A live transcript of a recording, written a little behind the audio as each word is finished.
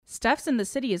Steph's in the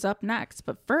City is up next,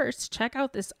 but first, check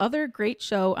out this other great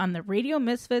show on the Radio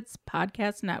Misfits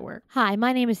Podcast Network. Hi,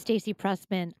 my name is Stacey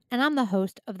Pressman, and I'm the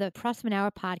host of the Pressman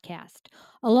Hour podcast,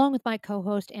 along with my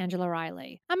co-host Angela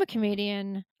Riley. I'm a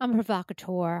comedian, I'm a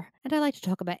provocateur, and I like to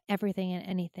talk about everything and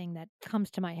anything that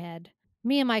comes to my head.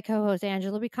 Me and my co-host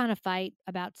Angela, we kind of fight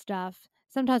about stuff.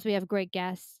 Sometimes we have great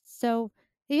guests, so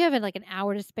if you have like an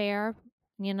hour to spare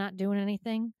and you're not doing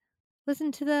anything,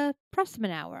 listen to the Pressman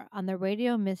Hour on the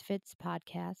Radio Misfits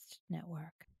Podcast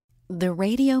Network. The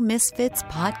Radio Misfits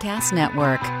Podcast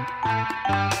Network.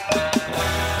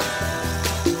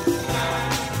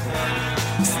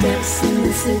 Steps in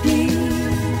the city.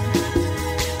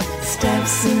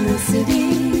 Steps in the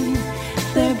city.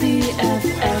 They're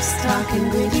BFFs talking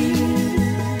gritty.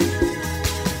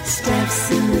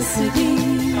 Steps in the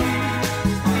city.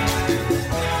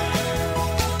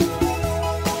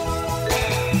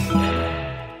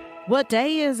 What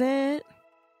day is it?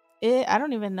 I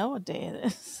don't even know what day it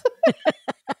is.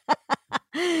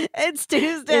 It's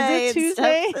Tuesday. Is it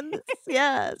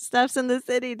Tuesday? Steps in the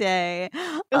City Day.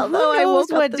 Although I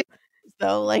woke up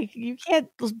though, like you can't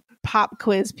pop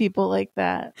quiz people like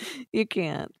that. You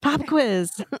can't pop quiz.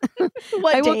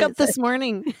 What I day woke up is this it?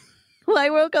 morning. Well,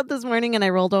 I woke up this morning and I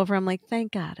rolled over. I'm like,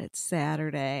 thank God it's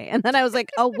Saturday. And then I was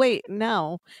like, oh wait,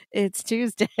 no, it's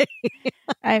Tuesday.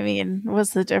 I mean,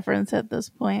 what's the difference at this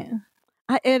point?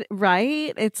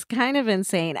 Right? It's kind of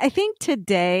insane. I think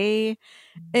today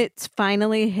it's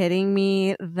finally hitting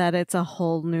me that it's a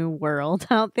whole new world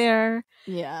out there.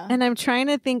 Yeah. And I'm trying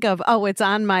to think of, it's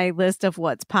on my list of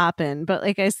what's popping. But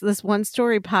like this one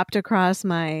story popped across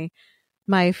my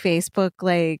Facebook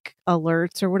like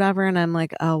alerts or whatever. And I'm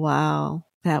like, oh, wow,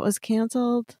 that was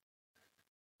canceled.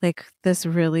 Like this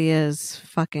really is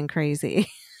fucking crazy.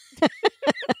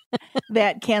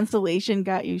 That cancellation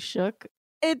got you shook.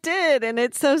 It did, and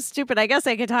it's so stupid. I guess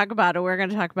I could talk about it. We're going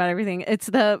to talk about everything. It's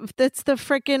the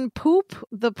freaking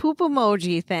the poop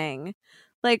emoji thing.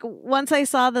 Like once I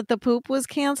saw that the poop was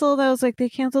canceled, I was like, they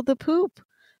canceled the poop.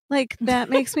 Like that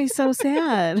makes me so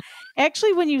sad.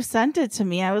 Actually, when you sent it to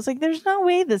me, I was like, there's no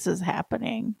way this is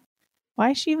happening. Why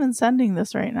is she even sending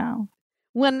this right now?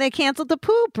 When they canceled the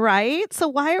poop, right? So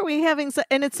why are we having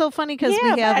and it's so funny because we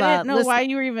have I didn't know why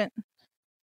you were even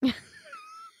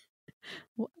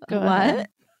What?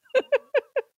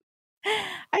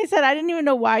 I said I didn't even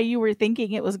know why you were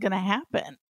thinking it was going to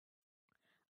happen.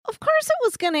 Of course it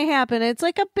was going to happen. It's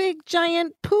like a big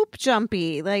giant poop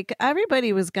jumpy. Like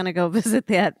everybody was going to go visit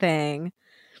that thing.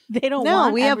 They don't No,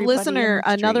 want we have everybody listener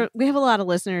in the street. we have a lot of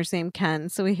listeners named Ken.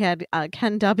 So we had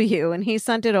Ken W, and he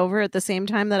sent it over at the same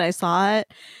time that I saw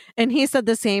it. And he said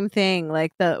the same thing,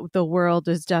 like the world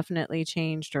has definitely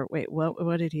changed. Or wait,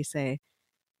 what did he say?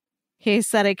 He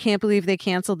said, I can't believe they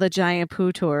canceled the giant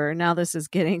poo tour. Now this is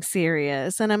getting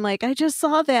serious. And I'm like, I just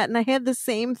saw that and I had the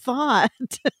same thought.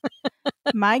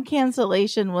 My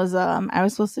cancellation was I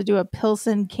was supposed to do a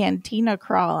Pilsen Cantina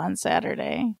crawl on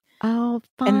Saturday. Oh,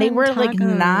 fun. And they were tacos. like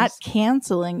not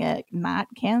canceling it.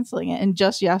 And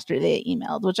just yesterday they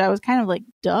emailed, which I was kind of like,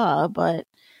 duh. But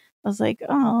I was like,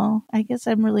 oh, I guess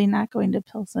I'm really not going to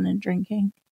Pilsen and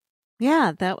drinking.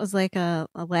 Yeah, that was like a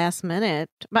last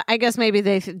minute. But I guess maybe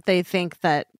they think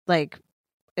that like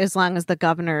as long as the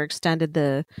governor extended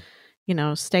the,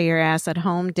 stay your ass at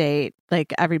home date,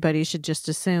 like everybody should just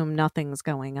assume nothing's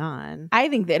going on. I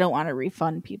think they don't want to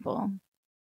refund people.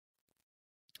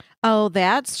 Oh,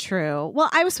 that's true.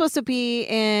 Well, I was supposed to be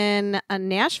in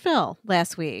Nashville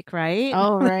last week, right?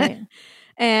 Oh, right.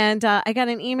 And I got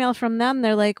an email from them.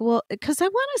 They're like, well, because I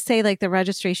want to say like the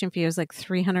registration fee was like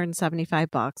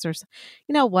 $375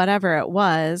 or, whatever it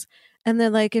was. And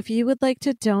they're like, if you would like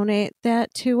to donate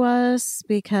that to us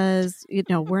because,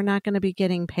 we're not going to be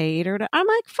getting paid. I'm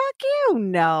like, fuck you.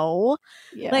 No.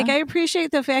 Yeah. Like, I appreciate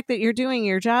the fact that you're doing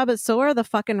your job, but so are the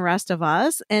fucking rest of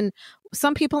us. And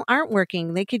some people aren't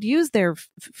working. They could use their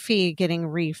fee getting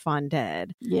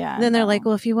refunded. Yeah. And then they're like,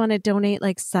 well, if you want to donate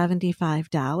like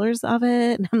 $75 of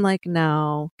it. And I'm like,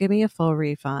 no, give me a full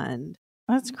refund.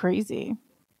 That's crazy.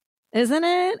 Isn't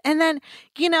it? And then,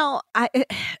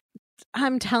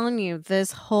 I'm telling you,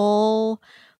 this whole,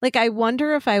 like, I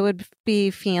wonder if I would be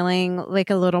feeling like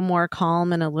a little more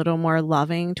calm and a little more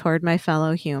loving toward my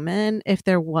fellow human if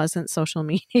there wasn't social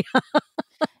media.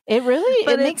 It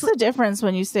makes a difference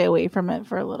when you stay away from it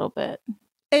for a little bit.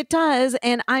 It does.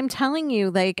 And I'm telling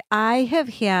you, like, I have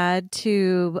had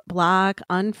to block,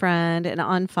 unfriend, and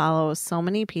unfollow so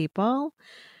many people.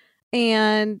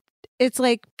 And it's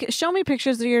like, show me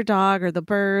pictures of your dog or the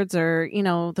birds or,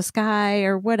 the sky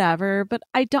or whatever. But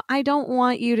I don't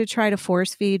want you to try to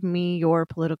force feed me your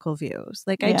political views.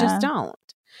 Like, I just don't.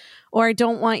 or I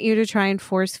don't want you to try and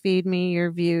force feed me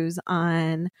your views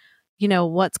on,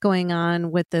 what's going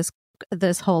on with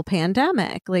this whole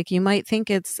pandemic. Like, you might think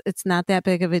it's not that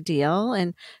big of a deal,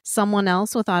 and someone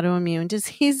else with autoimmune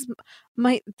disease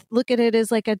might look at it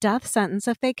as like a death sentence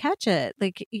if they catch it.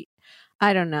 Like,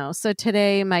 I don't know. So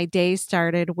today my day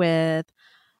started with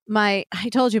I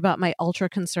told you about my ultra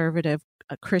conservative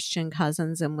Christian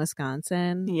cousins in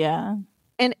Wisconsin. Yeah.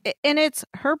 And it's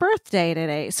her birthday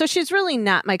today. So she's really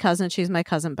not my cousin. She's my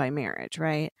cousin by marriage,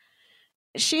 right?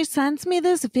 She sends me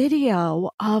this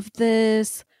video of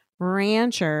this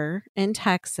rancher in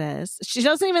Texas. She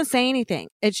doesn't even say anything.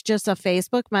 It's just a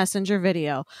Facebook Messenger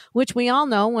video, which we all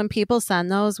know when people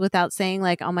send those without saying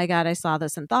like, oh my God, I saw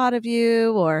this and thought of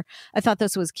you, or I thought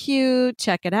this was cute,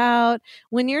 check it out.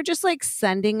 When you're just like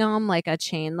sending them like a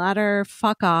chain letter,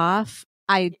 fuck off.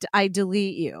 I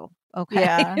delete you. Okay.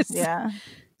 Yeah. Yeah.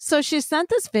 So she sent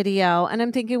this video and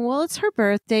I'm thinking, well, it's her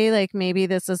birthday. Like maybe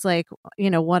this is like,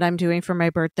 what I'm doing for my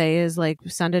birthday is like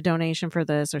send a donation for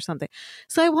this or something.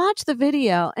 So I watched the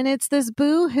video and it's this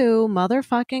boo-hoo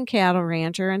motherfucking cattle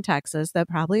rancher in Texas that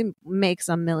probably makes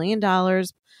 $1 million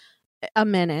a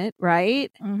minute,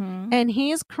 right? Mm-hmm. And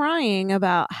he's crying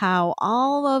about how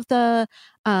all of the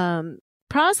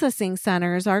processing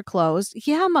centers are closed.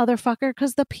 Yeah, motherfucker,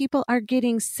 because the people are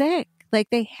getting sick. Like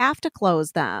they have to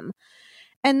close them.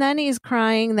 And then he's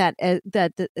crying that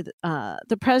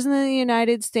the president of the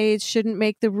United States shouldn't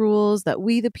make the rules, that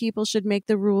we, the people, should make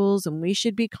the rules, and we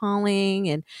should be calling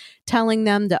and telling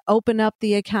them to open up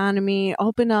the economy,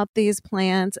 open up these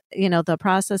plants, the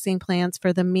processing plants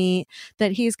for the meat,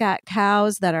 that he's got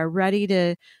cows that are ready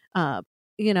to,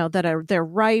 they're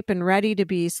ripe and ready to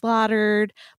be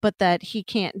slaughtered, but that he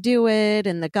can't do it.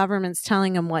 And the government's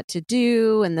telling him what to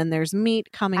do. And then there's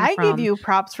meat coming I from. give you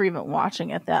props for even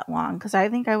watching it that long, because I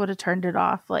think I would have turned it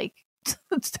off like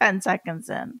 10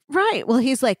 seconds in. Right. Well,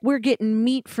 he's like, we're getting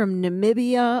meat from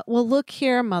Namibia. Well, look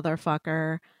here,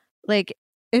 motherfucker. Like,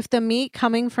 if the meat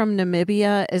coming from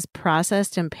Namibia is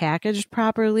processed and packaged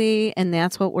properly, and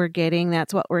that's what we're getting,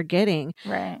 that's what we're getting.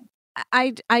 Right.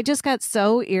 I just got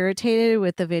so irritated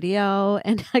with the video.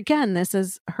 And again, this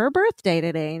is her birthday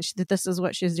today, and this is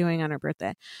what she's doing on her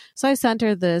birthday. So I sent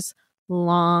her this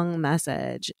long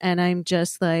message, and I'm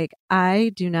just like,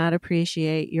 I do not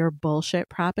appreciate your bullshit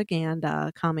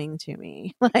propaganda coming to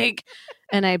me. Like,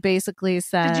 and I basically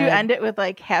said, did you end it with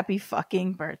like happy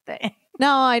fucking birthday?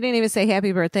 No, I didn't even say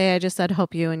happy birthday. I just said,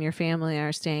 hope you and your family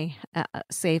are staying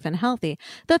safe and healthy.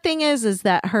 The thing is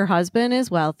that her husband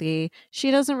is wealthy. She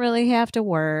doesn't really have to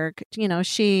work.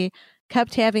 She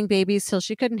kept having babies till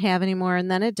she couldn't have anymore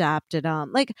and then adopted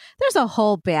them. Like, there's a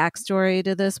whole backstory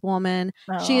to this woman.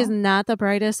 Oh. She is not the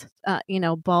brightest,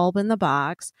 bulb in the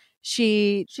box.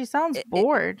 She sounds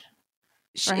bored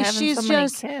for having she's so many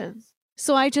kids.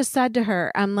 So I just said to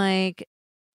her, I'm like,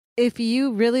 if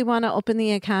you really want to open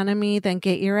the economy, then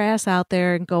get your ass out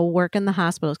there and go work in the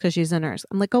hospitals, because she's a nurse.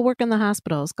 I'm like, go work in the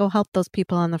hospitals. Go help those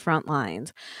people on the front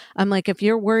lines. I'm like, if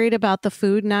you're worried about the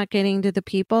food not getting to the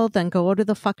people, then go to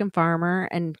the fucking farmer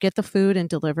and get the food and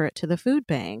deliver it to the food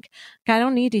bank. I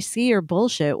don't need to see your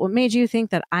bullshit. What made you think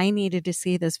that I needed to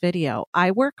see this video?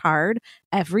 I work hard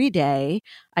every day.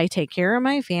 I take care of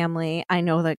my family. I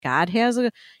know that God has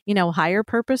a, higher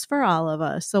purpose for all of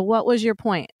us. So what was your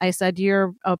point? I said,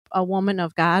 you're a woman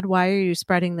of God. Why are you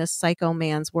spreading this psycho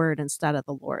man's word instead of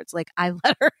the Lord's? Like, I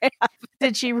let her have.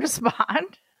 Did she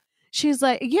respond? She's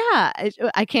like, yeah,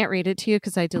 I can't read it to you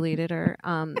because I deleted her.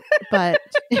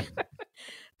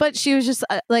 But she was just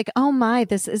like, oh my,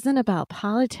 this isn't about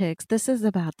politics. This is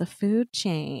about the food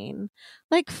chain.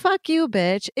 Like, fuck you,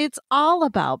 bitch. It's all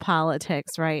about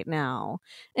politics right now.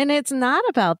 And it's not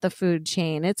about the food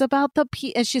chain. It's about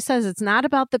as she says, it's not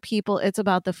about the people. It's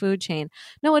about the food chain.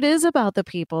 No, it is about the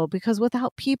people, because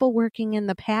without people working in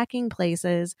the packing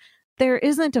places, there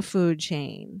isn't a food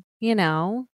chain,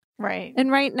 Right. And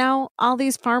right now, all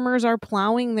these farmers are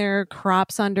plowing their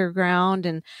crops underground,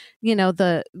 and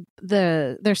they're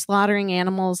slaughtering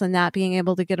animals and not being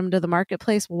able to get them to the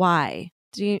marketplace. Why?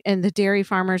 And the dairy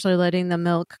farmers are letting the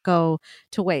milk go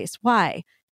to waste. Why?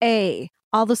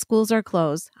 All the schools are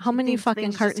closed. How many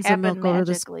fucking cartons of milk go to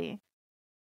the school?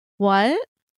 What?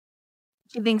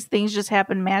 She thinks things just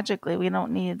happen magically. We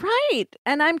don't need. Right.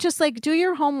 And I'm just like, do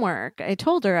your homework. I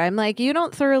told her, I'm like, you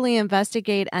don't thoroughly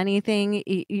investigate anything.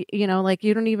 Like,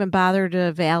 you don't even bother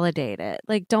to validate it.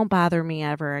 Like, don't bother me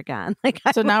ever again. Like,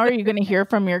 so now are you going to hear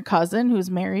from your cousin who's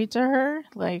married to her?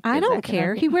 Like, I don't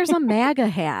care. He wears a MAGA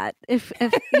hat. If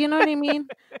you know what I mean?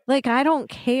 Like, I don't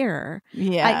care.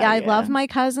 Yeah. I love my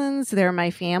cousins. They're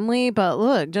my family. But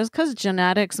look, just because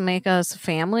genetics make us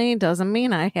family doesn't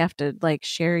mean I have to like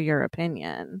share your opinion.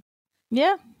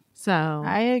 Yeah, So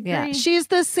I agree. yeah, she's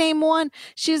the same one.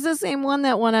 She's the same one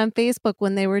that went on Facebook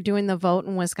when they were doing the vote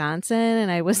in Wisconsin, and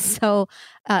I was so.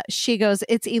 She goes,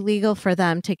 "It's illegal for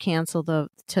them to cancel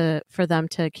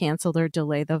cancel or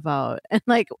delay the vote," and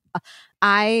like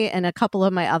I and a couple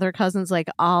of my other cousins like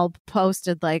all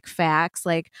posted like facts,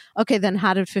 like, okay, then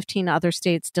how did 15 other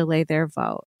states delay their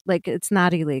vote? Like, it's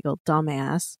not illegal,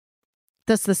 dumbass.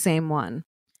 That's the same one.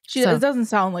 It doesn't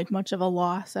sound like much of a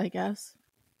loss, I guess.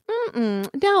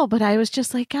 No, but I was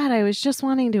just like, God, I was just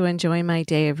wanting to enjoy my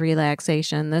day of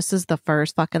relaxation. This is the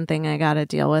first fucking thing I got to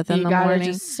deal with in the morning. You gotta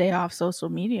just stay off social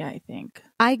media, I think.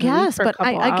 I guess, but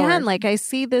hours. like I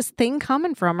see this thing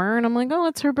coming from her, and I'm like, oh,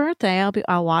 it's her birthday.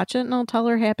 I'll watch it and I'll tell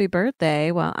her happy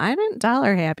birthday. Well, I didn't tell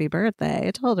her happy birthday.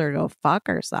 I told her to go fuck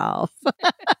herself.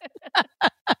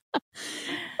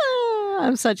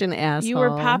 I'm such an asshole. You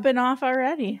were popping off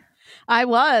already. I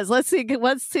was. Let's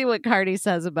see what Cardi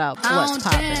says about what's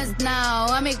popping. Now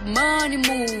I make money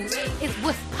moves. It's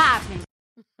what's popping.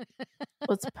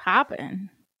 What's popping?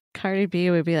 Cardi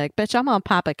B would be like, bitch, I'm gonna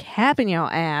pop a cap in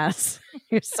your ass.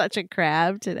 You're such a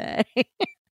crab today.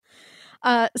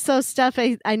 So Steph,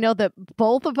 I know that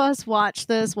both of us watched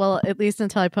this, well, at least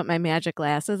until I put my magic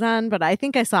glasses on, but I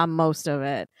think I saw most of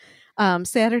it.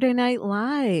 Saturday Night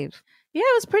Live. Yeah,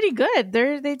 it was pretty good.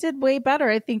 They did way better.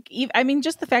 I think. I mean,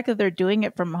 just the fact that they're doing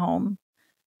it from home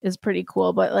is pretty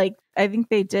cool. But like, I think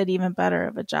they did even better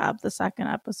of a job the second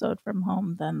episode from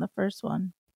home than the first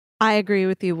one. I agree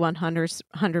with you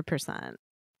 100%.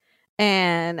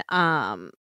 And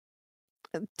Brad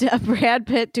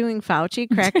Pitt doing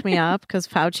Fauci cracked me up because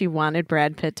Fauci wanted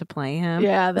Brad Pitt to play him.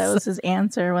 Yeah, that was his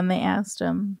answer when they asked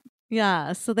him.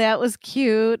 Yeah, so that was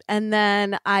cute. And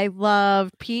then I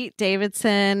loved Pete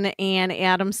Davidson and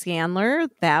Adam Sandler.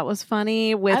 That was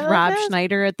funny with Rob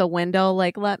Schneider at the window,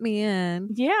 like, let me in.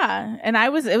 Yeah. And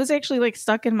it was actually like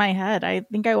stuck in my head. I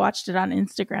think I watched it on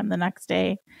Instagram the next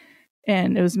day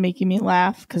and it was making me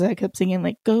laugh because I kept singing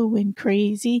like going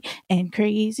crazy and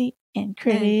crazy and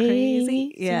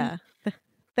crazy. Yeah.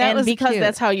 That was because cute.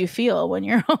 That's how you feel when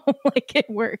you're home. Like it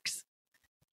works.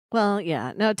 Well,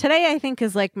 yeah. No, today I think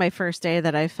is like my first day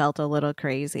that I felt a little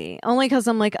crazy. Only because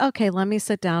I'm like, okay, let me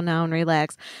sit down now and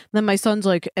relax. Then my son's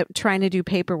like trying to do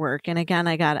paperwork. And again,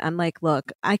 I'm like,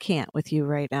 look, I can't with you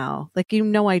right now. Like,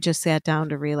 I just sat down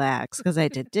to relax because I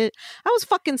I was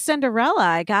fucking Cinderella.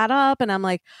 I got up and I'm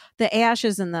like, the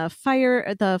ashes in the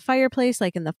fireplace,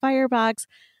 like in the firebox.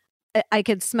 I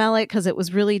could smell it because it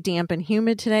was really damp and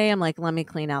humid today. I'm like, let me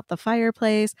clean out the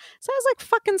fireplace. So I was like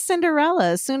fucking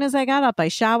Cinderella. As soon as I got up, I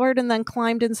showered and then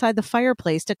climbed inside the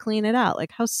fireplace to clean it out.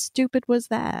 Like, how stupid was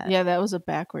that? Yeah, that was a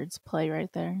backwards play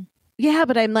right there. Yeah,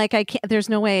 but I'm like, I can't. There's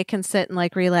no way I can sit and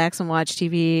like relax and watch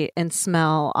TV and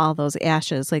smell all those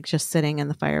ashes like just sitting in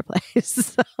the fireplace.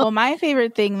 So. Well, my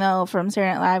favorite thing though from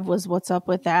Saturday Night Live was What's Up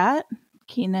With That,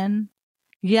 Kenan.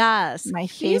 Yes. My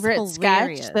favorite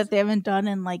sketch that they haven't done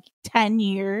in like 10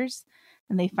 years.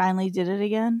 And they finally did it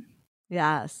again.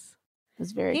 Yes. I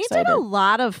was very He excited. did a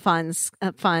lot of fun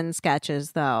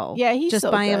sketches though. Yeah, he's just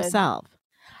so by good. himself.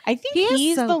 I think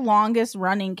he's the longest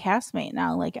running castmate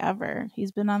now, like ever.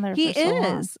 He's been on there for so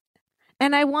long.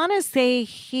 And I want to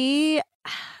say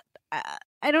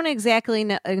I don't exactly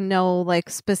know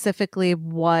like specifically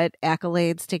what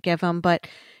accolades to give him, but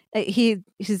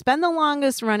he's been the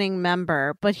longest running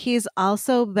member, but he's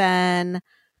also been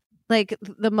like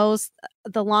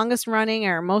the longest running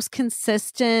or most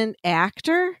consistent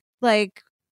actor, like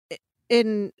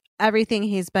in everything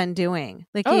he's been doing.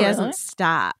 Like he hasn't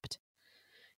stopped.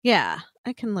 Yeah,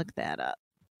 I can look that up.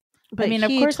 But I mean, of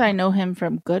course, I know him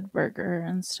from Good Burger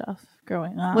and stuff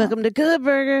growing up. Welcome to Good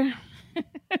Burger.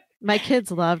 My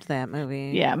kids loved that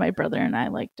movie. Yeah, my brother and I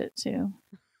liked it too.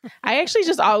 I actually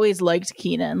just always liked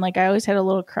Kenan. Like I always had a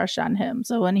little crush on him.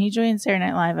 So when he joined Saturday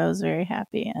Night Live, I was very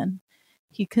happy, and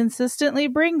he consistently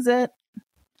brings it.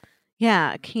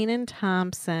 Yeah, Kenan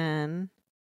Thompson.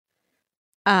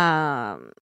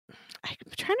 I'm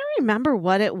trying to remember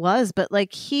what it was, but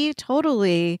like he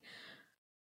totally.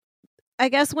 I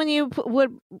guess when you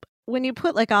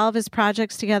put like all of his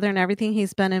projects together and everything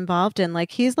he's been involved in,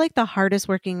 like he's like the hardest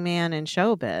working man in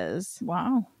showbiz.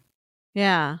 Wow.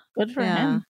 Yeah. Good for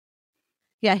him.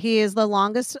 Yeah, he is the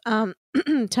longest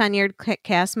tenured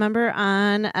cast member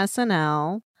on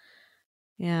SNL.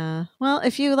 Yeah. Well,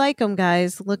 if you like him,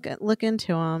 guys, look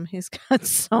into him. He's got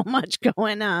so much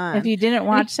going on. If you didn't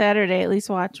watch Saturday, at least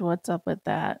watch What's Up With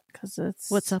That, because it's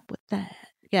What's Up With That.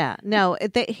 Yeah. No,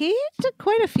 he did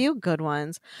quite a few good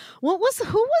ones. Who was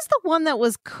the one that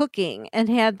was cooking and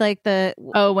had like the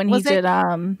when he did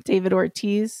David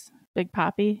Ortiz, Big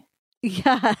Papi?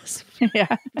 Yes.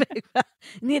 Yeah.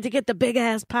 Need to get the big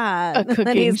ass pot. A And then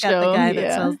cooking he's got the show, guy that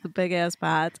yeah. sells the big ass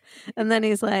pots. And then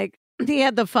he's like, he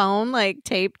had the phone like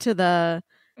taped to the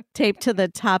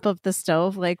top of the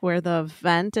stove, like where the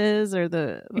vent is or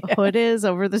the hood is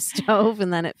over the stove,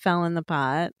 and then it fell in the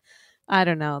pot. I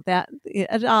don't know. That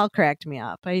it all cracked me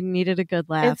up. I needed a good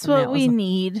laugh. It's and what that we was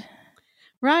need.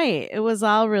 right. It was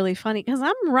all really funny because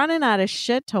I'm running out of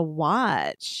shit to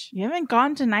watch. You haven't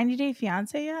gone to 90 Day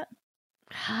Fiance yet?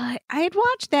 I had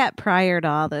watched that prior to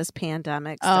all this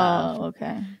pandemic stuff. Oh,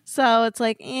 okay. So it's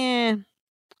like, I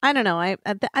don't know. I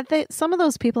think some of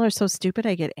those people are so stupid.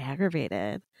 I get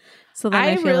aggravated. So then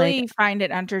I feel really like, find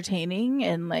it entertaining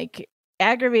and like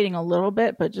aggravating a little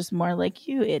bit, but just more like,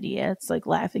 you idiots, like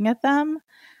laughing at them.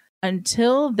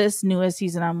 Until this newest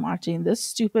season I'm watching, this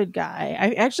stupid guy,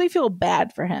 I actually feel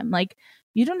bad for him. Like,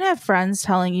 you don't have friends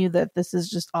telling you that this is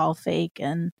just all fake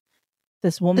and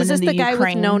this woman is this in the guy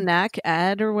Ukraine with no neck,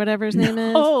 Ed, or whatever his name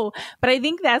is? Oh, but I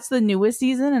think that's the newest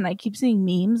season, and I keep seeing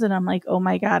memes, and I'm like, oh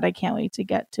my god, I can't wait to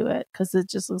get to it because it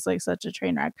just looks like such a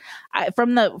train wreck.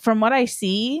 From what I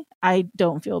see, I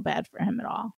don't feel bad for him at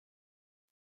all.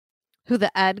 Who,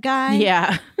 the Ed guy?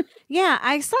 Yeah, yeah.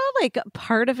 I saw like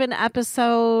part of an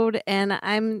episode, and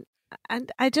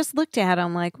I just looked at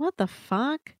him like, what the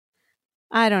fuck?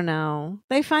 I don't know.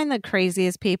 They find the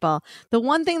craziest people. The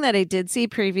one thing that I did see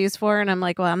previews for, and I'm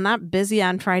like, well, I'm not busy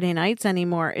on Friday nights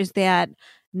anymore, is that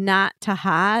Not to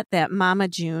Hot, that Mama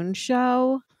June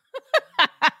show.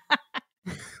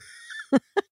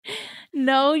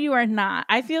 No, you are not.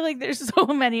 I feel like there's so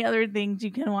many other things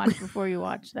you can watch before you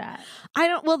watch that.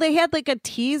 Well, they had like a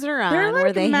teaser on They're like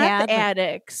where they meth had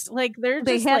addicts. Like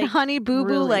they had like, Honey Boo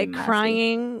Boo really like messy.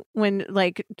 crying when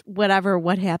like what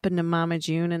happened to Mama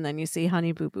June, and then you see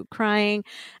Honey Boo Boo crying,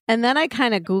 and then I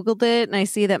kind of Googled it and I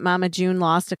see that Mama June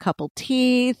lost a couple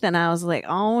teeth, and I was like,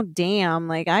 oh damn,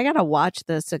 like I gotta watch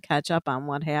this to catch up on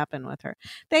what happened with her.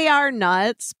 They are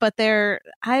nuts, but I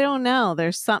don't know,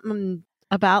 there's something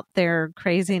about their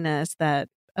craziness that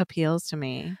appeals to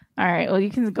me. All right, well, you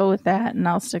can go with that, and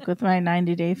I'll stick with my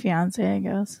 90 Day Fiance, I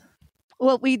guess.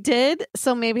 Well, we did.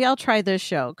 So maybe I'll try this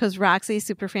show because Roxy,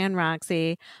 superfan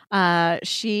Roxy,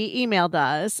 she emailed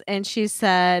us and she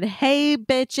said, hey,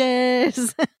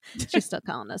 bitches. She's still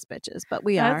calling us bitches, but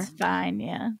we are. That's fine,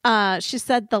 yeah. She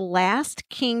said The Last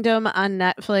Kingdom on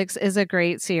Netflix is a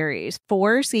great series.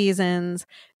 4 seasons.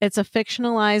 It's a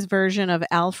fictionalized version of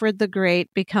Alfred the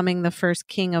Great becoming the first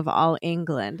king of all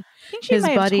England. I think she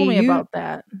might have told me about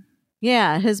that.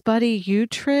 Yeah, his buddy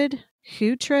Uhtred,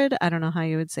 I don't know how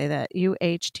you would say that.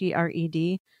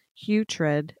 Uhtred.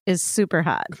 Uhtred is super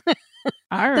hot.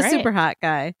 All right. The super hot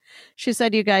guy. She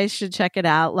said you guys should check it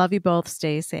out. Love you both.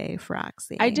 Stay safe,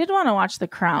 Roxy. I did want to watch The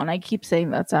Crown. I keep saying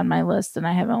that's on my list, and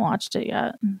I haven't watched it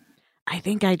yet. I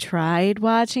think I tried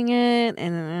watching it,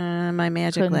 and my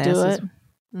magic Couldn't glasses. do it.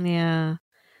 Yeah. I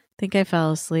think I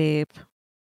fell asleep.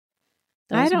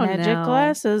 Those I don't magic know.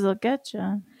 glasses will get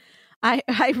you.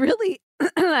 I really,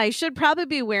 I should probably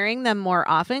be wearing them more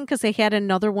often because they had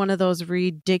another one of those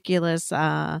ridiculous,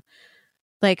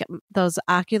 like those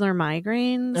ocular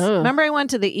migraines. Ugh. Remember I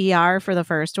went to the ER for the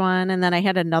first one, and then I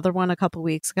had another one a couple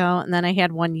weeks ago, and then I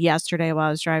had one yesterday while I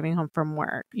was driving home from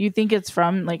work. You think it's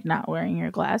from like not wearing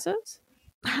your glasses?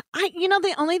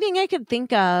 The only thing I could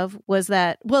think of was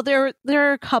that, well, there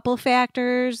are a couple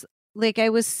factors. Like I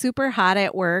was super hot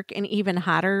at work and even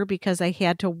hotter because I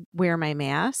had to wear my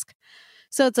mask.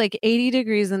 So it's like 80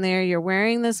 degrees in there. You're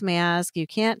wearing this mask. You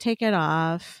can't take it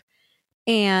off.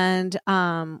 And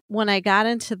when I got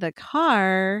into the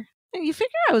car, you figure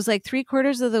I was like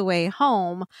 3/4 of the way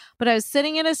home, but I was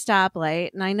sitting at a stoplight,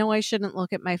 and I know I shouldn't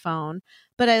look at my phone,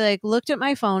 but I like looked at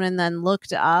my phone and then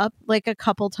looked up like a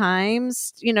couple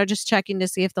times, just checking to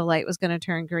see if the light was going to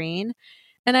turn green.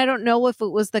 And I don't know if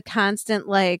it was the constant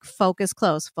like focus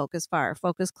close, focus far,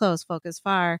 focus close, focus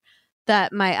far,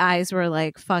 that my eyes were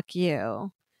like, fuck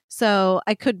you. So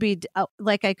I could be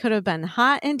I could have been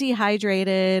hot and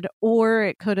dehydrated, or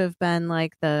it could have been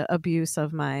like the abuse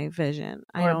of my vision.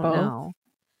 I don't know.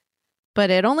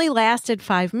 But it only lasted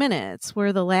 5 minutes,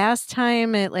 where the last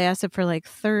time it lasted for like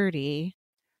 30.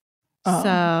 Oh.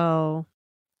 So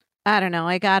I don't know.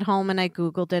 I got home and I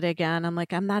Googled it again. I'm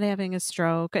like, I'm not having a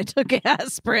stroke. I took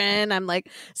aspirin. I'm like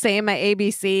saying my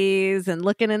ABCs and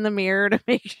looking in the mirror to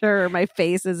make sure my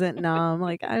face isn't numb.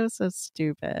 Like I was so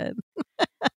stupid.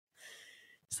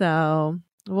 So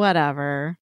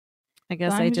whatever. I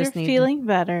guess I just need feeling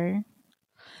better.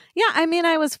 Yeah, I mean,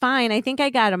 I was fine. I think I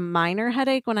got a minor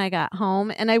headache when I got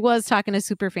home, and I was talking to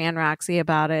superfan Roxy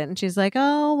about it, and she's like,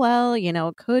 oh, well,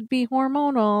 it could be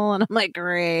hormonal. And I'm like,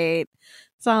 great.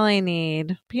 That's all I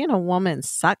need. Being a woman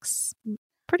sucks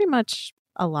pretty much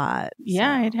a lot.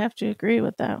 Yeah, so. I'd have to agree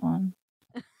with that one.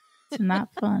 It's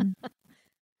not fun.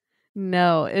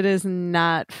 No, it is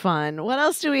not fun. What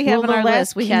else do we have Well, on The our Last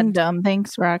list? We Kingdom.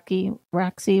 Thanks, Roxy.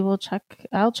 I'll check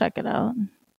it out.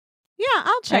 Yeah,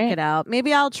 I'll check Right. it out.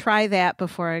 Maybe I'll try that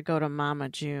before I go to Mama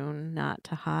June, not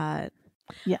to Hot.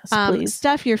 Yes, please.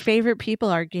 Steph, your favorite people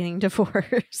are getting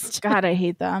divorced. God, I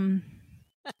hate them.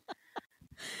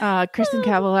 Kristen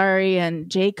Cavallari and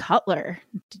Jay Cutler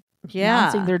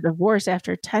announcing their divorce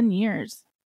after 10 years.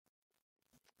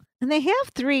 And they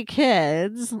have 3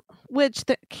 kids, which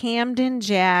Camden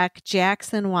Jack,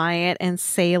 Jackson Wyatt, and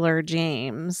Sailor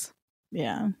James.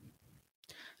 Yeah.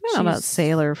 I don't know about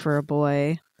Sailor for a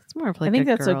boy. It's more of like I think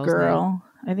that's a girl's girl.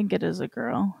 I think it is a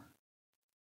girl. name.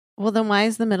 Well, then why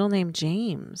is the middle name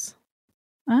James?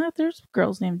 There's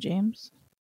girls named James.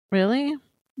 Really?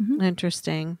 Mhm.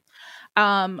 Interesting.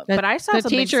 But I saw the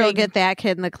something teacher will saying- get that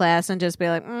kid in the class and just be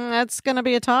like, that's going to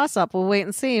be a toss-up. We'll wait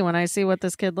and see when I see what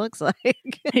this kid looks like.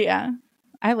 Yeah.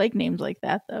 I like names like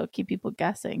that, though. Keep people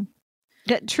guessing.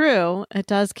 True. It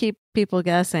does keep people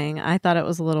guessing. I thought it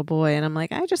was a little boy, and I'm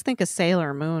like, I just think of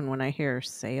Sailor Moon when I hear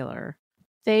Sailor.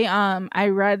 They I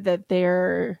read that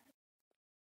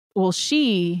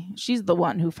she's the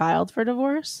one who filed for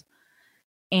divorce,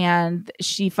 and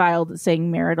she filed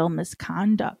saying marital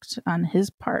misconduct on his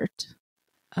part.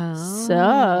 Oh.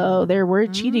 So there were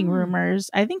cheating rumors.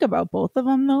 I think about both of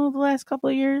them though the last couple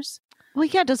of years. Well,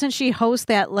 yeah, doesn't she host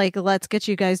that like let's get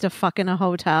you guys to fuck in a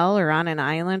hotel or on an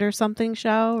island or something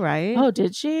show, right? Oh,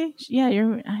 did she? Yeah,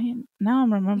 now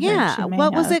I'm remembering. Yeah. She may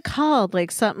What was have. it called?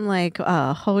 Like something like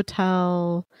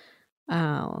hotel.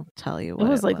 I'll tell you what It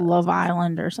was like Love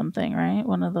Island or something, right?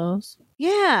 One of those.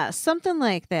 Yeah, something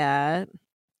like that.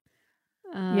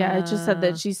 Yeah, it just said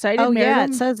that she cited Oh, marital. yeah,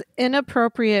 it says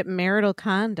inappropriate marital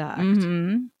conduct.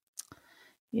 Mhm.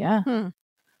 Yeah.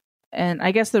 And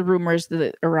I guess the rumors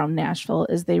around Nashville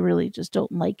is they really just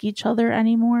don't like each other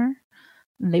anymore.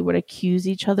 And they would accuse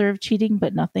each other of cheating,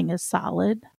 but nothing is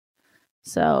solid.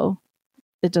 So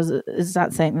it's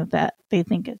not saying that they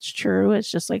think it's true. It's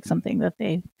just like something that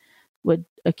they would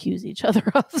accuse each other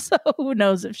of. So who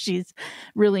knows if she's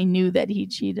really knew that he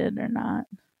cheated or not.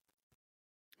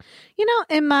 You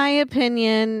know, in my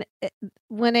opinion,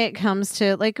 when it comes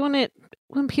to like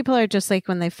when people are just like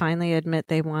when they finally admit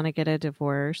they want to get a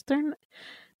divorce,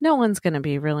 no one's going to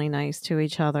be really nice to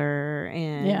each other.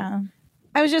 And Yeah.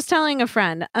 I was just telling a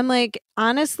friend, I'm like,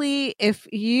 honestly, if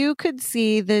you could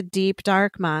see the deep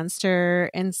dark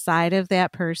monster inside of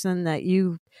that person that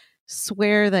you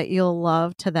swear that you'll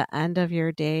love to the end of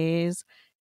your days,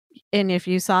 and if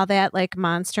you saw that like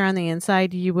monster on the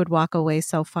inside, you would walk away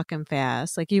so fucking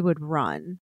fast. Like you would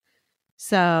run.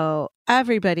 So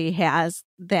everybody has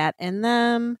that in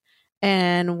them.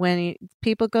 And when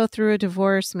people go through a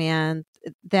divorce, man,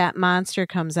 that monster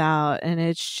comes out and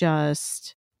it's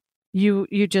just, you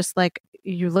just like,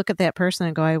 you look at that person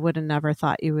and go, I would have never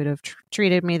thought you would have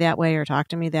treated me that way or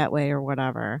talked to me that way or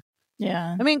whatever.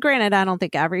 Yeah. I mean, granted, I don't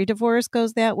think every divorce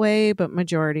goes that way, but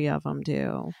majority of them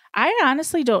do. I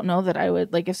honestly don't know that I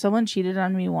would, like, if someone cheated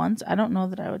on me once, I don't know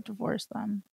that I would divorce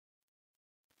them.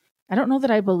 I don't know that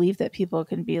I believe that people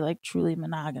can be like truly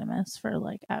monogamous for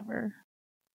like ever.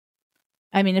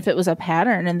 I mean, if it was a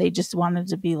pattern and they just wanted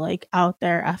to be like out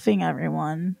there effing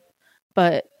everyone,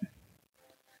 but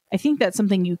I think that's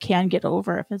something you can get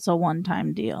over if it's a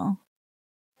one-time deal.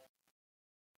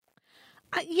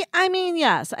 I mean,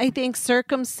 yes, I think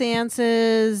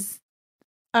circumstances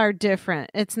are different.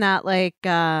 It's not like,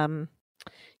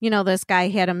 this guy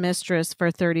had a mistress for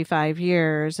 35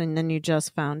 years and then you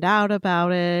just found out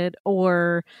about it,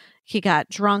 or he got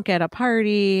drunk at a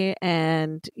party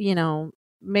and,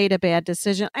 made a bad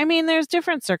decision. I mean, there's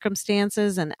different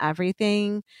circumstances and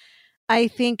everything. I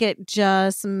think it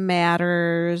just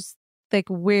matters like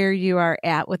where you are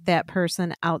at with that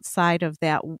person outside of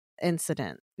that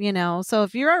incident, So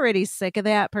if you're already sick of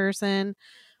that person,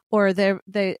 or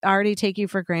they already take you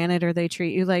for granted, or they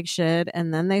treat you like shit,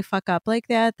 and then they fuck up like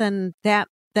that, then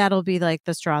that'll be like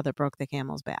the straw that broke the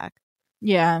camel's back.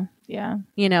 Yeah.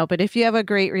 But if you have a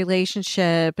great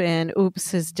relationship and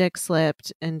oops, his dick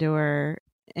slipped into her,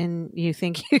 and you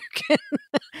think you can,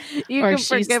 or can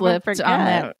she forgive slipped and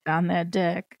forget. on that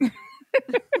dick.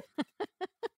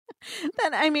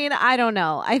 Then, I mean, I don't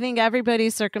know. I think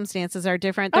everybody's circumstances are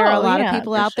different. There are a lot of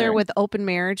people out there with open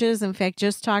marriages. In fact,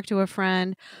 just talked to a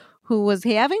friend who was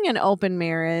having an open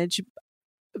marriage,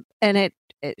 and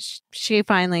she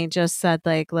finally just said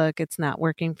like, look, it's not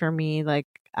working for me. Like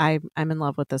I'm in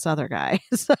love with this other guy.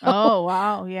 So Oh,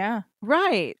 wow. Yeah.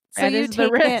 right. So That you is the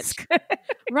take that risk.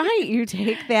 right. You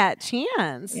take that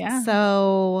chance. Yeah.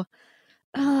 So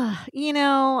you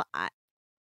know,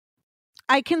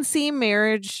 I can see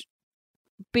marriage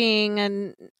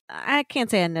being I can't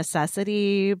say a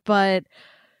necessity, but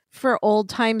for old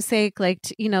time's sake, like,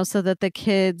 you know, so that the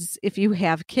kids, if you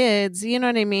have kids, you know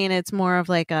what I mean? It's more of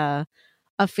like a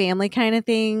family kind of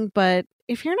thing. But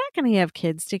if you're not going to have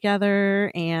kids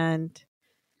together and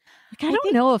like, I don't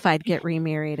think- know if I'd get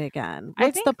remarried again. I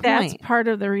What's think the that's point? part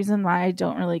of the reason why I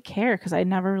don't really care, because I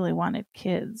never really wanted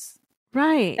kids.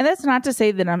 Right. And that's not to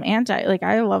say that I'm anti. Like,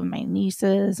 I love my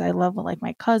nieces. I love like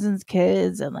my cousins'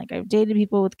 kids, and like I've dated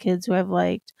people with kids who I've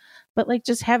liked. But like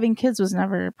just having kids was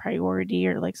never a priority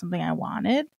or like something I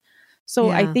wanted. So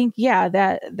I Yeah. think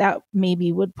that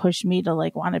maybe would push me to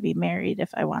like want to be married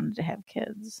if I wanted to have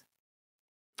kids.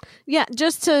 Yeah.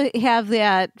 Just to have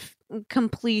that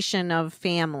completion of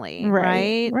family.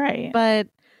 Right. Right. But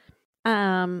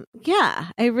yeah,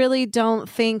 I really don't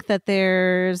think that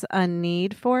there's a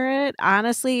need for it.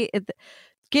 Honestly,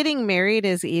 getting married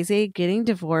is easy. Getting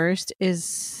divorced is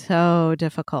so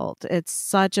difficult. It's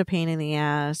such a pain in the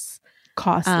ass.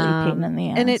 Costly pain in the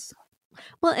ass. And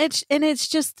it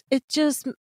just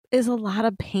is a lot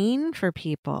of pain for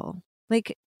people.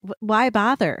 Like why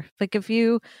bother? Like if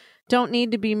you don't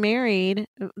need to be married,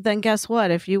 then guess what?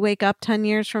 If you wake up 10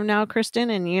 years from now, Kristen,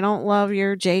 and you don't love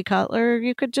your Jay Cutler,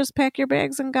 you could just pack your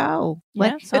bags and go.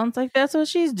 Yeah, sounds like that's what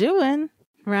she's doing.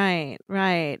 Right.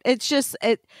 It's just,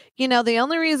 you know, the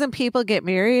only reason people get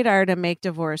married are to make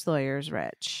divorce lawyers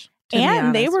rich.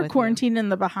 And they were quarantined in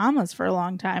the Bahamas for a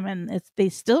long time, and they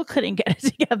still couldn't get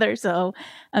it together. So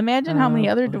imagine how many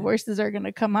other divorces are going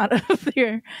to come out of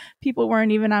there. People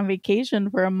weren't even on vacation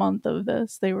for a month of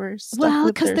this. They were stuck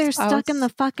because they're stuck in the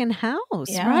fucking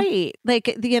house, right?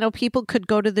 Like, you know, people could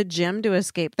go to the gym to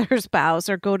escape their spouse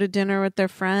or go to dinner with their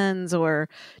friends or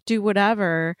do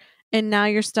whatever. And now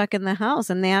you're stuck in the house.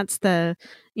 And that's the,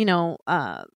 you know,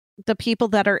 the people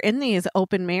that are in these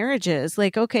open marriages,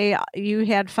 like, okay, you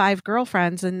had 5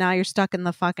 girlfriends and now you're stuck in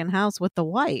the fucking house with the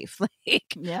wife. Like,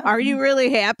 are you really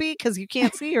happy? Because you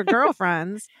can't see your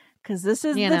girlfriends. Because this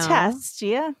is the test.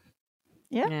 Yeah.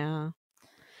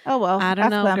 Oh, well, I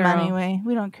don't know, them girl. anyway.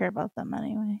 We don't care about them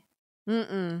anyway.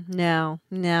 No.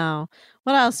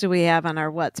 What else do we have on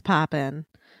our What's Poppin'?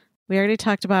 We already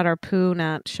talked about our poo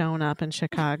not showing up in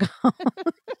Chicago.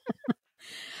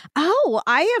 Oh,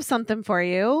 I have something for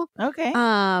you. Okay.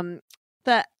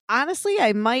 That honestly,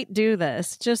 I might do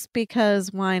this just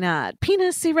because why not?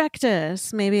 Penis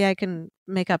erectus. Maybe I can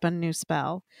make up a new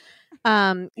spell.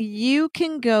 You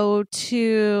can go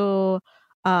to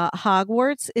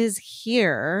Hogwarts is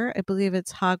Here. I believe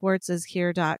it's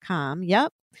hogwartsishere.com.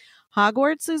 Yep.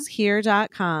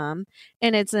 hogwartsishere.com,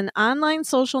 and it's an online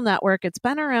social network. It's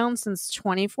been around since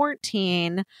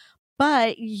 2014.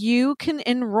 But you can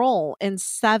enroll in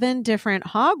 7 different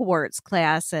Hogwarts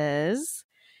classes.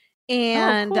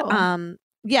 And cool.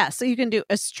 so you can do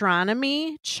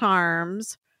astronomy,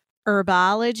 charms,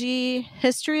 herbology,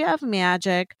 history of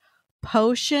magic,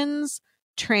 potions,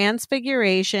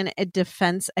 transfiguration, and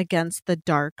defense against the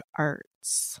dark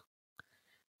arts.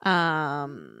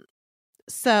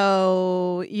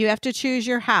 So you have to choose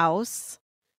your house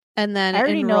and then I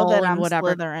already know enroll that in I'm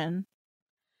whatever. Slytherin.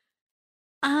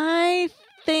 I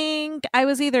think I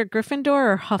was either Gryffindor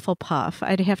or Hufflepuff.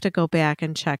 I'd have to go back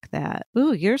and check that.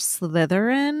 Ooh, you're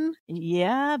Slytherin?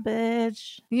 Yeah,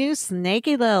 bitch. You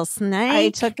snaky little snake. I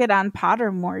took it on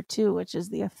Pottermore too, which is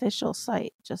the official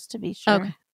site, just to be sure.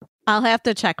 Okay. I'll have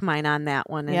to check mine on that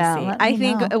one and see. I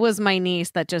think it was my niece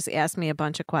that just asked me a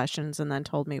bunch of questions and then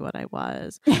told me what I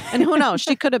was. And who knows?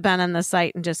 She could have been on the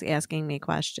site and just asking me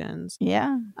questions.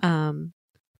 Yeah.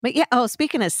 But yeah, oh,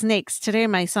 speaking of snakes, today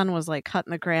my son was like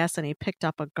cutting the grass and he picked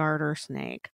up a garter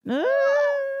snake.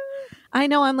 I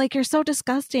know. I'm like, you're so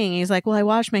disgusting. He's like, well, I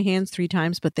wash my hands 3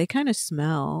 times, but they kind of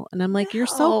smell. And I'm like, you're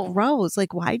so gross.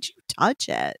 Like, why'd you touch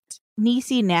it?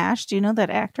 Niecy Nash, do you know that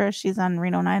actress? She's on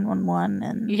Reno 911.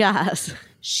 And yes,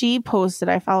 she posted,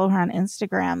 I follow her on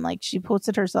Instagram, like she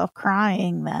posted herself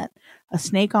crying that a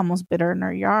snake almost bit her in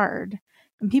her yard.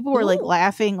 And people were like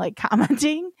laughing, like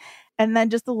commenting. And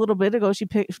then just a little bit ago, she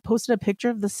posted a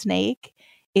picture of the snake.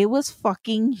 It was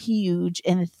fucking huge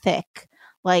and thick.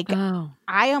 Like,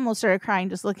 I almost started crying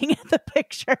just looking at the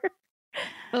picture.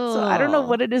 So I don't know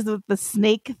what it is with the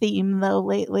snake theme, though,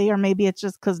 lately. Or maybe it's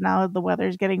just because now the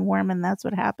weather's getting warm and that's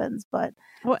what happens. But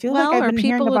I feel like I've been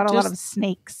hearing about a lot of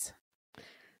snakes.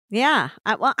 Yeah.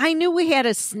 I knew we had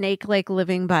a snake like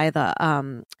living by the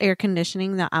air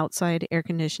conditioning, the outside air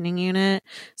conditioning unit.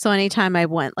 So anytime I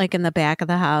went like in the back of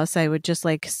the house, I would just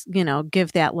like,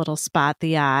 give that little spot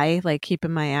the eye, like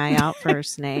keeping my eye out for a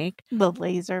snake. The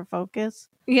laser focus.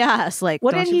 Yes. Like,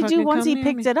 What don't did you he do fucking once come he near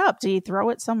picked me. it up? Did he throw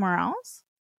it somewhere else?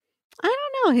 I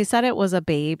don't know. He said it was a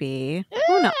baby.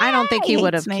 Who knows? I don't think he I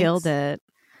would hate have killed snakes. it.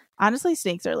 Honestly,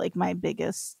 snakes are like my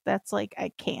biggest. That's like,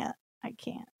 I can't.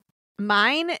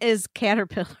 Mine is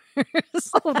caterpillars.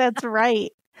 Oh, that's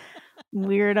right.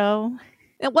 Weirdo.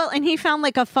 Well, and he found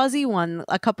like a fuzzy one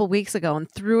a couple weeks ago and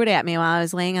threw it at me while I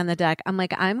was laying on the deck. I'm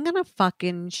like, I'm going to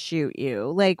fucking shoot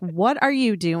you. Like, what are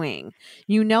you doing?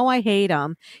 You know I hate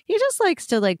him. He just likes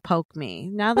to like poke me.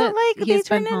 Now But that like, they he's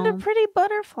turn been into home. pretty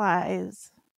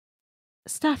butterflies.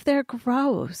 Stuff, they're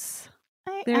gross.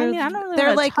 I They're, mean, I don't really they're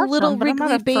wanna like touch little them, but I'm wriggly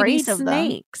not baby afraid of them.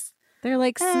 snakes. They're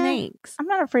like snakes. I'm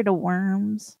not afraid of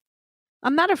worms.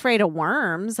 I'm not afraid of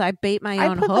worms. I bait my I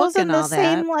own put hook those in and the all that.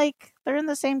 same, like, they're in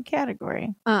the same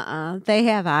category. They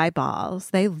have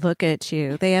eyeballs. They look at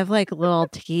you. They have like little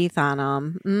teeth on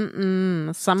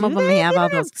them. Some of them have all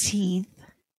those teeth.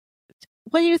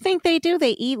 What do you think they do?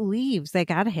 They eat leaves. They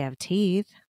gotta have teeth.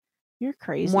 You're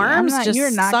crazy. Worms just you're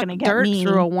not suck gonna get dirt me.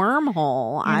 through a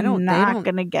wormhole. You're I don't. not They don't.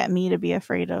 gonna get me to be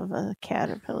afraid of a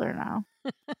caterpillar now.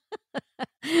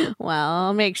 Well,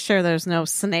 I'll make sure there's no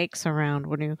snakes around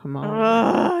when you come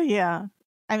over. Yeah.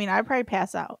 I mean, I'd probably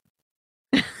pass out.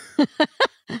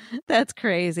 That's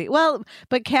crazy. Well,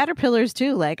 but caterpillars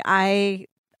too. Like I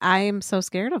am so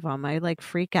scared of them. I like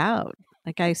freak out.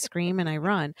 Like I scream and I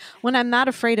run when I'm not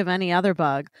afraid of any other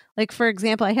bug. Like for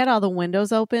example, I had all the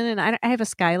windows open and I have a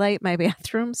skylight in my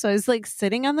bathroom. So I was like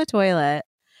sitting on the toilet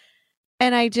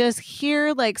and I just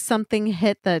hear like something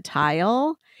hit the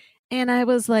tile. And I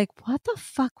was like, what the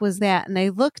fuck was that? And I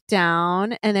looked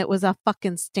down and it was a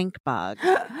fucking stink bug.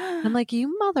 I'm like,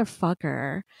 you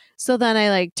motherfucker. So then I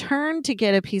like turned to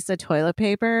get a piece of toilet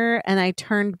paper and I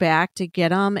turned back to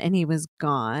get him and he was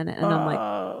gone. And I'm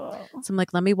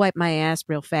like, let me wipe my ass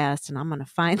real fast and I'm going to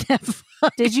find that.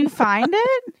 Did you find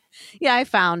it? Yeah, I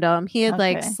found him. He had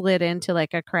like Okay. slid into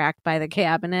like a crack by the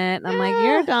cabinet. And I'm like,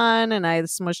 you're done. And I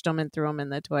smushed him and threw him in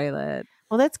the toilet.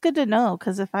 Well, that's good to know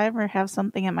because if I ever have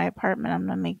something in my apartment, I'm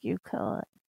going to make you kill it.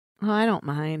 Oh, I don't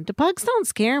mind. The bugs don't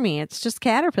scare me. It's just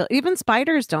caterpillar. Even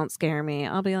spiders don't scare me.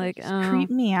 I'll be like, Just oh. creep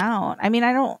me out. I mean,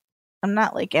 I'm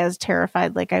not like as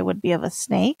terrified like I would be of a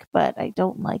snake, but I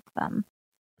don't like them.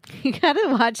 You gotta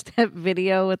watch that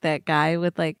video with that guy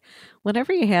with like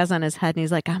whatever he has on his head, and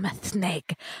he's like, "I'm a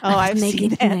snake." Oh, a I've snake, seen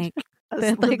that. snake." A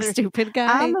That like slither- stupid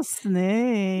guy. I'm a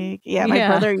snake. Yeah, my Yeah.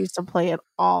 brother used to play it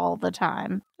all the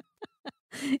time.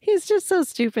 He's just so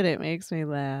stupid. It makes me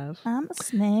laugh. I'm a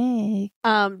snake.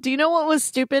 Do you know what was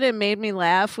stupid and made me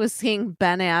laugh was seeing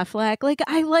Ben Affleck. Like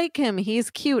I like him. He's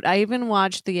cute. I even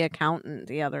watched The Accountant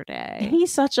the other day.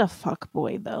 He's such a fuck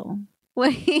boy, though.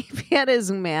 When he had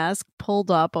his mask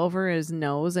pulled up over his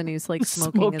nose and he's like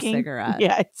smoking a cigarette.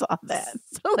 Yeah, I saw that.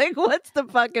 So like, what's the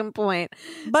fucking point?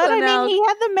 But So I now- mean, he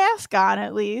had the mask on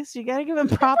at least. You got to give him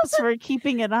props for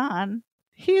keeping it on.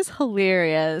 He's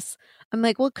hilarious. I'm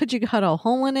like, well, could you cut a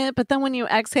hole in it? But then when you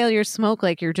exhale your smoke,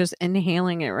 like you're just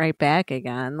inhaling it right back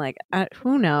again. Like,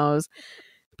 who knows?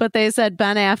 But they said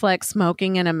Ben Affleck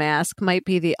smoking in a mask might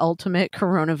be the ultimate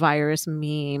coronavirus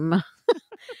meme.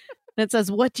 And it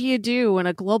says, what do you do when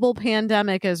a global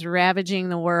pandemic is ravaging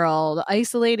the world,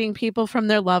 isolating people from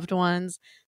their loved ones?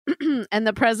 And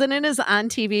the president is on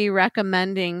TV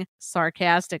recommending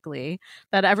sarcastically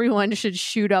that everyone should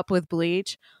shoot up with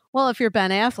bleach. Well, if you're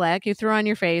Ben Affleck, you throw on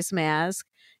your face mask,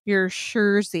 your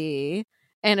jersey,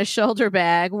 and a shoulder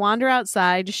bag, wander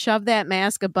outside, shove that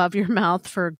mask above your mouth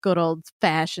for a good old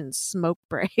fashioned smoke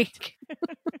break.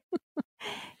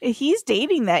 He's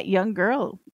dating that young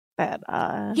girl, that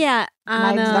Yeah,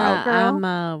 Knives Out girl?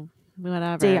 Anna,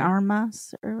 whatever. De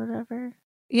Armas or whatever.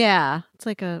 Yeah, it's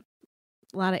like a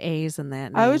lot of A's in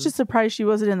that. I was name. just surprised she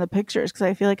wasn't in the pictures because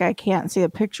I feel like I can't see a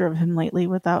picture of him lately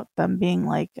without them being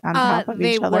like on top of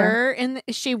they each other. were, and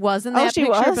she was in Oh, that she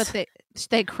picture, was? but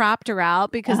they cropped her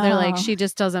out because they're like, Oh. she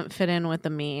just doesn't fit in with the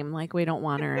meme. Like, we don't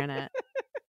want her in it.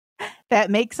 That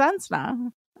makes sense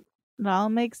now. It all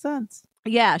makes sense.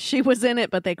 Yeah, she was in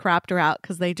it, but they cropped her out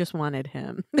because they just wanted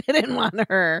him. They didn't want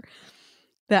her.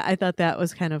 That I thought that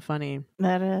was kind of funny.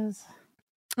 That is.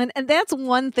 And that's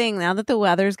one thing now that the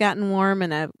weather's gotten warm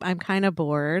and I'm kind of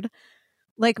bored.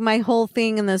 Like my whole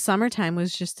thing in the summertime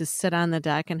was just to sit on the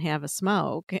deck and have a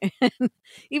smoke. And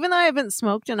even though I haven't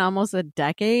smoked in almost a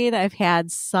decade, I've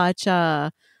had such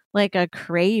a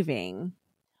craving.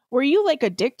 Were you like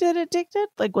addicted?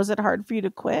 Like, was it hard for you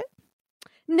to quit?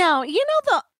 No,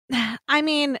 I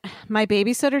mean, my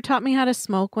babysitter taught me how to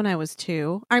smoke when I was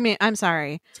 2. I mean, I'm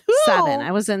sorry, 7.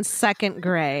 I was in 2nd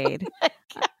grade.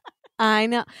 I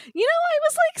know. You know, I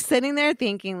was like sitting there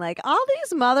thinking, like, all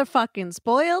these motherfucking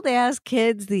spoiled ass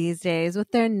kids these days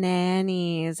with their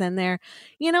nannies and their,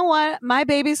 you know what? My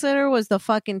babysitter was the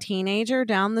fucking teenager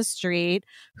down the street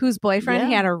whose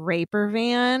boyfriend had a raper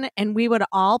van, and we would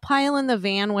all pile in the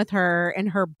van with her and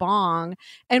her bong,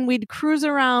 and we'd cruise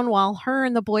around while her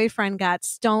and the boyfriend got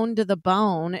stoned to the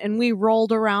bone, and we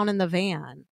rolled around in the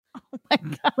van. Oh my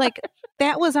God. Like,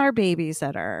 that was our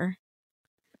babysitter.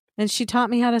 And she taught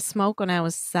me how to smoke when I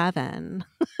was 7.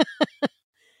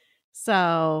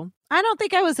 So I don't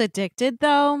think I was addicted,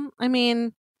 though. I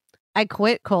mean, I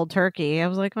quit cold turkey. I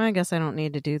was like, well, I guess I don't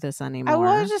need to do this anymore.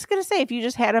 I was just gonna say, if you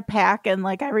just had a pack and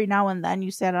like every now and then you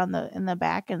sat in the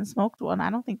back and smoked one, I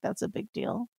don't think that's a big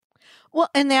deal. Well,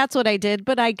 and that's what I did.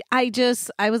 But I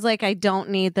was like, I don't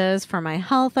need this for my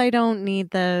health. I don't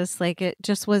need this. Like, it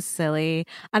just was silly.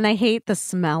 And I hate the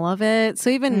smell of it. So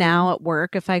even now at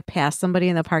work, if I pass somebody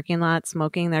in the parking lot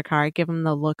smoking their car, I give them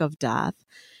the look of death.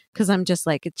 Because I'm just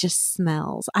like, it just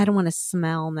smells. I don't want to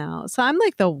smell now. So I'm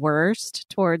like the worst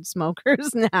towards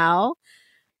smokers now.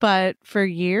 But for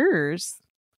years,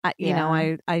 you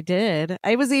know, I did.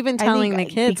 I was even telling the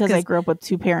kids. Because I grew up with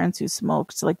 2 parents who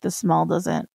smoked. So like the smell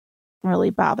doesn't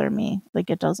really bother me like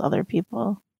it does other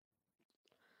people.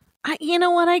 You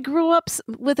know what? I grew up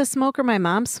with a smoker. My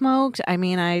mom smoked. I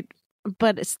mean,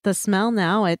 but it's the smell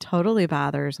now. It totally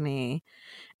bothers me.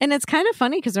 And it's kind of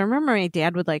funny because I remember my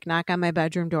dad would like knock on my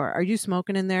bedroom door. Are you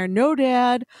smoking in there? No,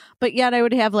 Dad. But yet I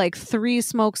would have like 3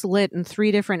 smokes lit and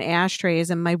 3 different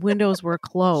ashtrays and my windows were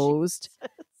closed.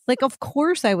 Like, of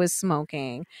course I was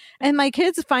smoking. And my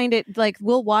kids find it like,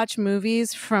 we'll watch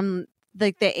movies from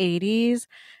like the 80s.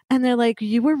 And they're like,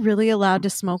 you were really allowed to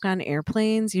smoke on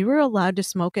airplanes? You were allowed to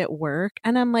smoke at work?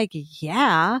 And I'm like,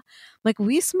 yeah. Like,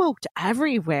 we smoked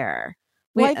everywhere.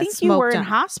 Well, I think you were in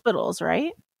hospitals,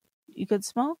 right? You could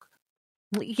smoke?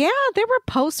 Yeah, there were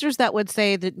posters that would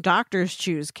say that doctors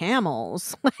choose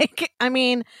Camels. Like, I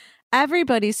mean,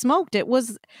 everybody smoked. It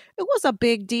was a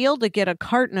big deal to get a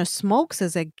carton of smokes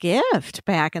as a gift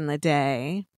back in the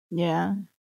day. Yeah.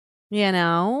 You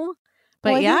know?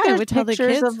 But well, I would tell the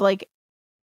kids of like,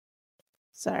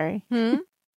 sorry. Hmm?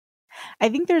 I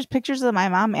think there's pictures of my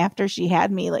mom after she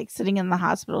had me, like sitting in the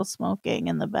hospital smoking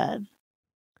in the bed.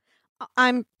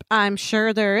 I'm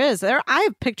sure there is. I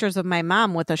have pictures of my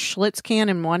mom with a Schlitz can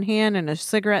in one hand and a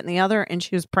cigarette in the other, and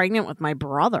she was pregnant with my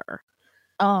brother.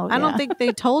 Oh, I don't think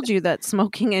they told you that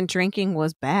smoking and drinking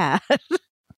was bad.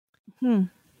 Isn't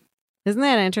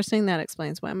that interesting? That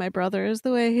explains why my brother is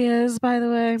the way he is, by the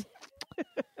way.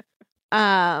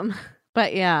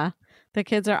 But yeah, the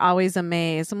kids are always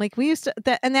amazed. I'm like, we used to,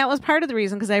 and that was part of the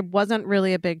reason because I wasn't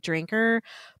really a big drinker.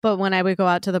 But when I would go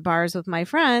out to the bars with my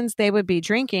friends, they would be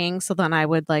drinking. So then I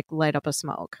would like light up a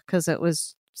smoke because it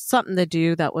was something to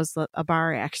do that was a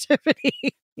bar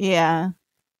activity. Yeah.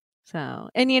 So,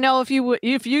 and you know, if you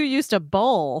used to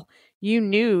bowl, you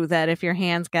knew that if your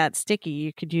hands got sticky,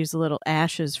 you could use a little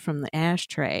ashes from the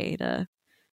ashtray to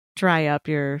dry up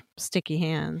your sticky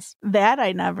hands. That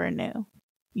I never knew.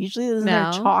 Usually isn't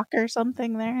there chalk or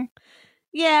something there?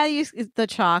 Yeah, the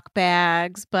chalk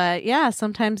bags, but yeah,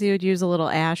 sometimes you would use a little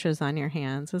ashes on your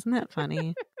hands. Isn't that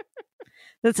funny?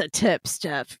 That's a tip,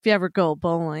 Steph. If you ever go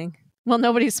bowling. Well,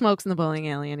 nobody smokes in the bowling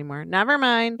alley anymore. Never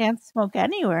mind. Can't smoke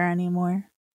anywhere anymore.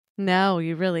 No,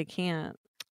 you really can't.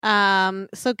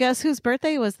 So guess whose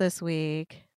birthday was this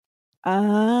week?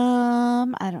 I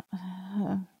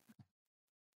don't.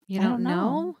 You don't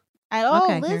know?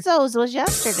 Okay, Lizzo's was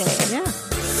yesterday. Yeah.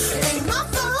 It ain't my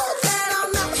fault that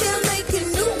I'm out here making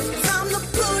news. I'm the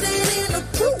put it in the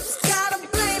proofs. Gotta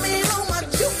blame it on my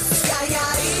juice. Blame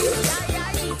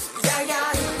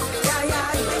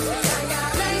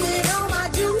it on my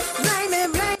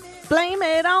juice. Blame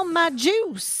it on my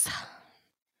juice.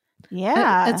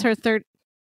 Yeah. It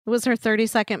was her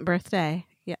 32nd birthday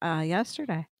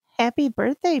yesterday. Happy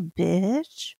birthday,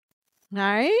 bitch. All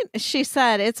right. She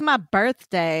said, it's my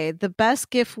birthday. The best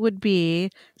gift would be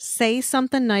say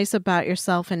something nice about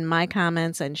yourself in my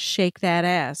comments and shake that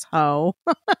ass, ho.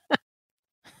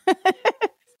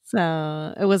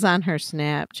 So it was on her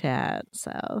Snapchat.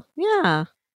 So yeah.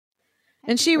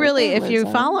 And she really, if you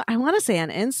follow, I want to say on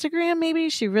Instagram, maybe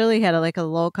she really had a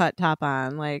low cut top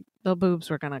on, like the boobs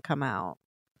were going to come out.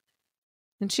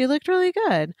 And she looked really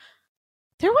good.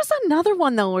 There was another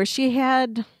one though, where she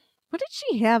had, what did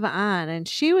she have on? And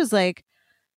she was like,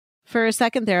 for a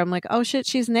second there, I'm like, oh shit,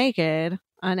 she's naked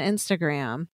on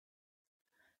Instagram.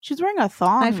 She's wearing a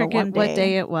thong. I forget what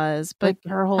day it was, but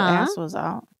her whole ass was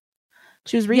out.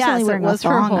 She was recently Yes, it wearing was a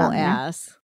her thong whole on there.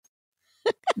 ass.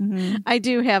 Mhm. I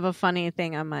do have a funny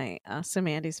thing on my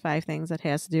Samandy's 5 things that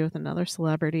has to do with another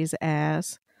celebrity's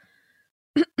ass.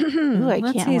 I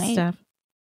Let's can't see, wait. Steph.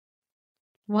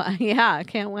 Well, yeah, I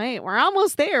can't wait. We're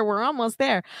almost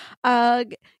there.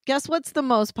 Guess what's the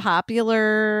most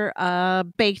popular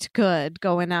baked good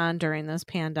going on during this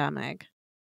pandemic?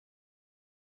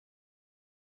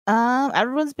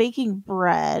 Everyone's baking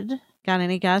bread, Got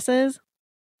any guesses?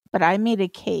 but I made a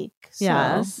cake. So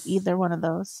Yes. either one of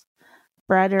those,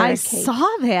 bread or I a cake.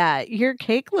 saw that. Your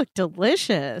cake looked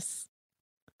delicious.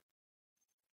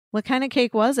 What kind of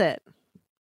cake was it?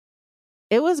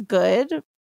 It was good.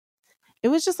 It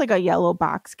was just like a yellow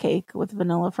box cake with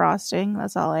vanilla frosting.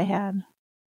 That's all I had.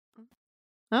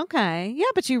 Okay. Yeah,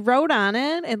 but you wrote on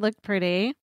it. It looked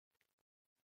pretty.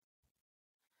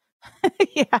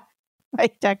 Yeah, my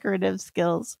decorative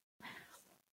skills.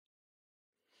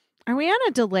 Are we on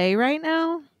a delay right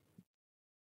now?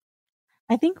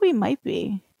 I think we might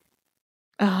be.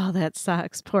 Oh, that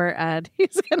sucks. Poor Ed.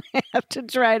 He's going to have to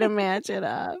try to match it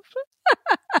up.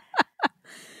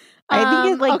 I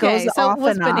think it okay, goes so off it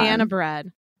was and banana on.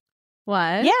 bread.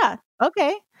 What? Yeah.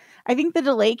 Okay. I think the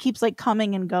delay keeps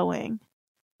coming and going.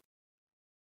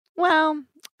 Well,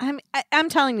 I'm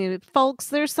telling you, folks,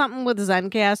 there's something with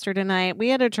Zencaster tonight. We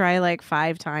had to try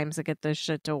 5 times to get this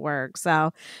shit to work.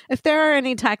 So if there are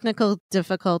any technical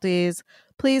difficulties,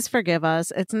 please forgive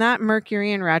us. It's not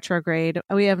Mercury in retrograde.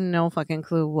 We have no fucking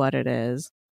clue what it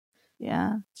is.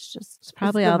 Yeah. It's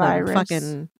Probably the all virus. the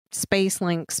fucking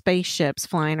SpaceLink spaceships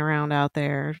flying around out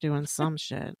there doing some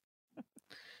shit.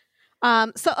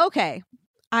 So okay.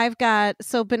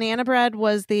 Banana bread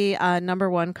was the number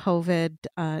one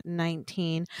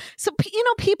COVID-19. So,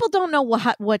 people don't know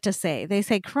what to say. They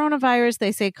say coronavirus,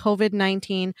 they say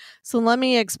COVID-19. So let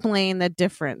me explain the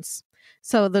difference.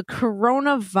 So the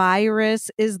coronavirus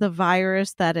is the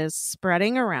virus that is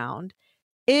spreading around.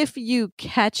 If you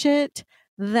catch it,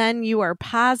 then you are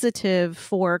positive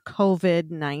for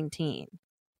COVID-19.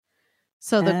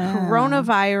 So the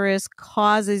coronavirus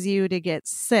causes you to get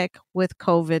sick with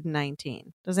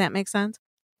COVID-19. Does that make sense?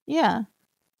 Yeah.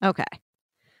 Okay.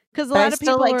 Because a lot of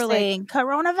people are saying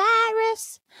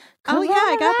coronavirus. Oh yeah,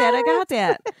 I got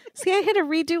that. See, I had to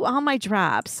redo all my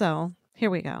drops. So here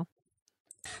we go.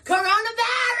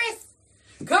 Coronavirus!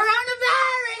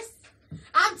 Coronavirus!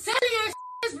 I'm telling you,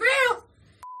 it's real!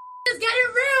 It's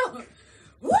getting real!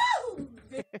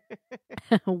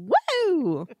 Woo!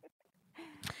 Woo!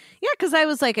 Yeah, because I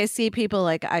was I see people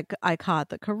I caught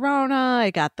the corona,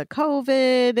 I got the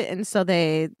COVID, and so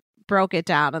they broke it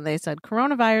down and they said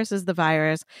coronavirus is the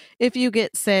virus. If you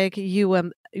get sick, you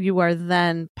are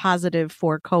then positive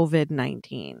for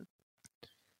COVID-19.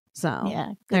 So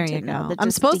yeah, there you go. I'm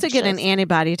supposed to get an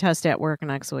antibody test at work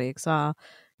next week, so I'll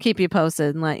keep you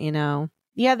posted and let you know.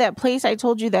 Yeah, that place I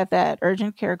told you that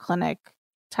urgent care clinic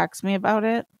texted me about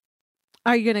it.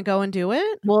 Are you going to go and do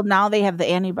it? Well, now they have the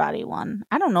antibody one.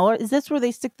 I don't know. Is this where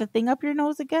they stick the thing up your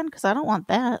nose again? Because I don't want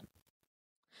that.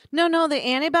 No. The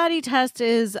antibody test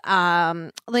is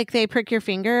they prick your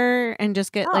finger and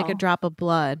just get a drop of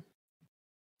blood.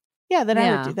 Yeah, then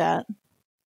I would do that.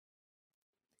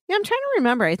 Yeah, I'm trying to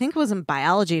remember. I think it was in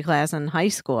biology class in high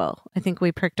school. I think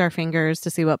we pricked our fingers to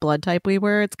see what blood type we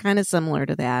were. It's kind of similar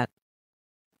to that.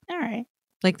 All right.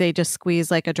 They just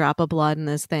squeeze a drop of blood in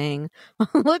this thing.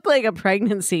 Looked like a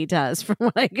pregnancy test from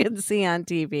what I could see on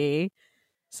TV.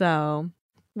 So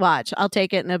watch, I'll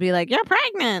take it and they'll be like, "You're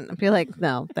pregnant." I'll be like,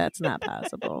 "No, that's not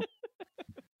possible."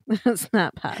 That's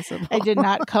not possible. I did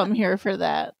not come here for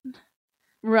that.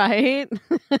 Right?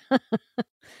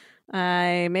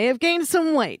 I may have gained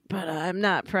some weight, but I'm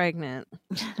not pregnant.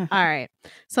 All right.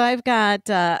 So I've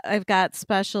got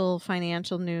special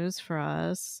financial news for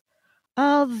us.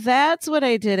 Oh, that's what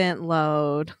I didn't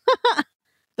load.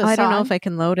 I don't know if I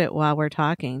can load it while we're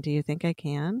talking. Do you think I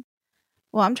can?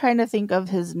 Well, I'm trying to think of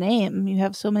his name. You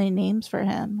have so many names for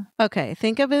him. Okay,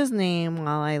 think of his name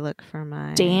while I look for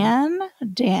my Dan,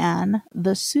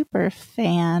 the super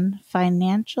fan,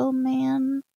 financial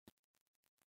man.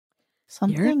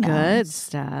 Something You're good, else.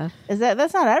 Steph.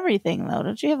 That's not everything though?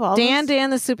 Don't you have all Dan,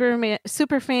 the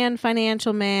super fan,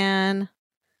 financial man.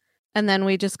 And then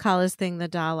we just call his thing the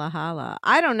Dala Hala.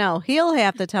 I don't know. He'll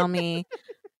have to tell me,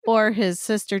 or his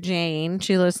sister Jane.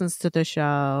 She listens to the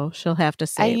show. She'll have to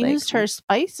say. I used her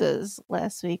spices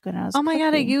last week when I was. Oh my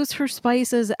god! I cooking. use her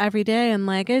spices every day. I'm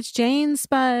like, it's Jane's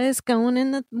spice going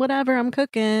in the whatever I'm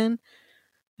cooking.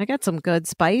 I got some good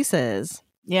spices.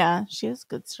 Yeah, she has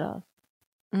good stuff.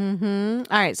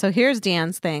 Mm-hmm. All right. So here's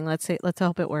Dan's thing. Let's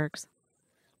hope it works.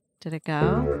 Did it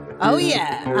go? Oh,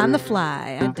 yeah. On the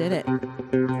fly. I did it.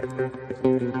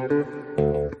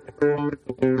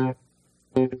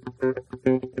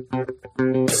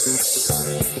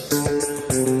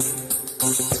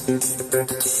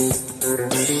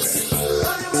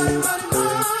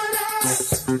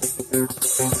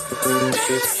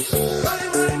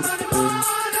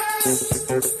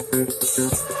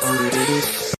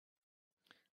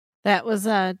 That was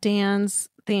Dan's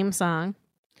theme song.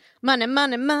 Money,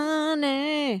 money,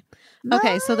 money.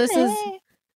 Okay, so this is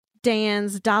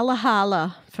Dan's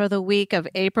Dalahala for the week of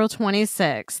April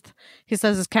 26th. He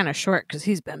says it's kind of short because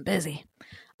he's been busy.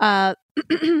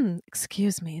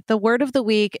 Excuse me. The word of the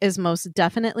week is most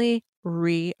definitely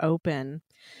reopen.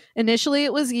 Initially,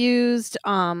 it was used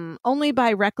only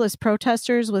by reckless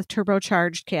protesters with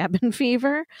turbocharged cabin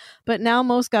fever, but now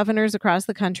most governors across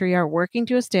the country are working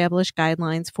to establish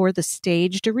guidelines for the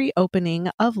staged reopening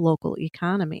of local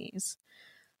economies.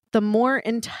 The more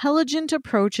intelligent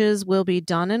approaches will be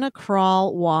done in a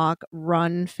crawl, walk,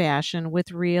 run fashion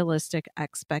with realistic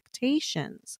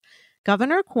expectations.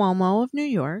 Governor Cuomo of New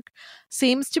York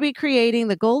seems to be creating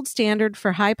the gold standard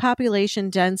for high population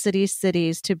density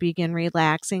cities to begin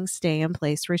relaxing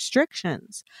stay-in-place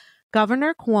restrictions.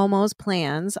 Governor Cuomo's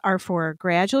plans are for a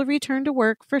gradual return to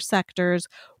work for sectors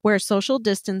where social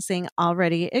distancing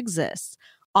already exists,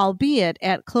 albeit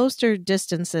at closer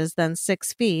distances than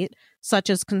 6 feet, such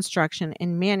as construction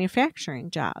and manufacturing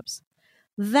jobs.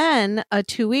 Then a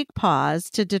 2-week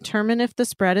pause to determine if the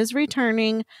spread is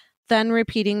returning, then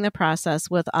repeating the process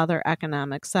with other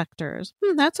economic sectors.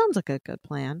 That sounds like a good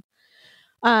plan.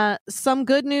 Some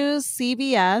good news,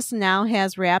 CVS now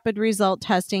has rapid result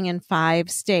testing in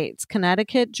 5 states: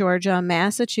 Connecticut, Georgia,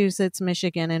 Massachusetts,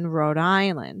 Michigan, and Rhode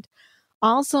Island.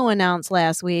 Also announced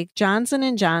last week,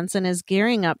 Johnson & Johnson is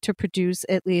gearing up to produce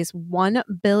at least 1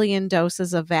 billion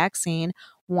doses of vaccine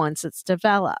once it's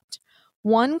developed.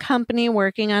 One company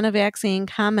working on a vaccine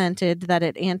commented that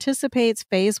it anticipates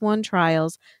phase 1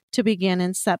 trials to begin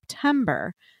in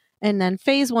September. And then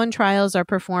phase 1 trials are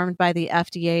performed by the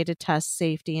FDA to test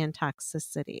safety and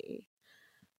toxicity.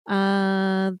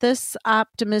 This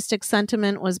optimistic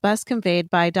sentiment was best conveyed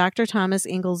by Dr. Thomas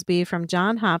Inglesby from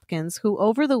Johns Hopkins, who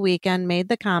over the weekend made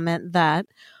the comment that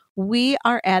we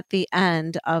are at the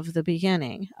end of the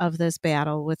beginning of this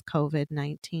battle with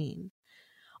COVID-19.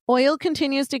 Oil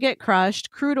continues to get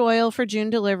crushed. Crude oil for June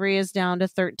delivery is down to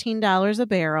 $13 a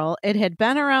barrel. It had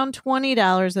been around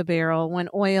 $20 a barrel when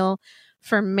oil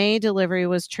for May delivery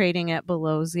was trading at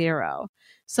below zero.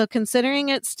 So considering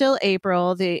it's still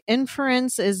April, the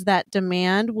inference is that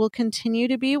demand will continue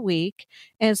to be weak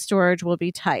and storage will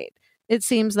be tight. It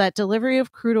seems that delivery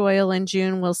of crude oil in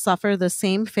June will suffer the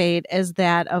same fate as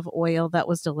that of oil that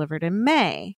was delivered in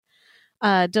May.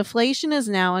 Deflation is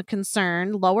now a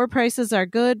concern. Lower prices are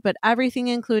good, but everything,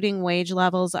 including wage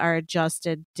levels, are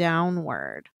adjusted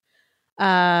downward.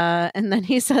 And then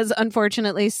he says,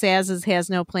 unfortunately, Saz's has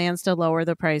no plans to lower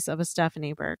the price of a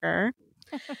Stephanie burger,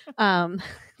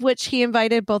 which he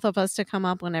invited both of us to come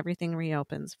up when everything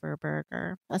reopens for a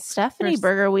burger. A Stephanie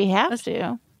burger, we have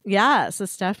to. Yes, a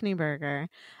Stephanie burger.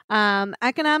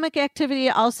 Economic activity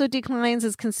also declines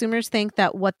as consumers think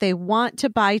that what they want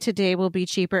to buy today will be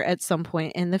cheaper at some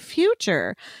point in the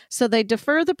future. So they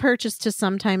defer the purchase to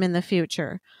sometime in the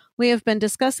future. We have been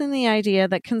discussing the idea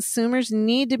that consumers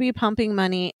need to be pumping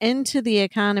money into the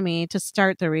economy to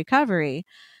start the recovery.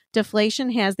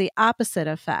 Deflation has the opposite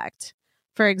effect.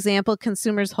 For example,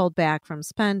 consumers hold back from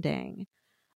spending.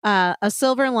 A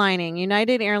silver lining,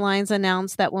 United Airlines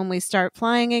announced that when we start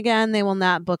flying again, they will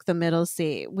not book the middle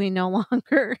seat. We'll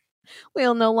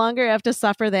no longer have to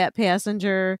suffer that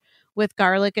passenger with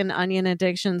garlic and onion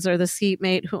addictions or the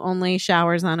seatmate who only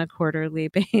showers on a quarterly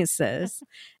basis.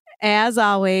 As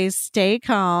always, stay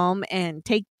calm and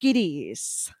take it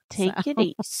easy. Take it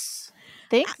easy.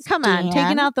 Thanks, Come on, Dan.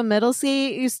 taking out the middle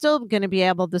seat, you're still going to be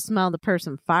able to smell the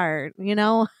person fart, you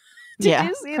know? Did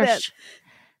you see that?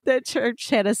 The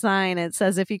church had a sign. It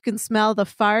says, if you can smell the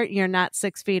fart, you're not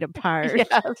 6 feet apart.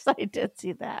 Yes, I did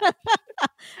see that.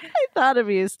 I thought of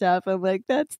you, Steph. I'm like,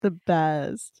 that's the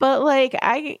best. But like,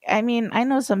 I mean, I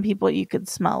know some people you could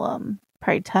smell them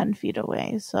probably 10 feet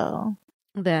away. So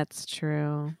That's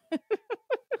true.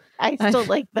 I still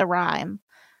like the rhyme.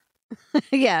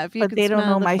 Yeah, if you But could they don't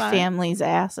smell know the my fart. family's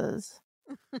asses.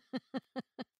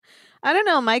 I don't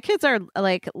know. My kids are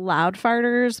like loud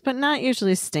farters, but not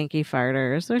usually stinky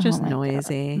farters. They're just Oh my God.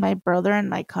 noisy. My brother and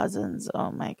my cousins,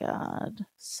 oh my God.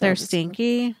 So They're disgusting.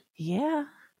 stinky. Yeah.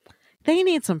 They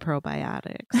need some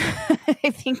probiotics. I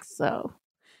think so.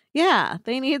 Yeah,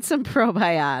 they need some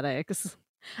probiotics.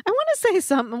 I want to say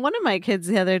something. One of my kids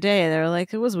the other day, they were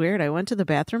like, it was weird. I went to the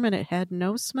bathroom and it had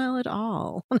no smell at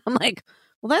all. And I'm like,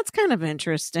 well, that's kind of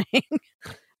interesting.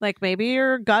 Like maybe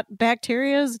your gut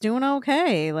bacteria is doing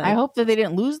okay. Like, I hope that they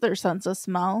didn't lose their sense of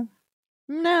smell.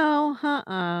 no,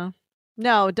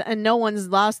 no, and no one's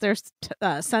lost their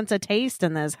sense of taste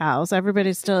in this house.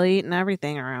 Everybody's still eating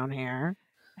everything around here.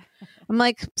 I'm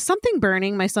like, something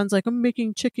burning. My son's like, I'm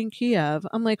making chicken Kiev.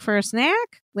 I'm like, for a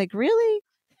snack? Like, really?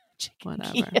 Chicken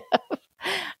Whatever. Kiev.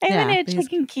 I haven't Yeah, had these-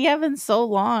 chicken Kiev in so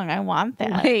long. I want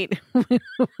that. Wait,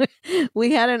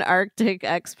 we had an Arctic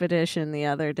expedition the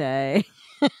other day.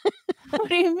 What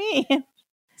do you mean?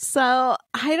 So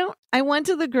I went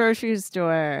to the grocery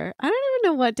store. I don't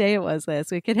even know what day it was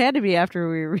last week. It had to be after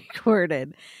we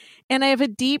recorded. And I have a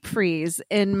deep freeze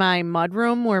in my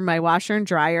mudroom where my washer and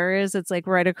dryer is. It's like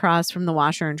right across from the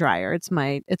washer and dryer. It's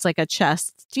like a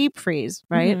chest deep freeze,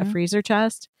 right? A Mhm. freezer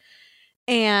chest.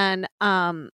 And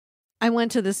I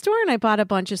went to the store and I bought a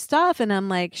bunch of stuff and I'm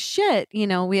like, shit,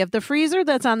 we have the freezer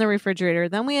that's on the refrigerator.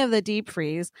 Then we have the deep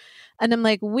freeze. And I'm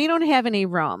like, we don't have any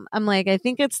room. I'm like, I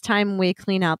think it's time we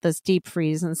clean out this deep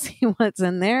freeze and see what's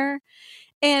in there.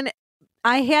 And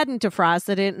I hadn't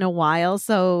defrosted it in a while.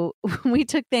 So we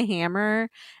took the hammer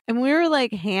and we were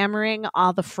like hammering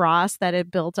all the frost that had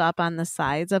built up on the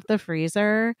sides of the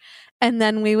freezer. And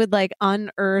then we would like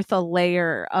unearth a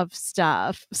layer of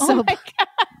stuff. Oh So my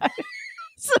God.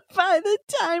 so by the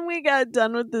time we got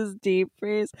done with this deep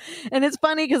freeze, and it's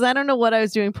funny because I don't know what I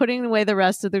was doing, putting away the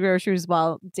rest of the groceries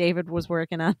while David was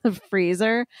working on the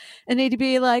freezer. And he'd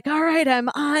be like, all right, I'm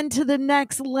on to the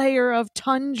next layer of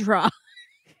tundra.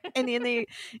 And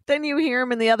then you hear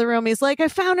him in the other room. He's like, I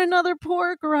found another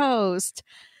pork roast.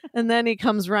 And then he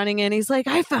comes running in. He's like,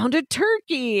 I found a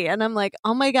turkey. And I'm like,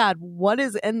 oh my God, what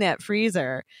is in that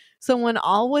freezer? So when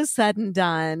all was said and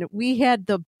done, we had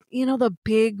the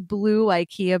big blue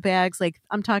IKEA bags, like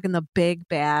I'm talking the big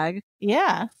bag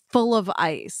Yeah. full of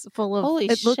ice, Holy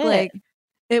it looked shit. like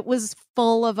it was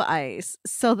full of ice.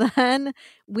 So then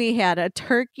we had a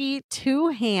turkey, 2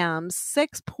 hams,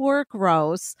 6 pork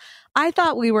roasts. I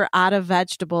thought we were out of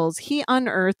vegetables. He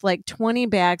unearthed like 20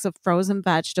 bags of frozen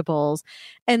vegetables.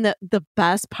 And the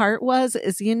best part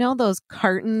is those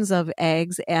cartons of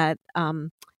eggs at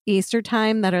Easter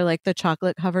time that are like the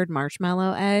chocolate covered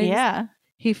marshmallow eggs? Yeah.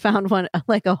 He found one,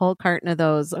 like a whole carton of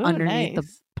those Ooh, underneath the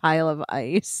nice. pile of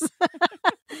ice.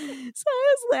 So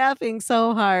I was laughing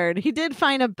so hard. He did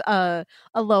find a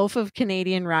loaf of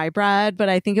Canadian rye bread, but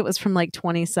I think it was from like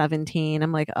 2017.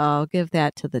 I'm like, oh, give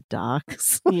that to the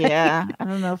ducks. Yeah. I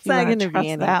don't know if It's you not want to gonna be trust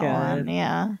any that good. one.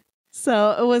 Yeah.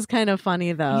 So it was kind of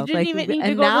funny though. You didn't even need to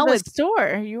and go now to the it's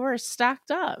store. You were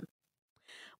stocked up.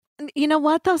 you know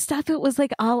what though, Steph? It was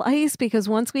like all ice because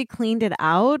once we cleaned it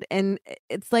out, and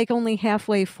it's like only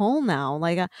halfway full now.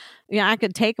 Like, I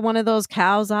could take one of those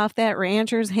cows off that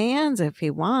rancher's hands if he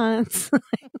wants.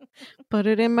 Put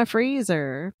it in my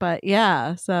freezer. But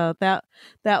yeah, so that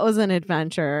was an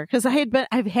adventure because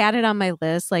I've had it on my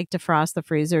list, like defrost the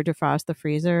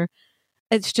freezer.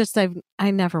 It's just I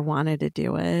never wanted to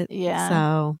do it. Yeah.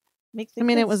 So. Make the I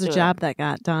mean, it kids was a do job that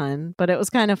got done, but it was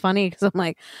kind of funny because I'm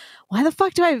like, why the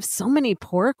fuck do I have so many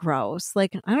pork roasts?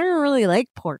 Like, I don't really like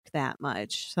pork that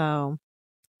much. So,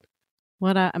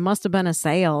 it must have been a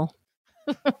sale.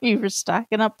 You were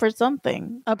stocking up for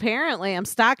something. Apparently, I'm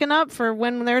stocking up for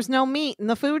when there's no meat in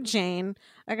the food chain.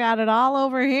 I got it all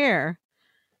over here.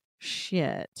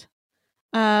 Shit.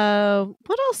 What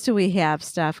else do we have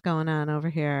stuff going on over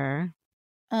here?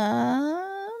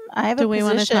 I have Do a we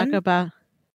want to talk position. about?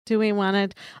 Do we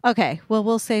want to? Okay, well,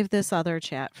 we'll save this other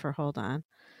chat for hold on.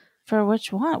 For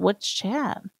which one? Which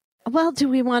chat? Well, do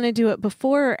we want to do it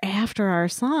before or after our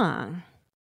song?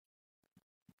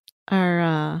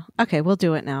 Okay, we'll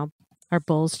do it now. Our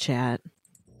Bulls chat.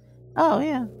 Oh,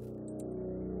 yeah.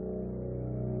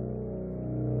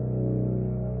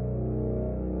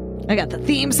 I got the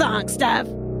theme song, Steph.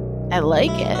 I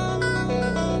like it.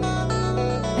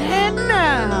 And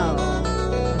now.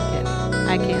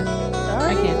 I can't.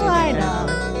 Starting can't do that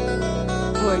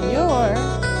lineup for your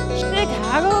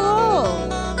Chicago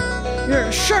Bulls.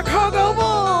 You're Chicago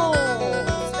Bulls.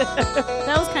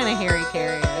 That was kind of Harry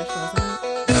Carey-ish, wasn't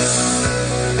it?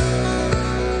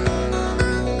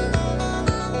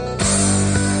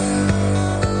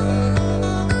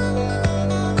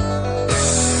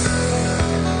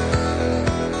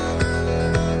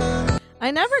 I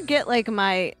never get like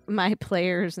my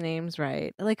players' names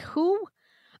right. Like who?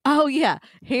 Oh yeah,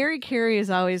 Harry Carey is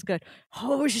always good.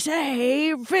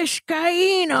 Jose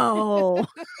Vizcaino.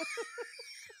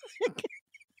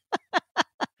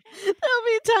 There'll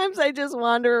be Sometimes I just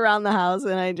wander around the house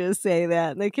and I just say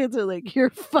that. And the kids are like, you're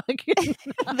fucking.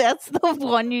 That's the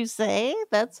one you say?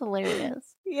 That's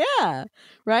hilarious. Yeah.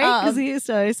 Right? Because he used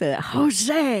to always say that.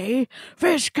 Jose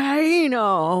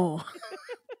Vizcaino.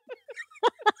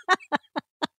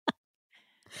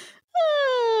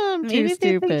 I'm too Maybe they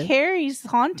stupid. think Harry's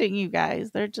haunting you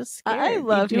guys. They're just scared. I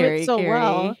love you do Harry it so Carey.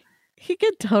 well. He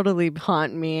could totally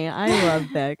haunt me. I love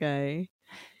that guy.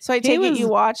 So I take it you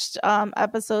was- watched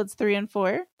episodes 3 and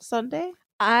 4 Sunday?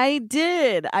 I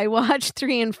did. I watched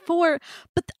 3 and 4,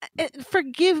 but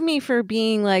forgive me for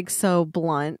being like so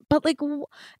blunt. But like,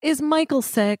 is Michael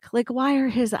sick? Like, why are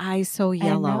his eyes so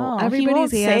yellow? I know. Everybody's he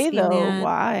won't say asking though that.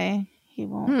 why. He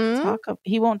won't talk.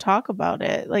 He won't talk about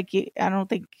it. Like I don't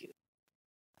think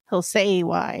he'll say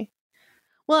why.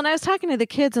 Well, and I was talking to the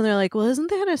kids, and they're like, "Well, isn't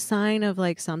that a sign of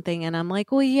like something?" And I'm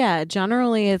like, "Well, yeah.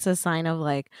 Generally, it's a sign of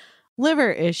like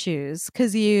liver issues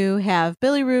because you have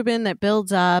bilirubin that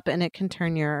builds up, and it can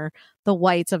turn the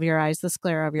whites of your eyes, the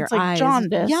sclera of your It's like eyes,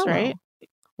 jaundice, yellow. right?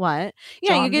 What?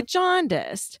 Yeah, you get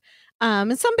jaundiced.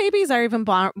 And some babies are even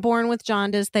born with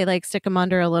jaundice. They like stick them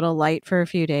under a little light for a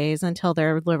few days until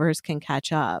their livers can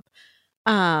catch up.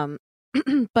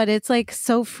 But it's like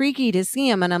so freaky to see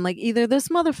him. And I'm like, either this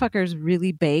motherfucker's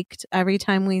really baked every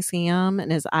time we see him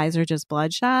and his eyes are just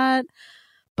bloodshot.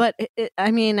 But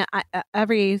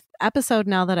every episode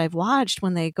now that I've watched,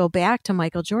 when they go back to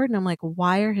Michael Jordan, I'm like,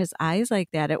 why are his eyes like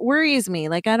that? It worries me.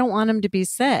 Like, I don't want him to be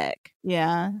sick.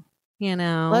 Yeah. You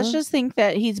know, let's just think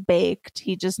that he's baked.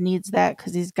 He just needs that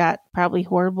because he's got probably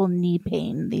horrible knee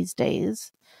pain these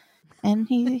days. And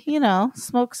he,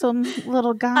 smokes some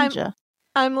little ganja.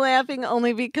 I'm laughing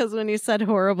only because when you said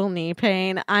horrible knee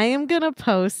pain, I am going to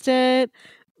post it,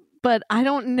 but I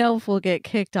don't know if we'll get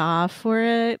kicked off for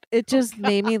it. It just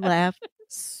made me laugh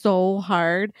so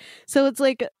hard. So it's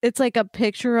like a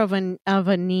picture of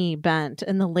a knee bent,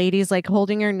 and the lady's like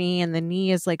holding her knee, and the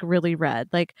knee is like really red.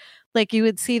 Like you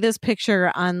would see this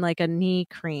picture on like a knee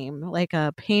cream, like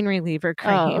a pain reliever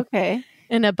cream. Oh, okay.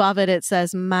 And above it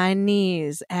says, "My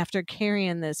knees after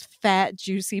carrying this fat,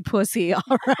 juicy pussy all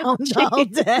around all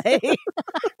day."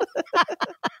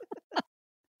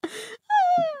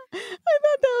 I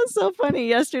thought that was so funny.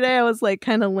 Yesterday, I was like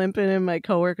kind of limping, and my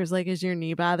coworker's like, "Is your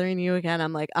knee bothering you again?"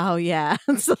 I'm like, "Oh, yeah."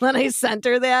 So then I sent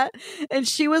her that, and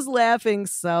she was laughing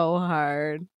so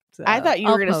hard. So I thought you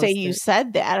were going to say post you it.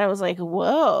 said that. I was like,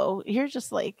 whoa, you're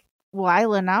just like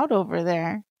wiling out over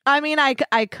there. I mean,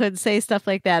 I could say stuff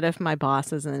like that if my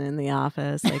boss isn't in the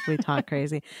office. Like, we talk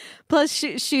crazy. Plus,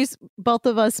 she's both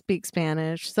of us speak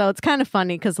Spanish. So it's kind of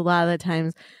funny because a lot of the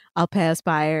times I'll pass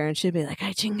by her and she'll be like,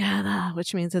 "Ay chingada,"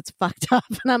 which means it's fucked up.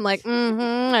 And I'm like,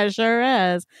 I sure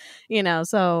is.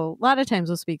 So a lot of times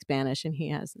we'll speak Spanish and he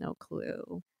has no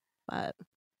clue. But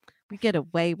we get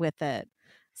away with it.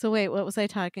 So wait, what was I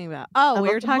talking about? Oh, we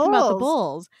About were the talking about the Bulls.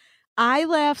 Bulls. I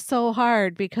laughed so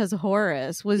hard because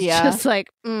Horace was just like,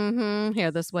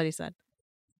 Here, this is what he said.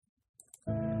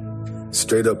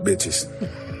 Straight up bitches.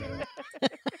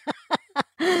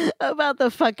 About the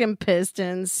fucking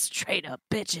Pistons. Straight up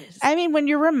bitches. I mean, when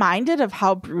you're reminded of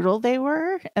how brutal they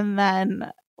were and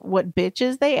then what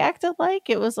bitches they acted like,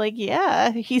 it was like,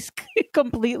 yeah, he's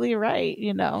completely right,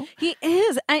 He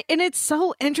is. And it's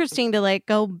so interesting to like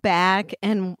go back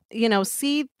and,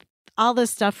 see all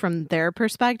this stuff from their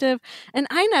perspective. And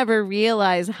I never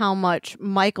realized how much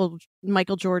Michael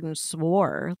Jordan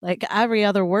swore. Like every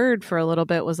other word for a little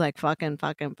bit was like fucking.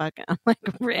 I'm like,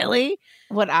 really?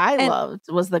 What I loved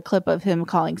was the clip of him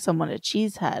calling someone a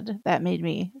cheesehead. That made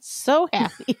me so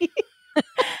happy.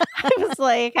 I was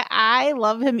like, I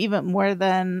love him even more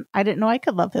than I didn't know I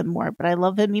could love him more, but I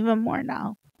love him even more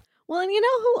now. Well, and you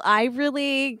know who I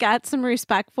really got some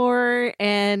respect for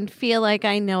and feel like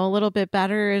I know a little bit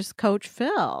better is Coach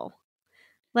Phil.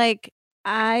 Like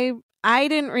I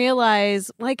didn't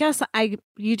realize, well, I guess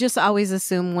you just always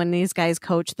assume when these guys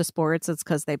coach the sports, it's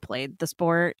because they played the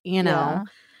sport, Yeah.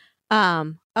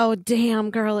 Oh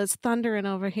damn, girl, it's thundering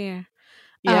over here.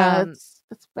 Yeah, it's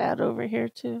bad over here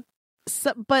too.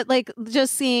 So, but like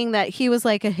just seeing that he was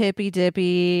like a hippy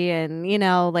dippy and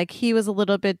like he was a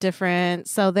little bit different,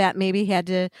 so that maybe had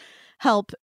to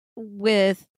help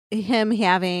with him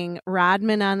having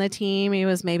Rodman on the team. He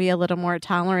was maybe a little more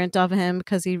tolerant of him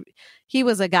because he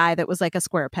was a guy that was like a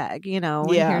square peg, and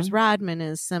here's Rodman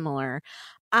is similar.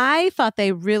 I thought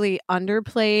they really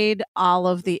underplayed all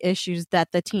of the issues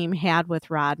that the team had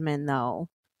with Rodman, though.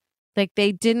 Like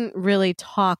they didn't really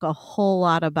talk a whole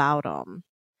lot about him.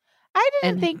 I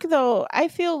didn't think though. I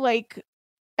feel like,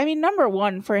 I mean, number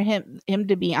one, for him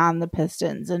to be on the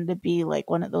Pistons and to be like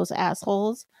one of those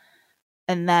assholes,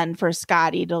 and then for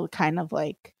Scotty to kind of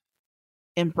like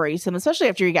embrace him, especially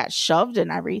after he got shoved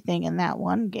and everything in that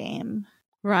one game.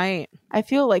 Right. I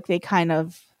feel like they kind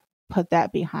of put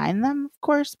that behind them, of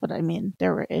course, but I mean,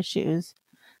 there were issues.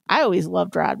 I always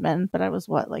loved Rodman, but I was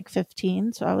like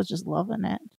 15, so I was just loving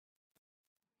it.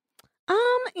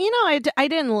 I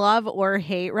didn't love or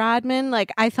hate Rodman.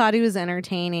 Like, I thought he was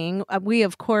entertaining. We,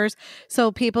 of course,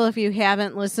 so people, if you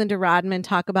haven't listened to Rodman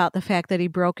talk about the fact that he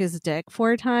broke his dick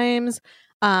 4 times,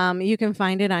 you can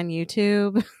find it on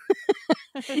YouTube.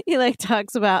 He like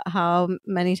talks about how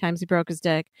many times he broke his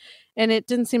dick, and it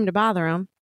didn't seem to bother him.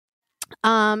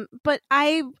 But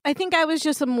I think I was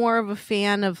just more of a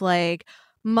fan of like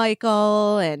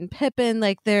Michael and Pippen.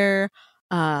 Like they're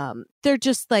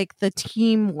just like the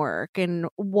teamwork and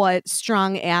what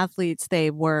strong athletes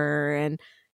they were, and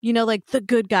like the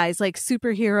good guys, like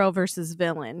superhero versus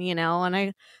villain,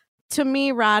 and to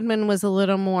me, Rodman was a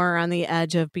little more on the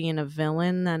edge of being a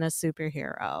villain than a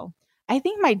superhero. I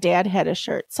think my dad had a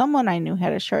shirt. Someone I knew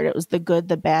had a shirt. It was the good,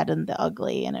 the bad, and the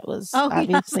ugly. And it was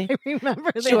obviously yes, I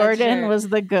remember that Jordan shirt. was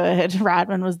the good,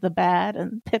 Rodman was the bad,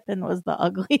 and Pippen was the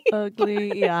ugly.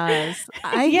 Ugly, yes.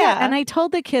 Yeah. And I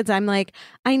told the kids, I'm like,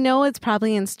 I know it's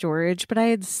probably in storage, but I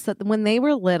had when they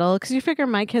were little, because you figure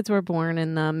my kids were born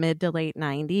in the mid to late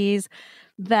 90s,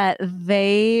 that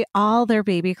all their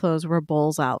baby clothes were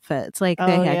Bulls outfits. Like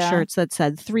they had shirts that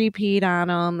said 3-peat on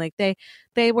them. Like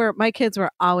my kids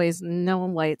were always no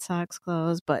White Sox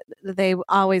clothes, but they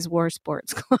always wore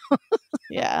sports clothes.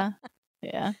 Yeah.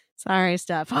 Sorry,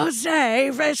 Steph.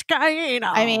 Jose Vizcaino.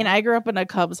 I mean, I grew up in a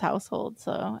Cubs household,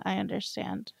 so I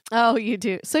understand. Oh, you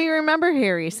do. So you remember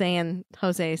Harry saying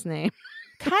Jose's name?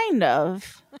 Kind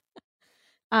of.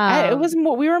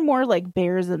 We were more like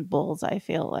Bears and Bulls, I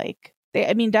feel like.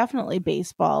 Definitely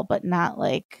baseball, but not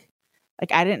like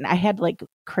I had like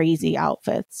crazy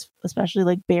outfits, especially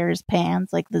like Bears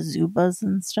pants, like the Zubas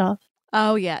and stuff.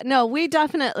 Oh yeah. No, we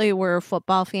definitely were a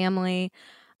football family.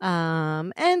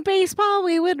 And baseball,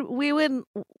 we would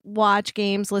watch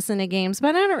games, listen to games,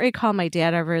 but I don't recall my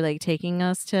dad ever like taking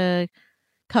us to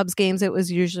Cubs games. It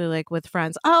was usually like with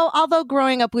friends. Oh, although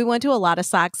growing up, we went to a lot of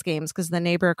Sox games because the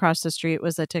neighbor across the street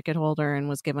was a ticket holder and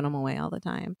was giving them away all the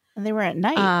time. And they were at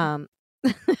night.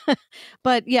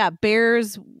 But yeah,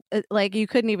 Bears, like you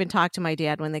couldn't even talk to my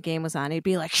dad when the game was on. He'd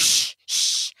be like,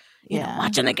 shh,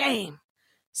 watching the game.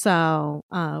 So,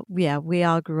 we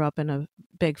all grew up in a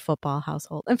big football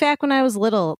household. In fact, when I was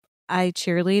little, I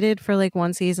cheerleaded for like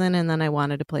one season and then I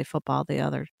wanted to play football the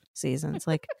other seasons.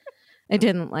 Like I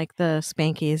didn't like the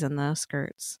spankies and the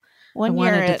skirts. I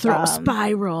wanted to throw a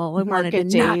spiral. I wanted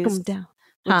to knock them down.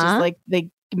 Which is like the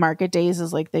Market Days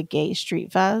is like the gay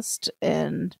street fest.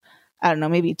 And I don't know,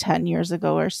 maybe 10 years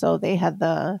ago or so, they had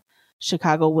the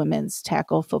Chicago women's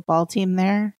tackle football team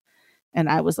there. And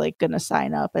I was like going to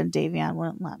sign up and Davion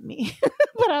wouldn't let me.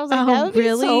 But I was like, that would be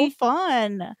so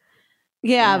fun.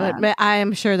 Yeah, but I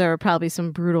am sure there were probably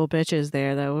some brutal bitches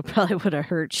there that probably would have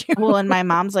hurt you. Well, and my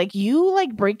mom's like, you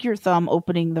like break your thumb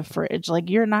opening the fridge. Like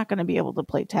you're not going to be able to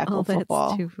play tackle football.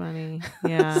 That's too funny.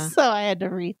 Yeah. So I had to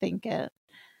rethink it.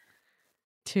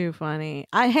 Too funny.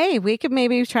 Hey, we could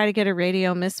maybe try to get a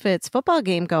Radio Misfits football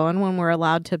game going when we're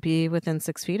allowed to be within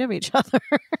 6 feet of each other.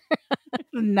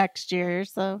 Next year or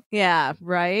so. Yeah,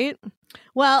 right?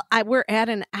 Well, we're at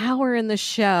an hour in the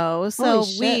show, so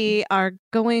we are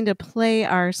going to play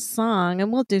our song,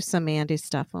 and we'll do some Andy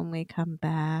stuff when we come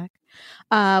back.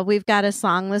 We've got a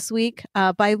song this week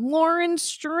by Lauren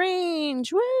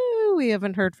Strange. Woo! We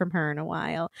haven't heard from her in a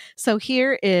while. So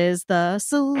here is The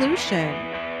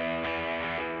Solution.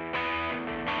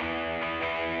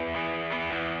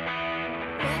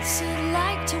 What's it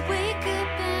like to wake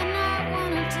up and not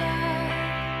wanna die?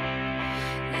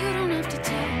 You don't have to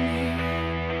tell me.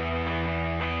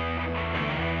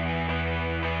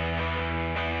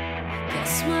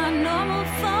 Guess my normal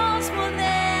fall's more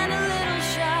than a little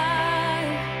shy.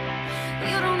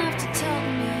 You don't have to tell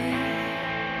me.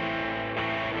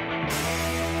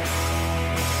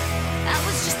 I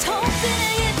was just hoping to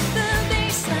hit the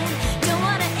baseline. Don't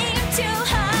wanna aim too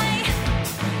high.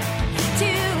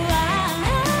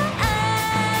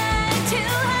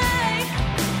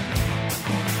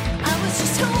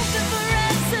 Just hoping for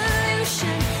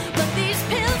resolution, but these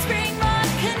pills bring more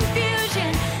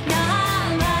confusion. Now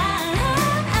I'm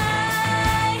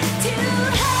too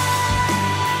high.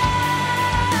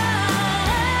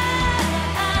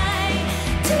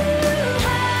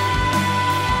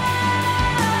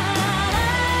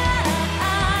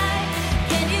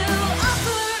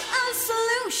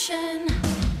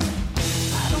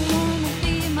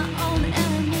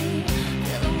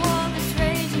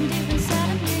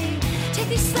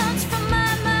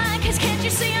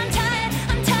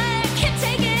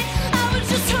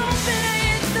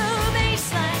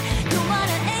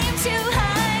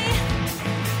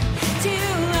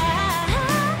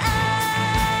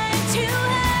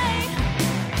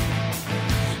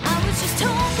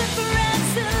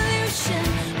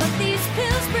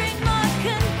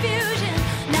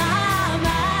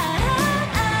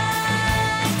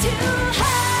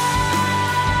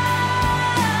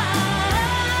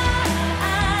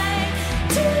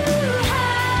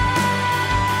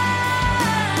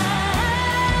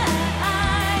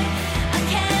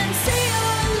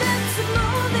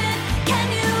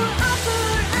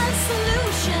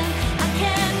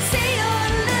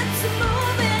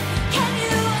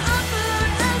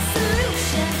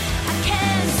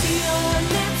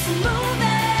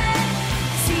 moving.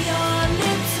 See your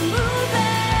lips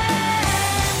moving.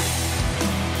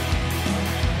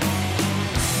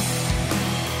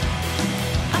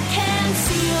 I can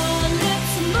see your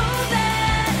lips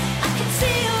moving. I can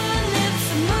see your lips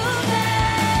moving.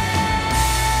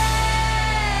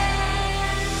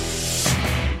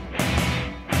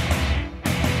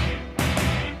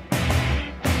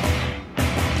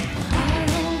 I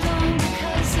hold on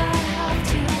because I have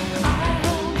to. I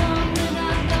hold on when I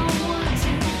don't want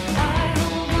to. I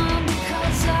hold on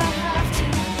because I have to.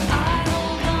 I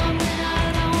hold on when I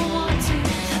don't want to.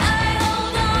 I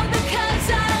hold on because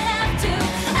I have to.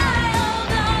 I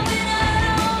hold on when I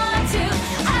don't want to.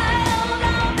 I hold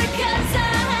on because I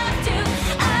have to.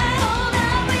 I hold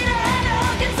on when I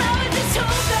don't, 'cause I was just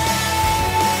hoping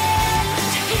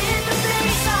to hit the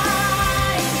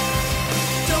baseline.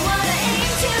 Don't wanna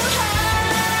aim too high.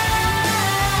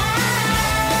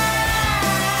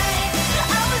 I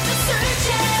was just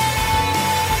searching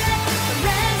for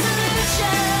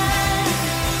resolution,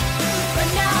 but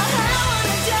now I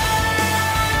wanna die.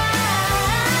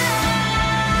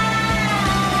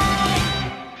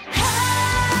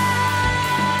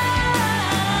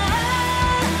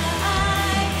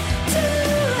 Too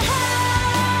high.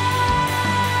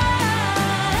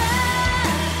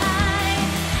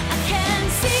 I can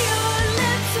see your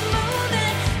lips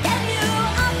moving. Can you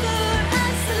offer a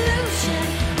solution?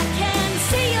 I can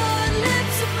see your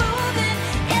lips moving.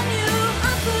 Can you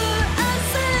offer a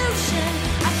solution?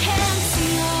 I can see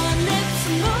your lips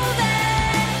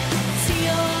moving. See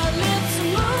your lips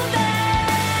moving.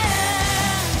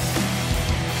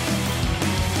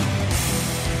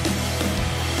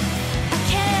 I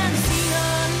can see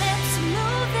your lips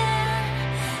moving.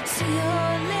 See your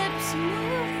lips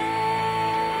moving.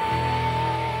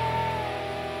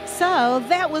 So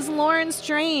that was Lauren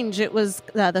Strange. It was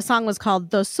the song was called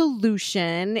 "The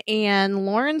Solution," and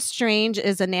Lauren Strange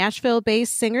is a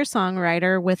Nashville-based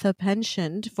singer-songwriter with a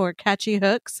penchant for catchy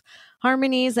hooks,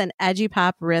 harmonies, and edgy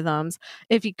pop rhythms.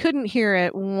 If you couldn't hear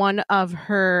it, one of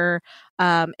her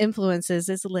influences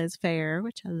is Liz Phair,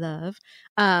 which I love.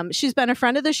 She's been a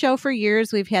friend of the show for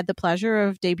years. We've had the pleasure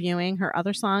of debuting her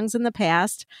other songs in the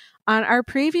past on our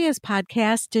previous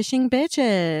podcast, Dishing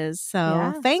Bitches. So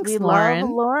Yes, thanks, we Lauren. love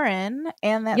Lauren.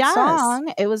 And that Yes.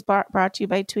 song, it was brought to you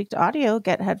by Tweaked Audio.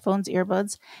 Get headphones,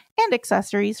 earbuds, and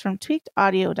accessories from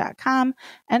tweakedaudio.com.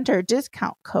 Enter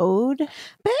discount code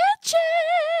Bitches!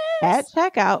 at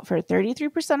checkout for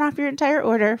 33% off your entire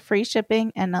order, free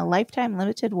shipping, and a lifetime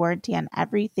limited warranty on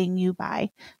everything you buy.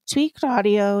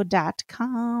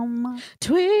 Tweakedaudio.com.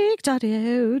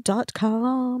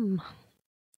 Tweakedaudio.com.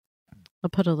 I'll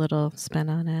put a little spin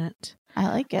on it. I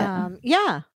like it.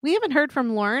 Yeah, we haven't heard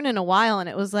from Lauren in a while, and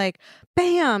it was like,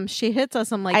 bam, she hits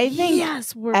us. I'm like, I think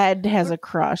yes, Ed has a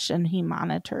crush and he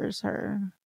monitors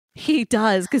her. he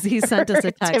does, because he sent us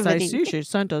a text. I Activity. see she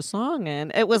sent a song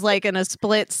in. It was like in a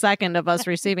split second of us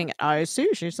receiving it. I see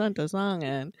she sent a song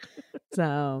in.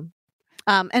 So,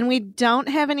 and we don't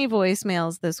have any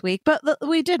voicemails this week, but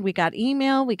we did. We got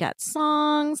email, we got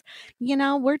songs. You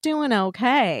know, we're doing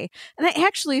okay. And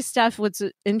actually, Steph, what's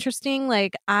interesting,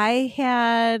 like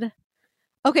okay,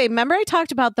 remember I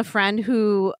talked about the friend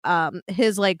who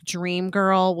his like dream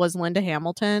girl was Linda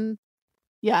Hamilton?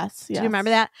 Yes. Do you remember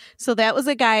that? So that was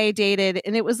a guy I dated,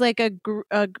 and it was like a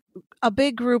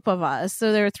big group of us.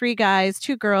 So there were 3 guys,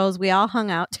 2 girls. We all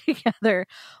hung out together.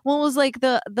 Well, it was like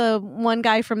the one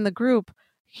guy from the group.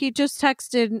 He just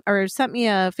texted or sent me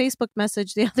a Facebook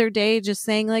message the other day, just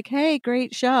saying like, "Hey,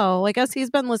 great show." I guess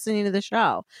he's been listening to the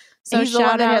show. So He's the one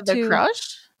shout that out had the to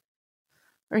crush?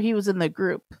 Or he was in the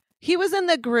group? He was in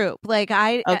the group. Like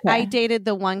I Okay. dated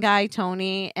the one guy,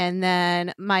 Tony, and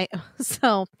then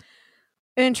so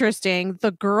interesting.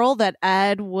 The girl that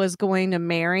Ed was going to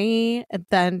marry,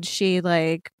 then she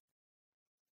like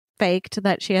faked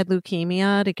that she had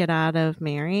leukemia to get out of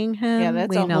marrying him. Yeah, that's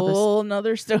We a know this- whole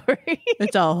nother story.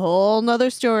 It's a whole nother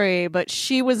story, but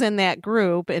she was in that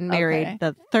group and married Okay.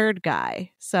 the third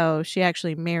guy. So she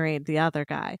actually married the other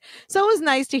guy. So it was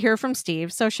nice to hear from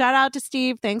Steve. So shout out to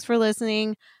Steve. Thanks for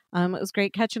listening. It was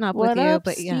great catching up What with you. up,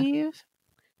 But yeah, Steve?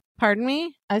 pardon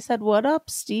me? I said, what up,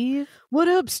 Steve? What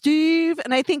up, Steve?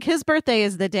 And I think his birthday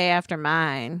is the day after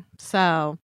mine.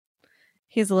 So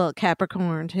he's a little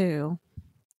Capricorn too.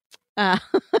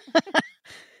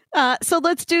 So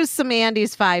let's do some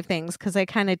Andy's 5 things, because I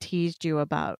kind of teased you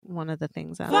about one of the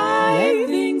things on there. 5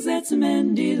 things that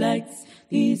Mandy likes.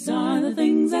 These are the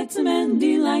things that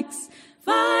Mandy likes.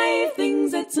 5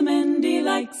 things that Mandy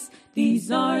likes.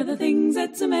 These are the things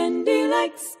that Mandy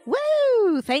likes.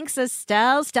 Woo! Thanks,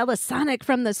 Estelle. Stella Sonic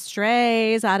from the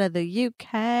Strays out of the UK.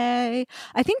 I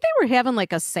think they were having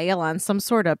like a sale on some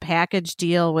sort of package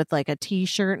deal with like a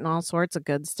t-shirt and all sorts of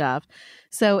good stuff.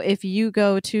 So if you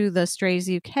go to the Strays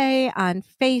UK on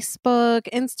Facebook,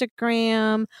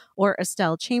 Instagram, or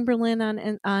Estelle Chamberlain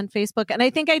on Facebook, and I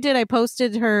think I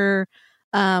posted her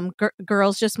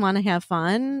Girls Just Want to Have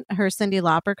Fun, her Cyndi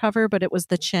Lauper cover, but it was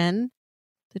the chin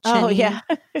Oh, yeah.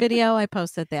 video. I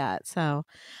posted that. So,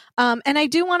 and I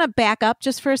do want to back up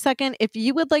just for a second. If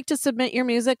you would like to submit your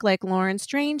music like Lauren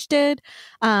Strange did,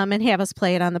 and have us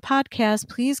play it on the podcast,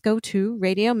 please go to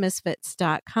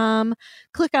radiomisfits.com,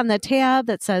 click on the tab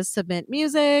that says submit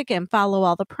music and follow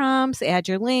all the prompts, add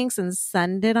your links and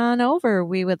send it on over.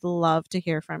 We would love to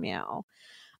hear from you.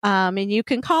 And you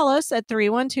can call us at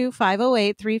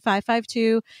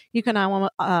 312-508-3552. You can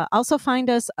also find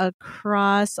us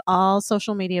across all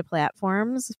social media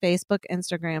platforms, Facebook,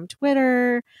 Instagram,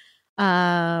 Twitter,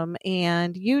 and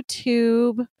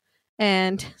YouTube.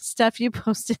 And Steph, you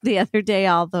posted the other day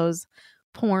all those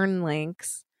porn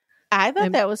links. I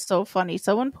thought that was so funny.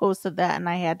 Someone posted that and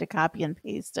I had to copy and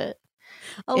paste it.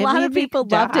 A It lot made of me people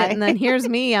loved it. die. And then here's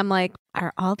me. I'm like,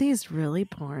 are all these really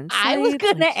porn sites? I was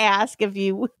going Like, to ask if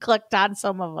you clicked on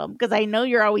some of them because I know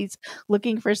you're always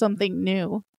looking for something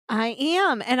new. I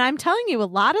am. And I'm telling you, a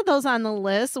lot of those on the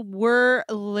list were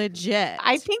legit.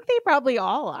 I think they probably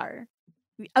all are.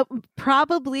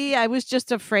 Probably. I was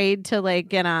just afraid to like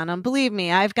get on them. Believe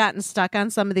me, I've gotten stuck on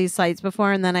some of these sites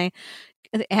before, and then I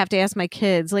have to ask my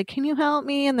kids, like, can you help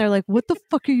me? And they're like, what the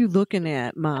fuck are you looking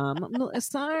at, Mom? I'm like,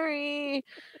 sorry.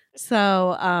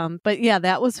 So, but yeah,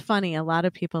 that was funny. A lot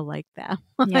of people like that.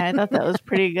 Yeah, I thought that was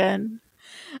pretty good.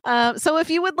 So if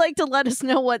you would like to let us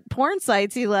know what porn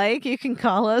sites you like, you can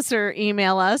call us or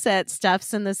email us at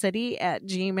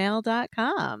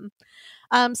stuffsinthecity@gmail.com.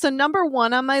 So number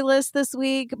one on my list this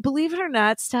week, believe it or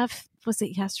not, Steph, was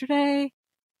it yesterday?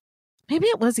 Maybe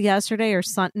it was yesterday or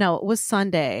no, it was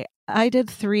Sunday. I did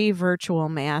 3 virtual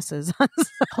masses on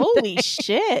Holy Sunday.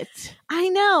 shit. I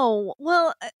know.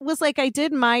 Well, it was like I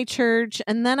did my church,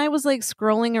 and then I was like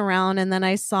scrolling around, and then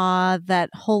I saw that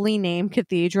Holy Name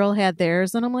Cathedral had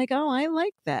theirs, and I'm like, oh, I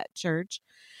like that church.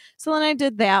 So then I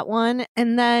did that one.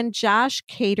 And then Josh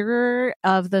Caterer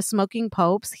of the Smoking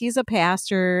Popes, he's a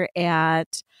pastor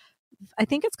at, I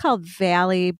think it's called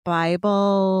Valley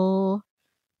Bible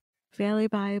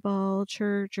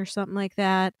Church or something like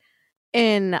that.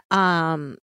 In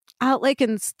out like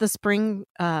in the Spring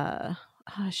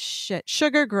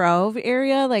Sugar Grove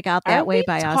area, like out that Are way we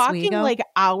by talking Oswego. like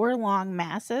hour-long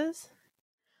masses?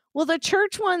 Well, the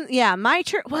church one, yeah, my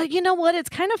church. Well, you know what? It's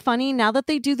kind of funny now that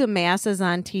they do the masses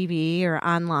on TV or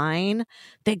online,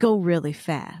 they go really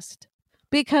fast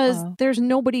because Oh. there's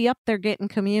nobody up there getting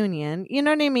communion. You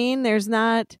know what I mean? There's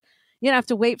not, you don't have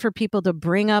to wait for people to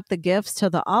bring up the gifts to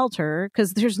the altar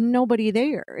because there's nobody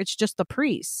there. It's just the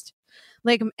priest.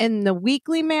 Like in the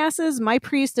weekly masses, my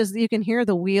priest is, you can hear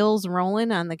the wheels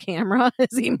rolling on the camera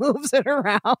as he moves it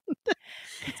around.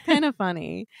 It's kind of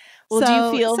funny. Well, do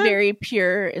So- you feel so- very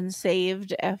pure and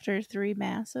saved after 3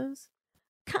 masses?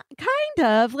 Kind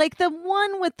of like the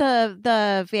one with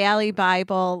the Valley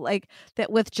Bible, like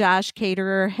that with Josh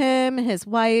Caterer, him, his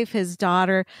wife, his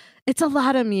daughter. It's a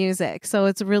lot of music, so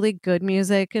it's really good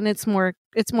music, and it's more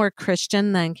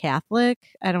Christian than Catholic.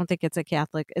 I don't think it's a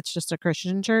Catholic; it's just a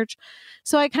Christian church.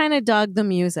 So I kind of dug the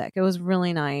music. It was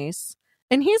really nice,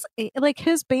 and he's like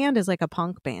his band is like a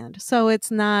punk band, so it's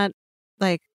not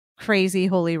like crazy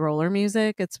holy roller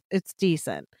music. It's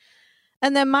decent.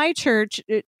 And then my church,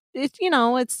 it's you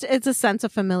know, it's a sense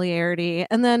of familiarity,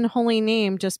 and then Holy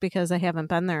Name just because I haven't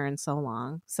been there in so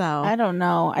long. So I don't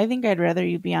know. I think I'd rather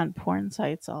you be on porn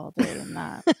sites all day than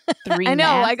not. 3 I know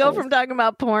I go masses. from talking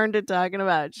about porn to talking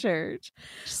about church.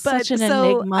 But Such an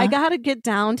so enigma. I got to get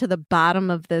down to the bottom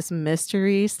of this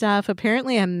mystery stuff.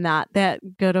 Apparently, I'm not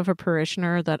that good of a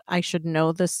parishioner that I should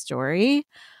know this story.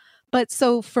 But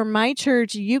so for my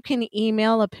church, you can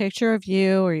email a picture of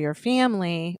you or your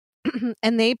family,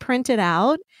 and they print it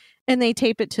out and they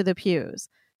tape it to the pews.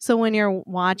 So when you're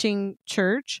watching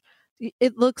church,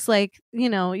 it looks like, you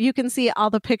know, you can see all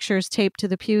the pictures taped to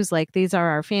the pews, like these are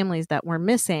our families that we're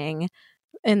missing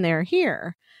and they're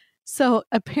here. So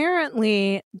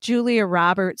apparently Julia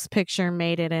Roberts' picture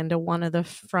made it into one of the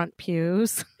front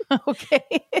pews.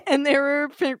 Okay. And there were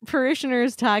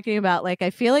parishioners talking about, like,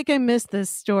 I feel like I missed this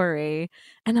story.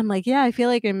 And I'm like, yeah, I feel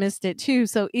like I missed it too.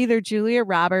 So either Julia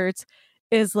Roberts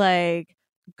is like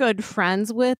good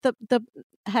friends with the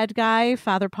head guy,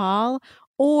 Father Paul,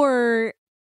 or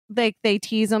like they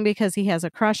tease him because he has a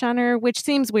crush on her, which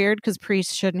seems weird because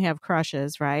priests shouldn't have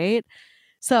crushes, right?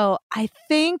 So I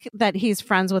think that he's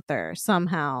friends with her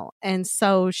somehow. And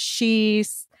so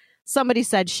somebody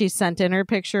said she sent in her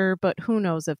picture, but who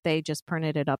knows if they just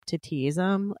printed it up to tease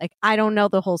him. Like, I don't know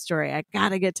the whole story. I got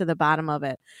to get to the bottom of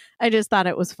it. I just thought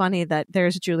it was funny that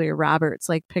there's Julia Roberts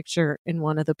like picture in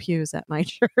one of the pews at my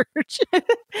church.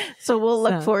 So we'll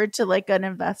look So- forward to like an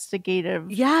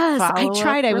investigative. Yes, I follow-up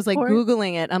tried. I was like report?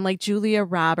 Googling it. I'm like Julia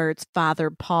Roberts,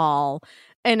 Father Paul.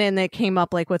 And then they came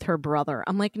up like with her brother.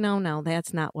 I'm like, no,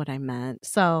 that's not what I meant.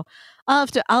 So I'll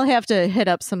have to hit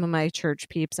up some of my church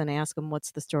peeps and ask them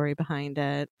what's the story behind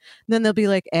it. Then they'll be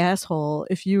like, asshole,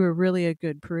 if you were really a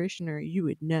good parishioner, you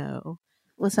would know.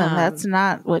 Listen, that's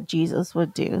not what Jesus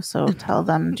would do. So tell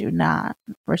them do not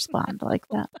respond like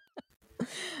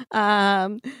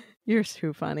that. You're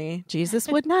too funny. Jesus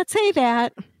would not say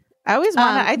that. I always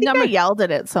wanted. I think I number- yelled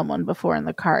it at someone before in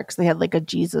the car because they had like a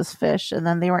Jesus fish, and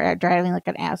then they were driving like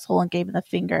an asshole and gave me the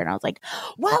finger, and I was like,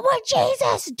 "What would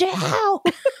Jesus do?"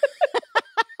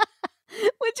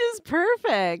 Which is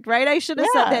perfect, right? I should have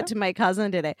said Yeah. that to my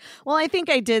cousin today. Well, I think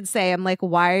I did say, I'm like,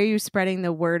 why are you spreading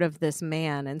the word of this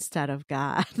man instead of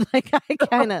God? Like, I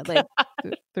kind of like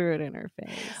threw it in her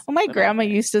face. Well, my But grandma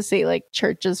okay. used to say like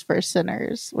churches for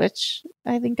sinners, which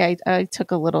I think I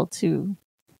took a little too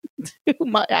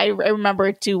much. I remember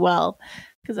it too well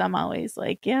because I'm always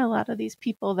like, yeah, a lot of these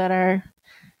people that are,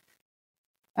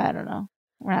 I don't know.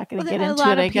 We're not going to Well, get a into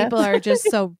lot it. of I guess people are just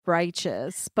so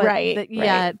righteous, but Right,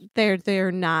 yet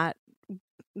they're not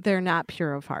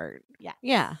pure of heart. Yeah.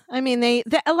 Yeah. I mean, a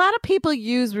lot of people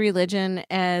use religion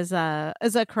as a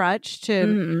crutch to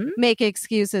Mhm. make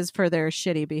excuses for their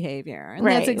shitty behavior, and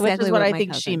Right, that's exactly which is what I my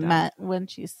think cousin she does. meant when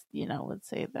she's, would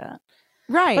say that.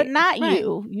 Right, But not right.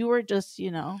 you. You were just,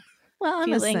 Well,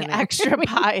 I'm a feeling sinner. extra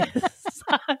pious.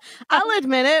 I'll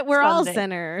admit it. We're all Sunday.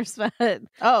 sinners, but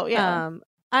Oh, yeah.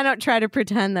 I don't try to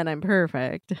pretend that I'm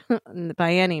perfect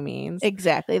by any means.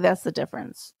 Exactly. That's the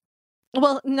difference.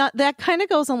 Well, that kind of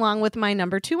goes along with my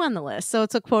number 2 on the list. So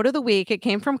it's a quote of the week. It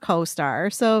came from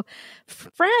CoStar. So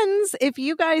friends, if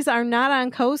you guys are not on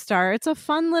CoStar, it's a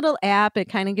fun little app. It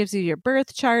kind of gives you your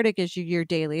birth chart. It gives you your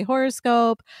daily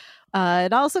horoscope.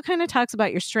 It also kind of talks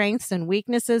about your strengths and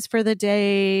weaknesses for the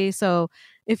day. So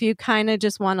if you kind of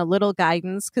just want a little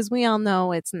guidance, because we all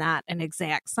know it's not an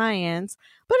exact science,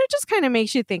 but it just kind of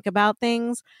makes you think about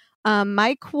things.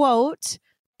 My quote,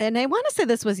 and I want to say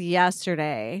this was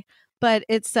yesterday, but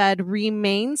it said,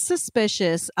 remain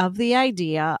suspicious of the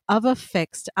idea of a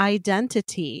fixed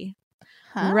identity.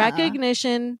 Huh.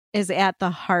 Recognition is at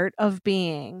the heart of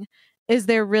being. Is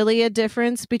there really a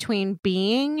difference between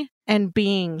being and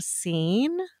being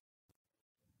seen?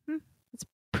 It's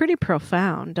pretty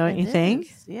profound, don't you It think?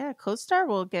 is. Yeah. CoStar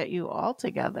will get you all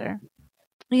together.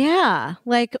 Yeah,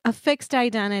 like a fixed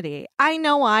identity. I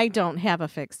know I don't have a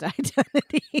fixed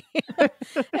identity.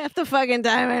 Half the fucking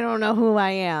time I don't know who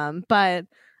I am, but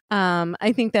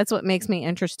I think that's what makes me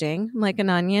interesting. I'm like an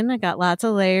onion. I got lots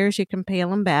of layers. You can peel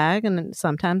them back, and then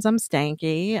sometimes I'm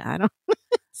stanky. I don't.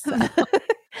 So,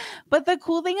 But the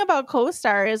cool thing about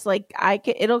CoStar is like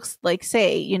it'll like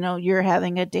say, you're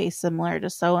having a day similar to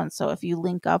so and so if you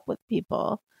link up with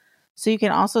people. So you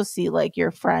can also see like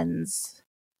your friends.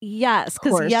 yes,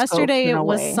 because Horoscopes yesterday in it a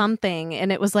was way. something,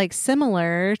 and it was like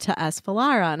similar to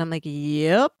Esfalara, and I'm like,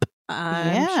 yep.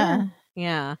 I'm sure.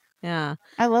 Yeah.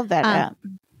 I love that app.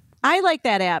 I like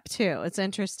that app too. It's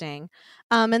interesting.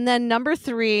 And then number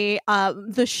 3,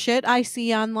 the shit I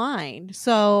see online.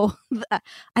 So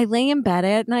I lay in bed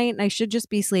at night and I should just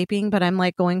be sleeping, but I'm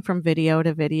like going from video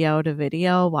to video to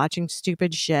video, watching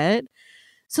stupid shit.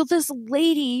 So this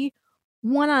lady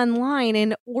went online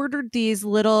and ordered these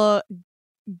little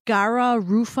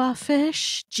Garrarufa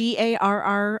fish,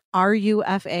 Garrufa,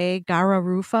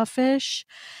 Garrarufa fish.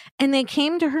 And they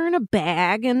came to her in a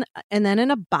bag and then in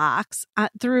a box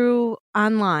through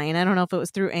online. I don't know if it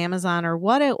was through Amazon or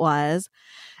what it was.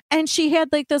 And she had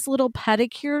like this little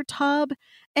pedicure tub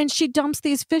and she dumps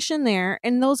these fish in there.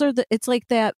 And those are it's like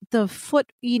the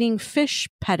foot eating fish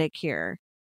pedicure.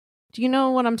 Do you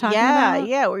know what I'm talking about?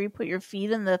 Yeah, where you put your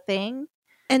feet in the thing.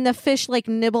 And the fish like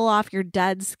nibble off your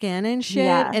dead skin and shit.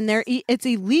 Yes. And it's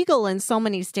illegal in so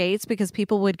many states because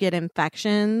people would get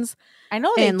infections. I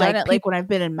know they've And, done like, it like when I've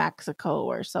been in Mexico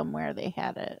or somewhere they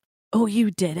had it. Oh,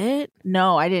 you did it?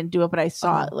 No, I didn't do it, but I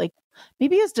saw Oh. it. Like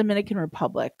maybe it was Dominican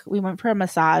Republic. We went for a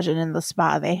massage and in the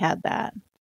spa they had that.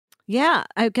 Yeah,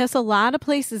 I guess a lot of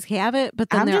places have it, but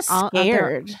then I'm they're just all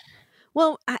scared.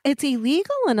 well, it's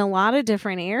illegal in a lot of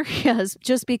different areas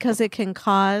just because it can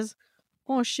cause.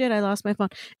 Oh shit! I lost my phone.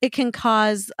 It can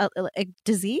cause a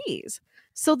disease.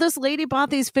 So this lady bought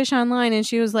these fish online and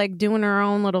she was like doing her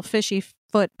own little fishy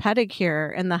foot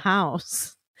pedicure in the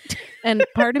house. And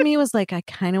part of me was like, I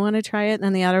kind of want to try it. And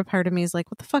then the other part of me is like,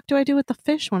 what the fuck do I do with the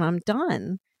fish when I'm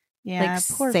done? Yeah, Like,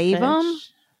 poor save 'em? fish.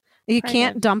 You Probably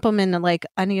can't good. dump them into like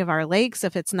any of our lakes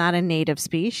if it's not a native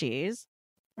species.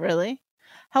 Really?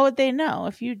 How would they know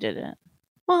if you didn't?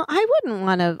 Well, I wouldn't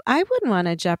want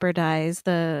to jeopardize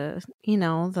the, you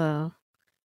know, the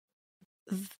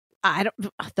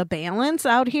balance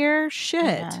out here. Shit.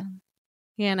 Yeah.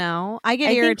 You know, I get I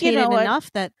think, you irritated know what-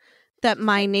 enough that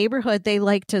my neighborhood, they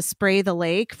like to spray the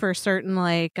lake for certain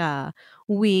like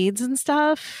weeds and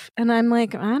stuff, and I'm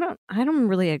like, I don't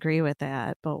really agree with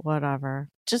that, but whatever.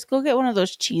 Just go get one of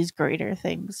those cheese grater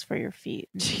things for your feet.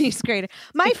 Jeez, great.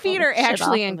 My Take all feet the are shit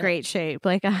actually off in of it. great shape.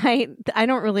 Like I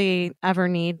don't really ever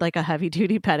need like a heavy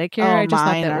duty pedicure. Oh, I just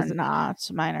thought mine that are was. not.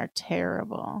 Mine are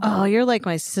terrible. Oh, you're like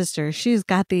my sister. She's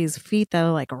got these feet that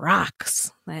are like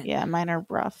rocks. Yeah, mine are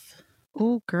rough.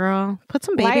 Oh, girl, put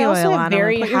some Well, baby I also oil have on 'em and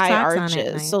very put your high socks on at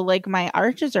arches, night. so like my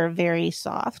arches are very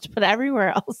soft, but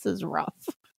everywhere else is rough.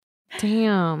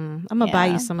 Damn, I'm gonna buy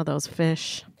Yeah. you some of those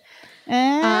fish.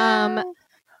 I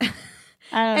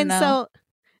don't And know. so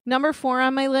number 4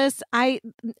 on my list,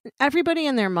 everybody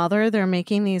and their mother, they're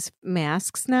making these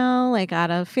masks now, like out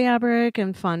of fabric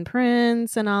and fun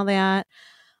prints and all that.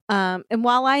 And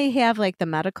while I have like the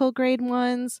medical grade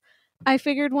ones, I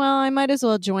figured, well, I might as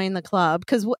well join the club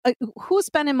because who's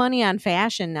spending money on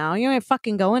fashion now? You ain't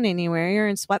fucking going anywhere. You're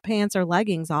in sweatpants or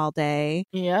leggings all day.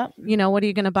 Yep. You know, what are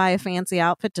you going to buy a fancy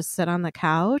outfit to sit on the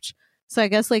couch? So I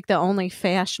guess like the only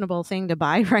fashionable thing to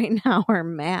buy right now are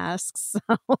masks.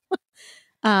 So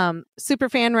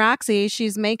Superfan Roxy,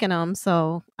 she's making them.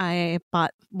 So I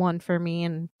bought one for me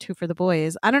and 2 for the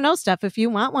boys. I don't know, Steph, if you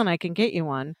want one, I can get you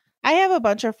one. I have a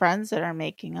bunch of friends that are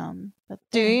making them.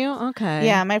 Do you? Okay.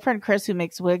 Yeah, my friend Chris, who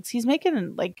makes wigs, he's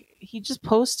making like he just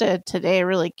posted today a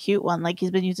really cute one. Like he's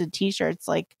been using T-shirts,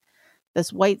 like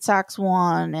this White Sox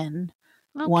one and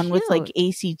Oh, one with like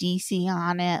cute. AC/DC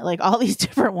on it, like all these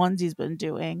different ones he's been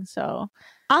doing. So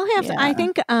I'll have Yeah.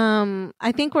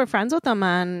 I think we're friends with him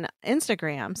on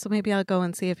Instagram. So maybe I'll go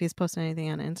and see if he's posting anything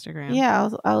on Instagram. yeah,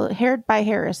 I'll Haired by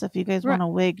Harris. If you guys Right. want a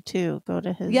wig too, go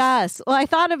to his. Yes. Well, I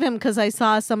thought of him because I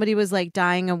saw somebody was like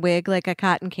dyeing a wig like a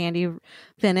cotton candy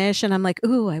finish, and I'm like,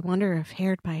 ooh, I wonder if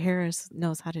Haired by Harris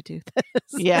knows how to do this.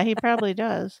 Yeah, he probably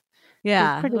does.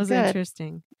 Yeah, it pretty was good.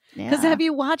 interesting. Yeah. Because have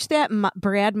you watched that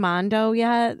Brad Mondo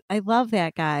yet? I love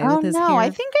that guy Oh with his no, hair. I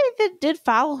think I did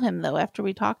follow him though after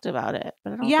we talked about it. But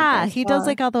I don't think Yeah, I he does saw-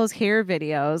 like all those hair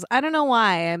videos. I don't know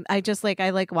why. I just like I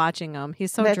like watching him.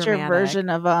 He's so that's dramatic. your version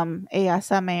of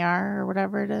ASMR or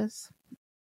whatever it is.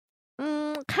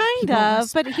 Kind People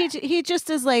of, but he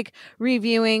just is like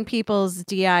reviewing people's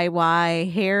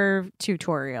DIY hair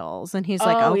tutorials, and he's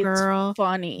like, "Oh, it's girl,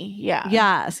 funny. Yeah.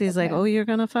 yes." He's like, Okay. "Oh, you're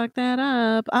gonna fuck that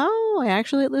up." Oh,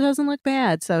 actually, it doesn't look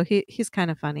bad. So he's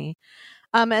kind of funny.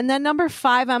 And then number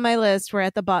 5 on my list, we're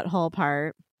at the butthole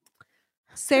part.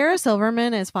 Sarah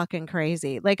Silverman is fucking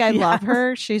crazy. Like I love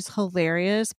her. She's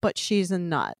hilarious, but she's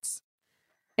nuts.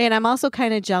 And I'm also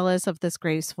kind of jealous of this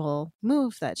graceful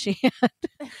move that she had.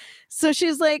 So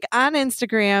she's like on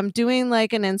Instagram doing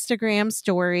like an Instagram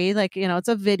story, like, you know, it's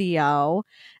a video.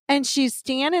 And she's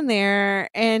standing there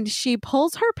and she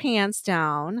pulls her pants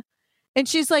down and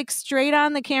she's like straight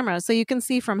on the camera. So you can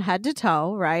see from head to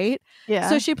toe, right? Yeah.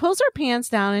 So she pulls her pants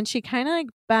down and she kind of like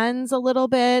bends a little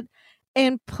bit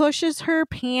and pushes her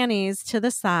panties to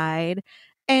the side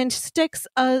and sticks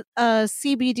a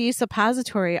CBD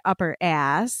suppository up her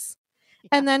ass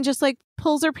and then just like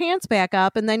pulls her pants back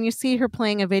up. And then you see her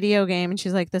playing a video game and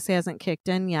she's like, this hasn't kicked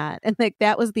in yet. And like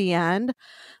that was the end.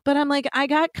 But I'm like, I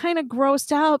got kind of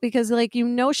grossed out because like, you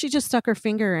know, she just stuck her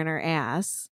finger in her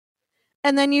ass.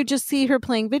 And then you just see her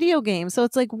playing video games. So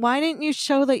it's like, why didn't you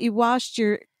show that you washed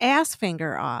your ass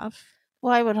finger off?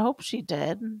 well, I would hope she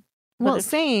did. But Well, if-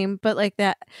 same, but like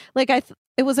that, like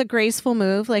it was a graceful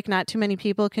move. Like not too many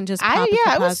people can just. Pop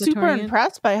I was super suppository in.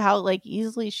 impressed by how like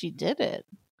easily she did it.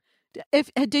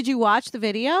 Did you watch the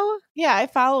video? Yeah, I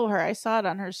follow her. I saw it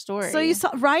on her story. So you saw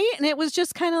right, and it was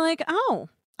just kind of like, oh,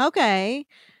 okay,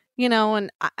 you know.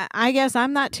 And I guess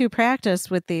I'm not too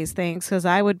practiced with these things because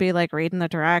I would be like reading the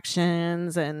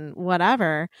directions and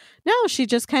whatever. No, she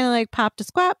just kind of like popped a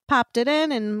squat, popped it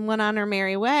in, and went on her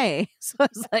merry way. So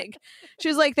it's like she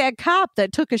was like that cop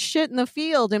that took a shit in the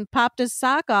field and popped his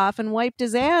sock off and wiped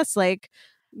his ass, like,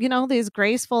 you know, these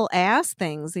graceful ass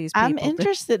things. These people I'm do.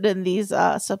 interested in these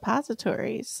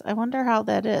suppositories. I wonder how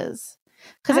that is.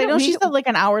 Because I I don't know she need- said like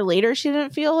an hour later she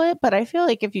didn't feel it, but I feel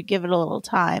like if you give it a little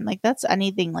time, like that's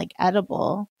anything like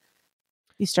edible.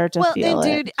 You start to Well, feel and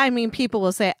it. dude, I mean, people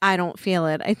will say, I don't feel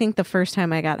it. I think the first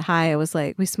time I got high, I was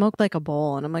like, we smoked like a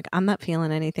bowl. And I'm like, I'm not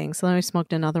feeling anything. So then I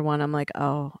smoked another one. I'm like,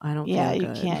 oh, I don't Yeah, feel you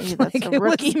good. can't. That's Like, a it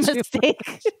was rookie too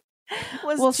mistake.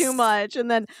 was Well, too much.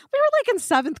 And then we were like in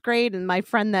 7th grade, and my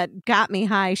friend that got me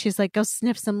high, she's like, go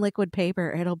sniff some liquid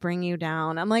paper. It'll bring you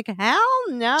down. I'm like, hell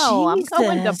no. I'm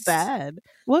going to Jesus. bed.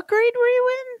 What grade were you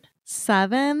in?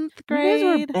 7th You guys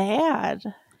were grade. bad.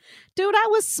 Dude, I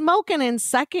was smoking in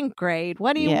 2nd grade.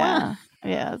 What do you want?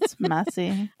 Yeah, it's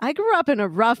messy. I grew up in a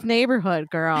rough neighborhood,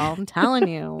 girl. I'm telling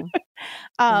you.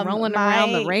 Rolling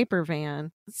around the My raper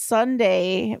van.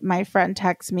 Sunday, my friend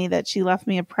texted me that she left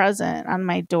me a present on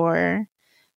my door.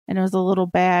 And it was a little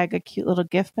bag, a cute little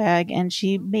gift bag. And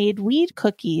she made weed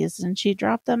cookies and she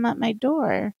dropped them at my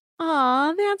door.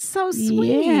 Aw, that's so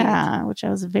sweet. Yeah, which I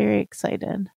was very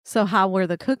excited. So how were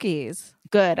the cookies?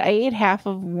 Good. I ate half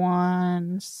of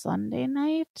one Sunday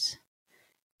night.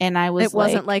 And I was It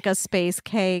wasn't like a space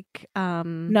cake.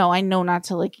 No, I know not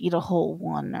to like eat a whole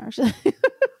one or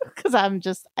because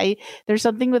there's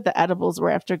something with the edibles where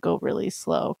I have to go really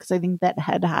slow because I think that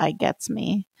head high gets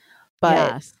me. But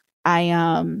yes.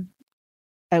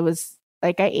 I was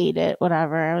like, I ate it,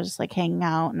 whatever. I was just like hanging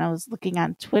out and I was looking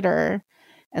on Twitter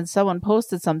and someone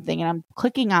posted something and I'm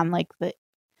clicking on like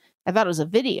I thought it was a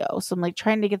video. So I'm like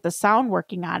trying to get the sound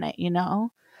working on it, you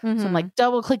know? So I'm like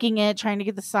double clicking it, trying to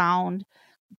get the sound,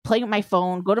 playing with my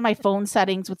phone, go to my phone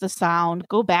settings with the sound,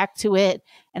 go back to it.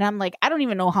 And I'm like, I don't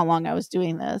even know how long I was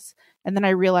doing this. And then I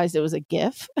realized it was a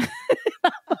GIF. I'm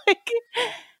like,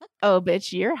 oh,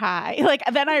 bitch, you're high. Like,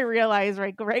 then I realized,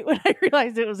 right when I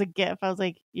realized it was a GIF, I was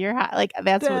like, you're high. Like,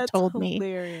 that's what told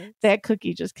hilarious. me that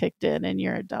cookie just kicked in and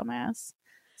you're a dumbass.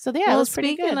 So, yeah, it Well, was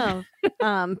pretty speaking good.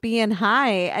 of being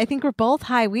high, I think we're both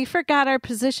high. We forgot our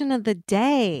position of the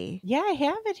day. Yeah, I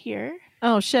have it here.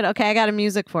 Oh, shit. Okay, I got a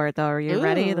music for it, though. Are you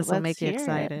ready? Ooh, This will let's make you hear it.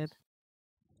 excited.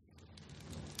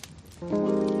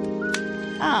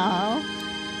 Oh,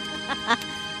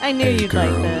 I knew Hey, you'd girl,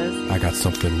 like this. I got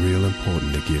something real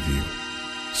important to give you.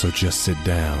 So just sit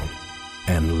down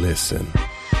and listen.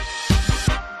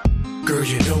 Girl,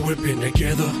 you know we've been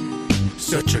together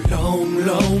such a long,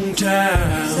 long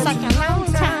time.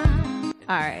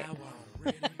 All right.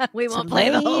 We to won't play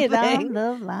the whole lay it on thing.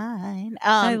 the line.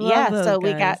 I love Yeah, those so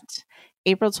we guys. got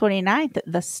April 29th,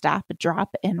 the Stop,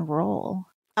 Drop, and Roll.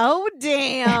 Oh,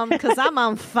 damn, because I'm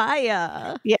on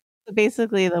fire.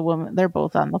 Basically, the woman, they're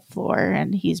both on the floor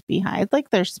and he's behind, like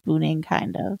they're spooning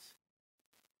kind of.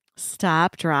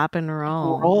 Stop, drop, and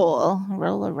roll.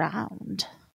 Roll around.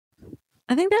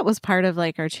 I think that was part of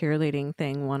like our cheerleading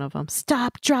thing. One of them.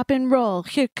 Stop, drop, and roll.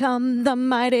 Here come the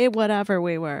mighty whatever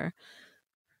we were.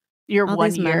 Your All 1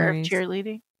 these year memories. of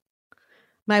cheerleading?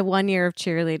 My 1 year of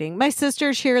cheerleading. My sister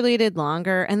cheerleaded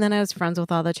longer, and then I was friends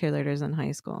with all the cheerleaders in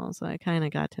high school, so I kind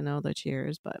of got to know the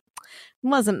cheers, but it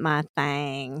wasn't my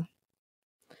thing.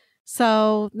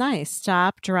 So nice.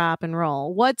 Stop, drop, and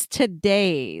roll. What's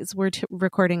today's? We're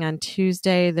recording on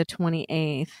Tuesday, the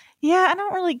 28th. Yeah, I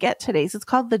don't really get today's. It's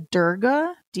called the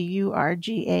Durga,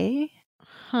 Durga.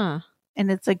 Huh.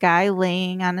 And it's a guy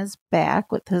laying on his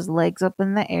back with his legs up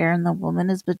in the air, and the woman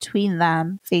is between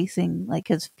them, facing like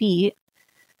his feet.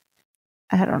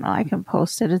 I don't know. I can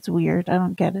post it. It's weird. I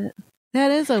don't get it.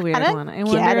 That is a weird don't one. I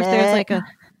wonder if there's it. like I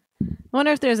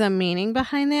wonder if there's a meaning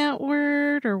behind that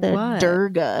word or The what.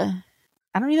 Durga.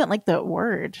 I don't even like that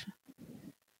word.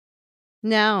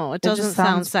 No, it just doesn't sound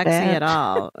sounds sexy bad. at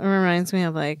all. It reminds me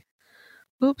of like,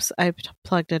 oops, I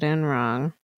plugged it in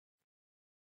wrong.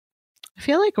 I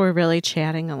feel like we're really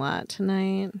chatting a lot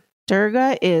tonight.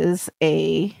 Durga is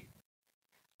it's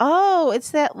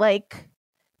that like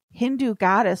Hindu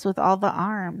goddess with all the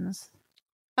arms.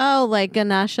 Oh, like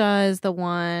Ganesha is the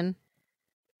one.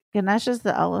 Ganesha's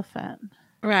the elephant.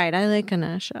 Right, I like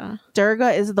Ganesha.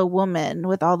 Durga is the woman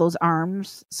with all those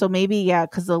arms. So maybe, yeah,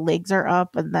 because the legs are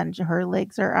up and then her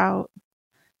legs are out.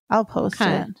 I'll post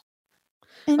Okay. it.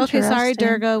 Okay, sorry, Interesting.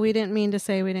 Durga. We didn't mean to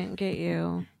say we didn't get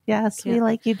you. Yes, we Can't-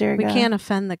 like you, Durga. We can't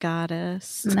offend the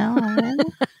goddess. No.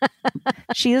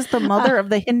 She is the mother of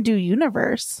the Hindu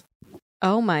universe.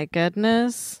 Oh my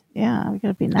goodness. Yeah, we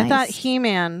gotta be nice. I thought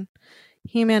He-Man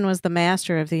was the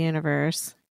master of the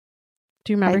universe.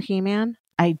 Do you remember He-Man?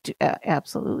 I do,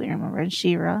 absolutely remember. And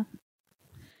She-Ra.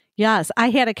 Yes, I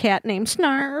had a cat named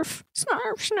Snarf.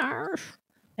 Snarf, Snarf.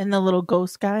 And the little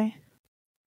ghost guy.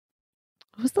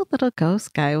 What was the little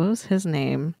ghost guy? What was his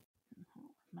name?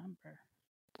 Remember.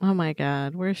 Oh my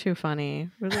God, we're too funny.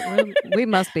 We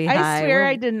must be high. I swear We're-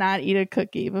 I did not eat a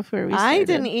cookie before we started. I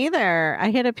didn't either.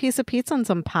 I had a piece of pizza and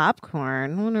some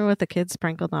popcorn. I wonder what the kids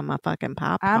sprinkled on my fucking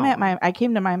popcorn. I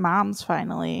came to my mom's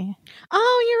finally.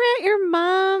 Oh, you're at your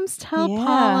mom's. Tell Yeah.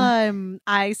 Paula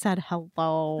I said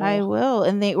hello. I will.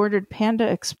 And they ordered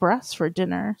Panda Express for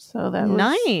dinner. So that was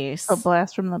Nice. a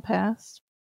blast from the past.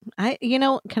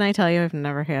 Can I tell you I've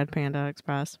never had Panda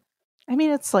Express? I mean,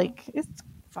 it's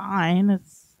fine.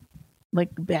 It's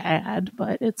like bad,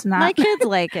 but it's not. My kids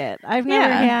like it. I've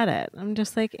never Yeah. had it. I'm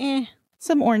just like,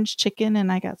 Some orange chicken and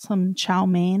I got some chow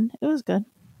mein. It was good.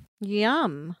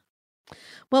 yum.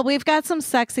 Well, we've got some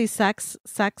sexy sex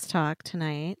talk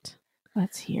tonight.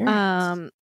 Let's hear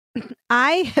it.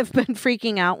 I have been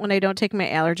freaking out when I don't take my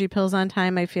allergy pills on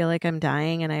time. I feel like I'm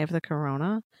dying and I have the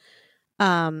corona.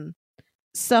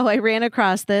 So I ran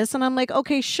across this and I'm like,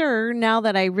 okay, sure. Now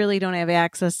that I really don't have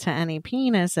access to any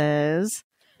penises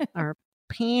or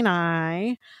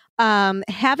peni,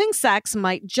 having sex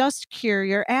might just cure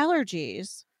your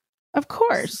allergies. Of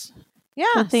course. Yeah.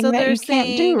 The thing that they're you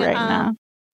can't do right now.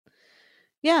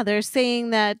 Yeah, they're saying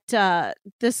that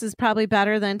this is probably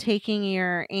better than taking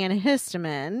your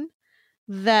antihistamine,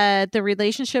 that the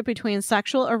relationship between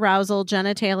sexual arousal,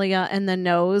 genitalia, and the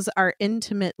nose are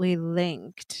intimately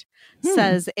linked,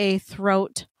 says a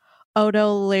throat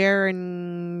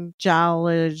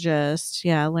otolaryngologist.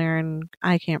 Yeah,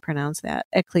 I can't pronounce that,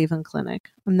 at Cleveland Clinic.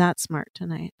 I'm not smart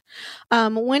tonight.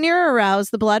 When you're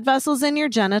aroused, the blood vessels in your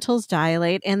genitals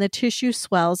dilate and the tissue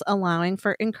swells, allowing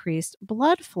for increased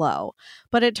blood flow.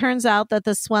 But it turns out that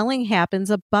the swelling happens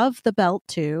above the belt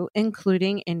too,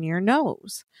 including in your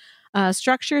nose.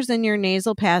 Structures in your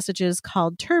nasal passages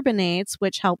called turbinates,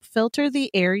 which help filter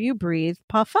the air you breathe,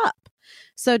 puff up.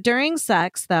 So during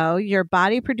sex, though, your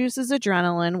body produces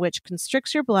adrenaline, which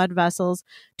constricts your blood vessels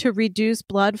to reduce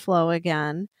blood flow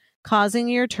again, causing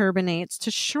your turbinates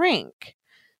to shrink.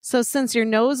 So since your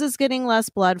nose is getting less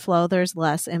blood flow, there's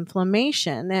less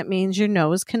inflammation. That means your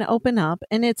nose can open up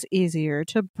and it's easier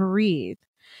to breathe.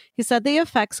 He said the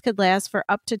effects could last for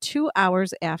up to 2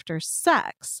 hours after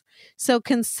sex. So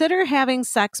consider having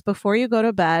sex before you go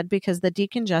to bed because the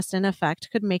decongestant effect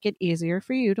could make it easier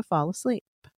for you to fall asleep.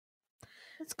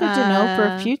 It's good to know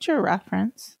for future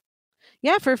reference.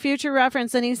 Yeah, for future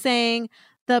reference. And he's saying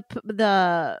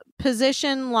the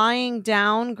position lying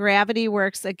down, gravity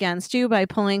works against you by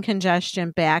pulling congestion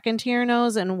back into your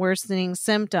nose and worsening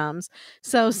symptoms.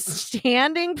 So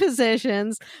standing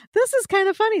positions, this is kind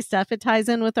of funny stuff. It ties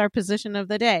in with our position of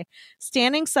the day.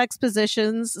 Standing sex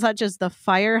positions such as the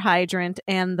fire hydrant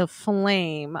and the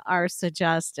flame are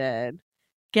suggested.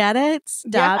 Get it?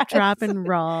 Stop, Yes. drop, and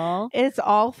roll. It's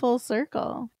all full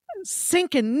circle.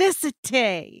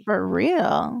 Synchronicity. For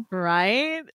real.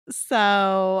 Right?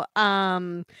 So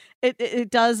it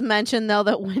does mention though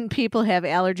that when people have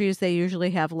allergies, they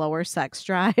usually have lower sex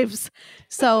drives.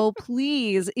 So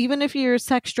please, even if your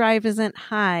sex drive isn't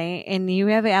high and you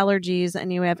have allergies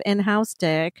and you have in-house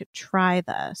dick, try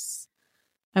this.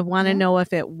 I want to know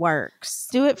if it works.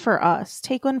 Do it for us.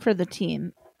 Take one for the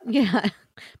team. Yeah.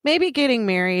 Maybe getting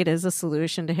married is a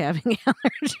solution to having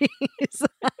allergies.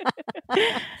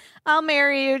 I'll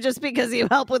marry you just because you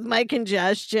help with my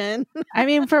congestion. I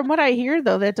mean, from what I hear,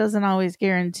 though, that doesn't always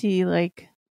guarantee like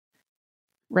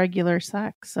regular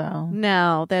sex. So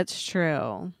No, that's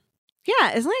true.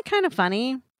 Yeah, isn't that kind of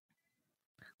funny?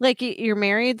 Like you're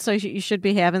married, so you should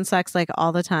be having sex like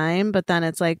all the time, but then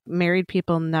it's like married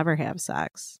people never have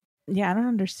sex. yeah, I don't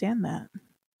understand that.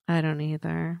 I don't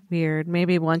either. Weird.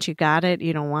 Maybe once you got it,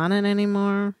 you don't want it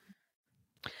anymore.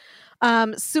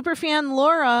 Superfan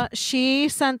Laura, she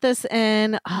sent this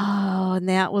in. Oh, and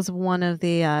that was one of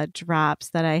the drops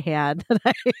that I had.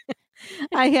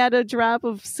 I had a drop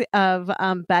of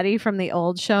Betty from the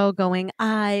old show going,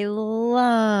 I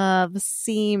love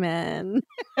semen.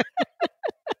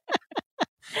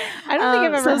 I don't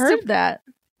think I've ever heard that.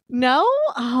 No?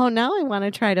 Oh, now I want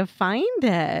to try to find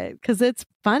it because it's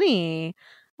funny.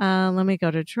 Let me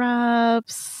go to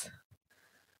drops.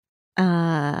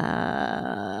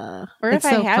 Or if It's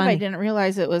I so have, funny. I didn't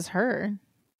realize it was her.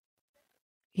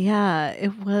 Yeah,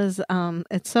 it was.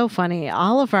 It's so funny.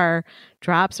 All of our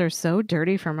drops are so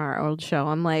dirty from our old show.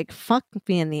 I'm like, fuck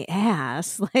me in the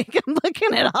ass. Like, I'm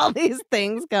looking at all these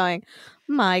things going,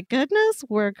 my goodness,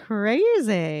 we're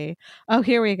crazy. Oh,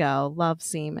 here we go. Love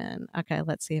semen. Okay,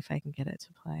 let's see if I can get it to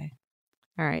play.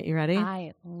 All right, you ready?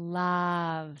 I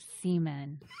love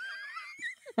semen.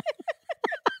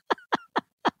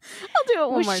 I'll do it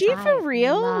one Was more she time. for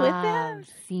real with that? Love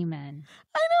semen.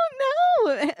 I don't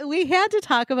We had to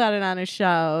talk about it on a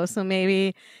show, so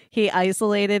maybe he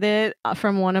isolated it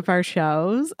from one of our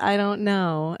shows. I don't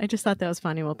know. I just thought that was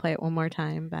funny. We'll play it one more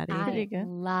time, Betty. I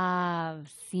love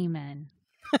semen.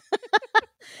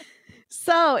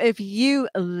 So, if you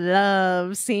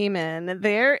love semen,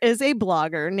 there is a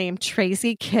blogger named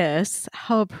Tracy Kiss.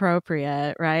 How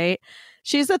appropriate, right?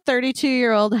 She's a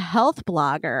 32-year-old health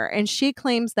blogger, and she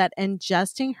claims that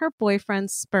ingesting her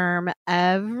boyfriend's sperm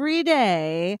every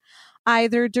day,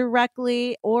 either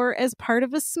directly or as part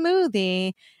of a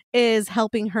smoothie, is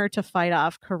helping her to fight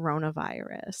off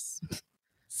coronavirus.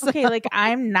 Okay, like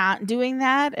I'm not doing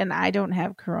that and I don't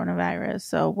have coronavirus.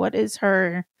 So what is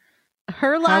her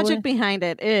logic behind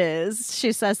it is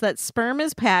she says that sperm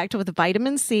is packed with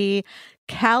vitamin C,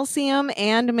 calcium,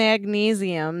 and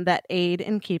magnesium that aid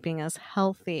in keeping us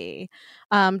healthy.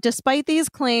 Despite these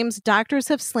claims, doctors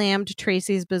have slammed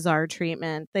Tracy's bizarre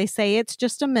treatment. They say it's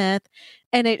just a myth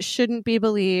and it shouldn't be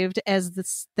believed,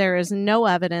 as there is no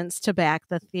evidence to back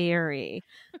the theory.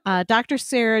 Dr.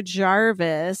 Sarah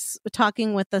Jarvis,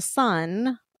 talking with The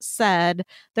Sun, said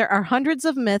there are hundreds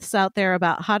of myths out there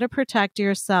about how to protect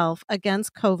yourself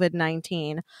against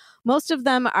COVID-19. Most of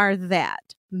them are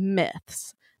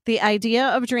myths. The idea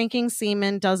of drinking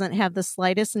semen doesn't have the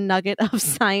slightest nugget of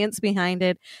science behind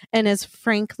it and is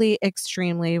frankly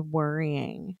extremely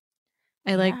worrying.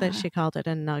 I like that she called it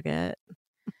a nugget.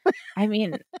 I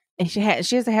mean, she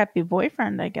has a happy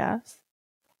boyfriend, I guess.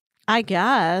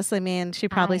 I mean, she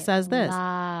probably says this.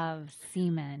 Love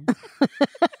semen.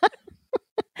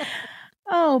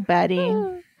 Oh, Betty.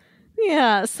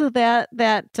 Yeah, so that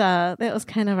was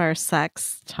kind of our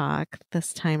sex talk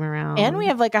this time around. And we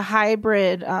have like a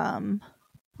hybrid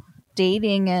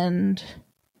dating and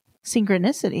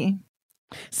synchronicity.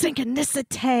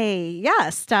 Synchronicity.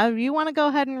 Yes. Deb, you want to go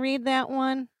ahead and read that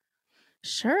one?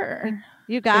 Sure.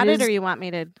 You got it, is- or you want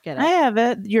me to get it? I have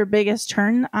it. Your biggest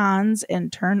turn-ons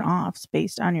and turn-offs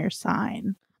based on your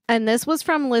sign. And this was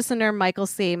from listener Michael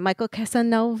C. Michael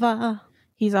Casanova.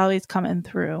 He's always coming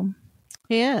through.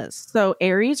 He is. So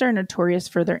Aries are notorious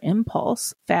for their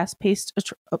impulse, fast-paced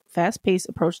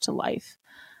approach to life.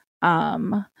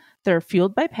 They're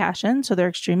fueled by passion, so they're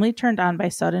extremely turned on by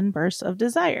sudden bursts of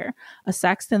desire. A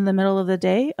sext in the middle of the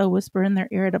day, a whisper in their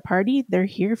ear at a party, they're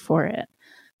here for it.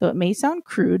 Though it may sound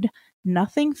crude,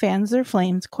 nothing fans their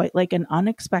flames quite like an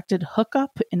unexpected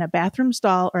hookup in a bathroom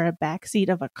stall or a backseat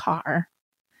of a car.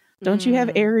 Don't you have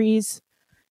Aries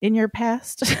in your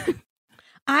past?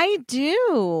 I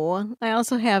do. I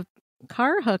also have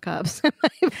car hookups in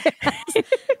my past.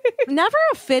 Never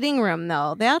a fitting room,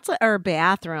 though. Or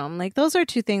bathroom. Like, those are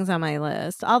two things on my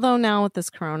list. Although now with this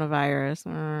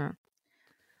coronavirus.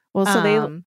 Well,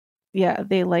 so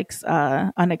they like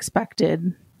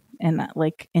unexpected and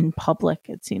like in public,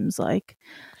 it seems like.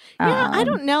 Yeah, I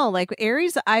don't know. Like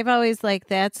Aries, I've always like,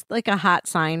 that's like a hot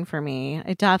sign for me.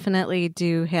 I definitely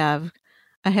do have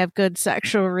good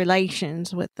sexual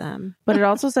relations with them. But it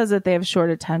also says that they have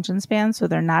short attention spans, so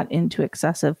they're not into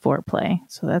excessive foreplay.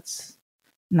 So that's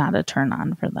not a turn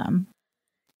on for them.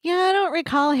 Yeah, I don't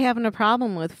recall having a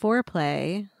problem with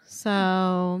foreplay.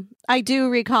 So I do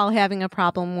recall having a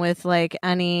problem with like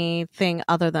anything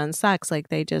other than sex. Like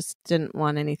they just didn't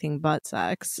want anything but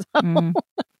sex. So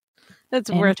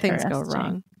that's where things go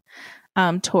wrong.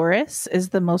 Taurus is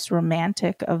the most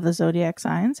romantic of the zodiac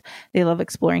signs. They love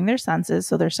exploring their senses,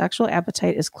 so their sexual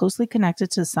appetite is closely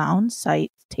connected to sound,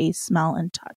 sight, taste, smell,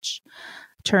 and touch.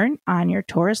 Turn on your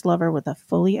Taurus lover with a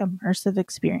fully immersive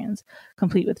experience,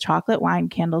 complete with chocolate, wine,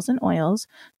 candles, and oils.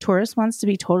 Taurus wants to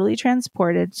be totally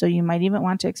transported, so you might even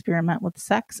want to experiment with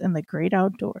sex in the great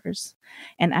outdoors.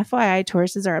 And FYI,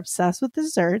 Tauruses are obsessed with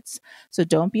desserts, so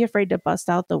don't be afraid to bust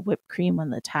out the whipped cream when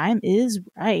the time is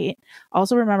right.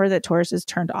 Also remember that Taurus is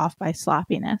turned off by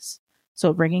sloppiness,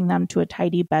 so bringing them to a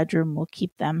tidy bedroom will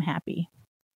keep them happy.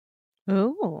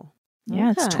 Ooh.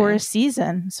 Yeah, It's Taurus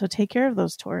season, so take care of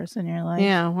those Taurus in your life.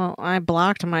 Yeah, well, I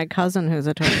blocked my cousin who's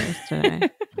a Taurus today.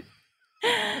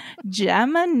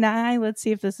 Gemini, let's see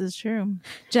if this is true.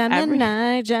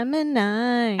 Gemini.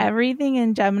 Everything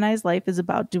in Gemini's life is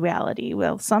about duality.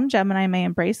 Well, some Gemini may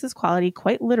embrace this quality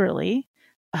quite literally.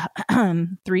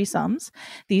 Threesomes.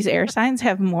 These air signs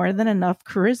have more than enough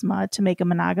charisma to make a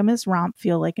monogamous romp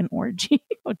feel like an orgy.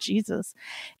 Oh, Jesus.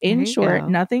 In short,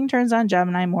 nothing turns on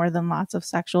Gemini more than lots of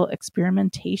sexual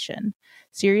experimentation.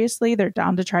 Seriously, they're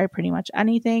down to try pretty much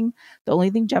anything. The only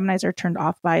thing Geminis are turned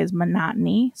off by is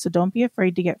monotony, so don't be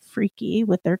afraid to get freaky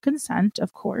with their consent,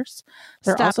 of course.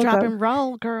 They're Stop, also drop, and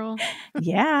roll, girl.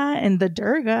 Yeah, and the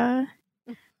Durga.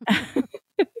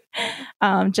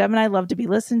 Gemini love to be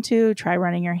listened to. Try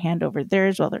running your hand over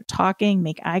theirs while they're talking.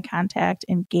 Make eye contact.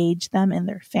 Engage them in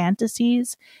their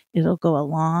fantasies. It'll go a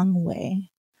long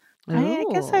way. I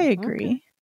guess I Ooh, agree. okay.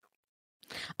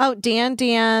 Oh,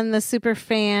 Dan, the super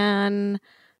fan,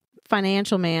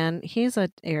 financial man. He's a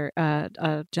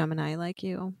Gemini like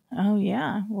you. Oh,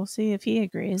 yeah. We'll see if he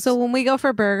agrees. So when we go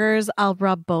for burgers, I'll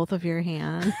rub both of your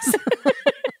hands.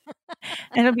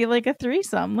 And it'll be like a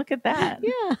threesome. Look at that.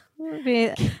 Yeah. It'll be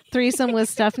a threesome with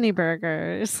Stephanie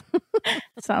burgers.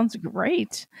 Sounds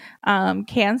great.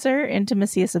 Cancer,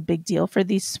 intimacy is a big deal for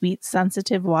these sweet,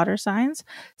 sensitive water signs.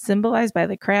 Symbolized by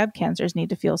the crab, Cancers need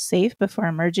to feel safe before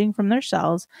emerging from their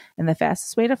shells, and the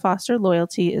fastest way to foster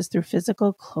loyalty is through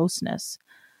physical closeness.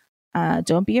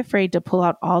 Don't be afraid to pull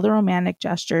out all the romantic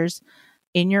gestures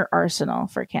in your arsenal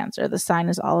for Cancer. The sign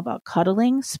is all about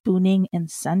cuddling, spooning,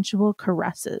 and sensual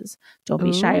caresses. Don't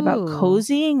be shy about Ooh.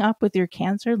 cozying up with your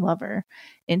Cancer lover.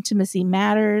 Intimacy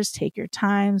matters. Take your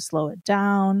time, slow it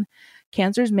down.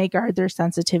 Cancers may guard their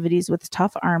sensitivities with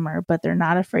tough armor, but they're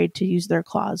not afraid to use their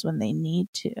claws when they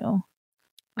need to.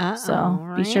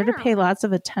 So be sure to pay lots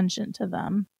of attention to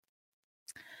them.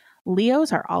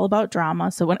 Leos are all about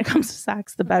drama, so when it comes to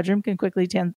sex, the bedroom can quickly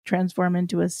transform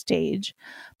into a stage.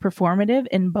 Performative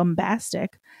and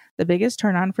bombastic, the biggest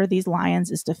turn on for these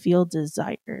lions is to feel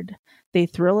desired. They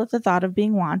thrill at the thought of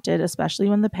being wanted, especially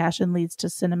when the passion leads to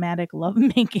cinematic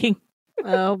lovemaking.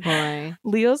 Oh boy.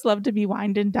 Leos love to be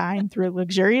wined and dined through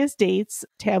luxurious dates,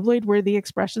 tabloid-worthy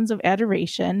expressions of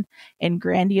adoration, and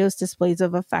grandiose displays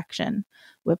of affection.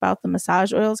 Whip out the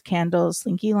massage oils, candles,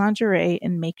 slinky lingerie,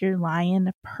 and make your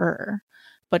lion purr.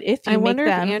 But if you I make wonder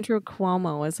them, if Andrew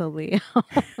Cuomo is a Leo.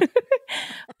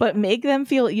 but make them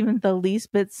feel even the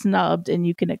least bit snubbed, and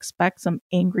you can expect some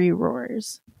angry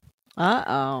roars.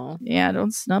 Uh-oh. Yeah,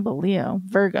 don't snub a Leo.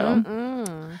 Virgo.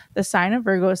 Mm-mm. The sign of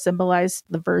Virgo symbolizes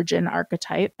the virgin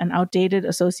archetype, an outdated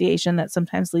association that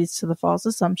sometimes leads to the false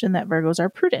assumption that Virgos are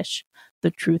prudish. The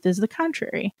truth is the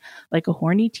contrary. Like a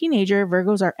horny teenager,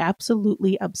 Virgos are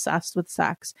absolutely obsessed with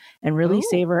sex and really Ooh.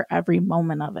 savor every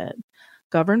moment of it.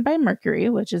 Governed by Mercury,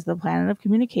 which is the planet of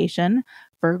communication,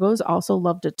 Virgos also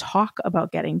love to talk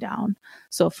about getting down,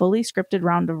 so a fully scripted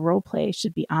round of role play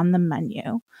should be on the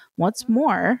menu. What's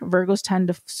more, Virgos tend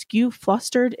to skew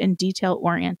flustered and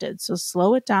detail-oriented, so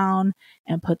slow it down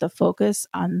and put the focus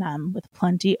on them with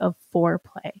plenty of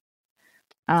foreplay.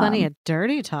 Plenty of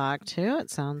dirty talk, too, it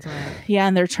sounds like. Yeah,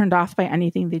 and they're turned off by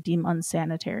anything they deem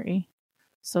unsanitary.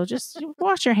 So just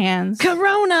wash your hands.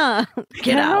 Corona!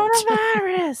 Get out.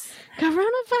 Coronavirus!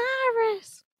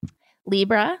 Coronavirus!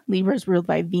 Libra is ruled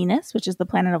by Venus, which is the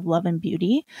planet of love and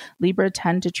beauty. Libra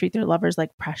tend to treat their lovers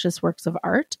like precious works of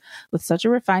art. With such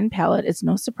a refined palate, it's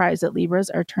no surprise that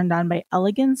Libras are turned on by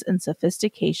elegance and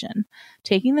sophistication.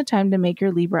 Taking the time to make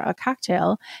your Libra a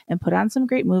cocktail and put on some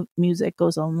great music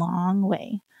goes a long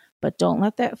way. But don't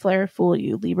let that flair fool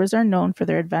you. Libras are known for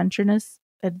their adventurousness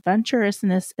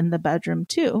in the bedroom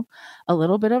too. A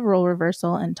little bit of role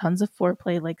reversal and tons of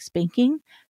foreplay like spanking,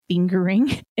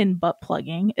 fingering, and butt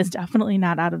plugging is definitely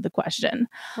not out of the question.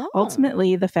 Oh.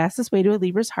 Ultimately, the fastest way to a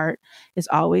Libra's heart is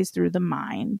always through the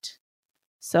mind.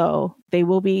 So they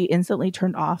will be instantly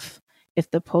turned off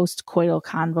if the post-coital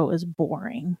convo is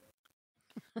boring.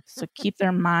 So keep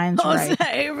their minds right.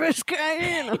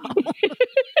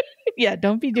 Yeah,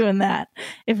 don't be doing that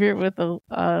if you're with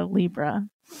a Libra.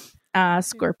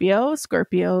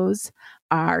 Scorpios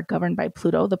are governed by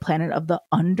Pluto, the planet of the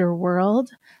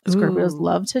underworld. Scorpios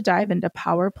love to dive into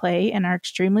power play and are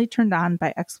extremely turned on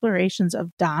by explorations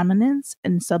of dominance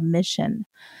and submission.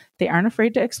 They aren't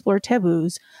afraid to explore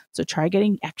taboos, so try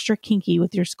getting extra kinky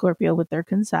with your Scorpio with their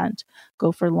consent.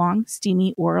 Go for long,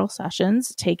 steamy oral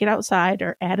sessions, take it outside,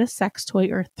 or add a sex toy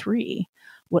or 3.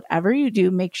 Whatever you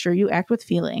do, make sure you act with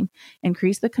feeling.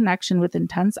 Increase the connection with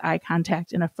intense eye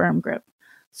contact and a firm grip.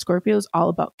 Scorpio is all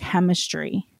about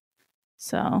chemistry.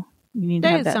 So you need to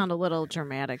have that. Sound a little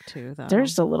dramatic too, though.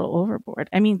 There's a little overboard.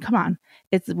 I mean, come on.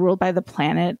 It's ruled by the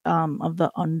planet of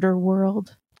the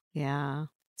underworld. Yeah.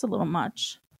 It's a little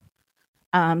much.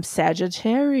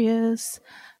 Sagittarius.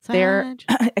 They're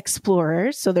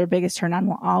explorers, so their biggest turn on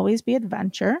will always be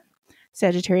adventure.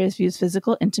 Sagittarius views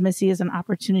physical intimacy as an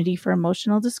opportunity for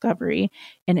emotional discovery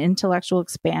and intellectual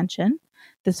expansion.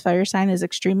 This fire sign is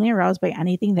extremely aroused by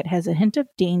anything that has a hint of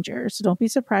danger, so don't be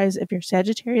surprised if your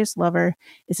Sagittarius lover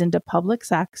is into public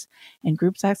sex, and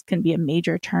group sex can be a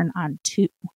major turn on too.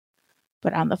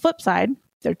 But on the flip side,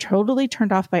 they're totally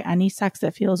turned off by any sex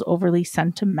that feels overly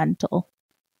sentimental.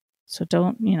 So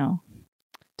don't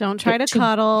try to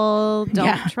cuddle.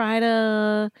 Don't try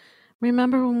to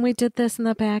remember when we did this in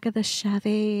the back of the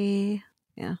Chevy.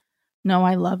 Yeah. No,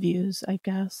 I love yous, I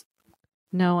guess.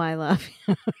 No, I love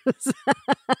you.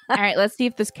 All right, let's see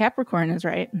if this Capricorn is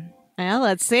right. Well,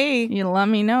 let's see. You let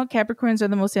me know. Capricorns are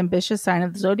the most ambitious sign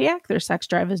of the zodiac. Their sex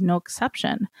drive is no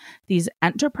exception. These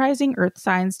enterprising earth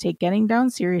signs take getting down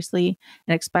seriously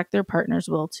and expect their partners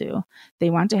will too. They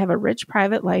want to have a rich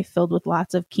private life filled with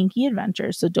lots of kinky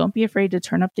adventures, so don't be afraid to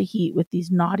turn up the heat with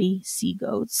these naughty sea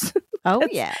goats. Oh,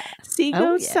 yeah. Sea Oh,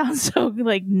 goats yeah. sound so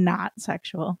like not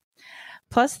sexual.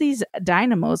 Plus, these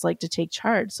dynamos like to take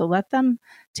charge, so let them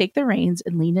take the reins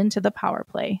and lean into the power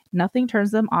play. Nothing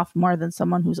turns them off more than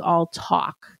someone who's all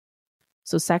talk.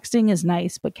 So sexting is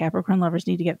nice, but Capricorn lovers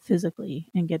need to get physically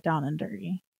and get down and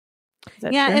dirty. Is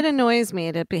that Yeah, true? it annoys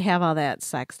me to have all that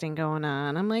sexting going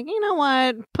on. I'm like, you know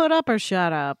what? Put up or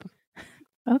shut up.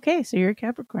 Okay, so you're a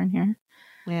Capricorn here.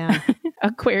 Yeah.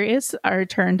 Aquarius are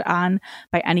turned on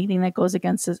by anything that goes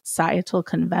against societal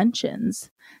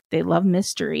conventions. They love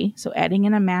mystery, so adding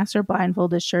in a mask or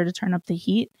blindfold is sure to turn up the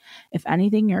heat. If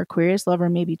anything, your Aquarius lover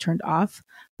may be turned off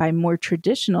by more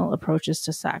traditional approaches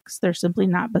to sex. They're simply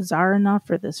not bizarre enough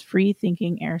for this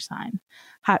free-thinking air sign.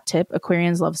 Hot tip,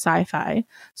 Aquarians love sci-fi,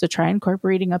 so try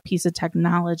incorporating a piece of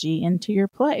technology into your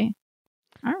play.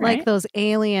 All right. Like those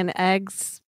alien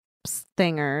eggs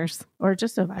stingers. Or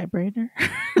just a vibrator.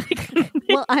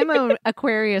 Well, I'm a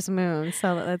Aquarius moon,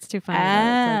 so that's too funny.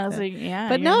 Ah, That's so like yeah.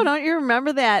 but no, don't you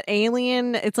remember that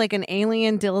alien? It's like an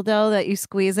alien dildo that you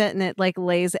squeeze it and it like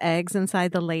lays eggs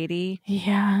inside the lady.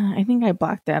 Yeah, I think I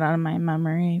blocked that out of my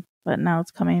memory, but now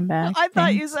it's coming back. I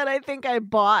thought you Thanks. said I think I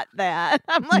bought that.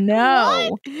 I'm like, No.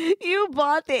 what? You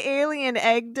bought the alien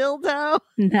egg dildo?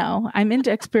 No, I'm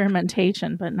into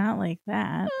experimentation, but not like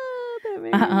that. Oh, that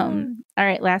made me laugh. All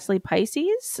right, lastly,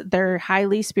 Pisces. They're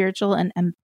highly spiritual and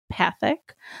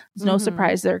empathic. It's no Mhm.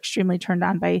 surprise they're extremely turned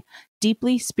on by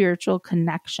deeply spiritual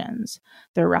connections.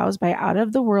 They're aroused by out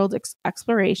of the world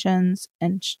explorations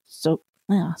and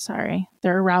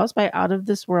they're aroused by out of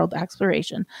this world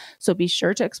exploration. So be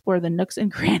sure to explore the nooks and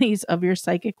crannies of your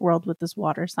psychic world with this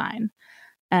water sign.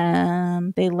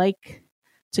 They like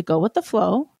to go with the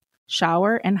flow.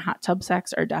 Shower and hot tub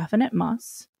sex are definite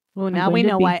musts. Well, I'm now going we to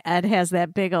know be- why Ed has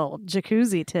that big old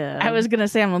jacuzzi tub. I was gonna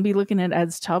say I'm gonna be looking at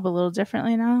Ed's tub a little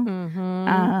differently now.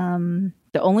 Mhm.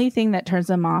 The only thing that turns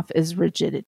them off is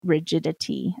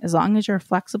rigidity. As long as you're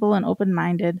flexible and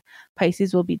open-minded,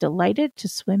 Pisces will be delighted to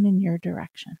swim in your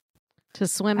direction. To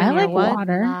swim in I your like what?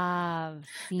 water. Love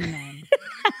semen.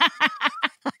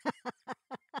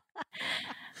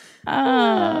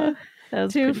 Oh, that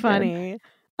was Too pretty good. funny.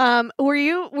 Were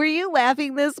you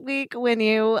laughing this week when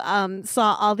you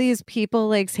saw all these people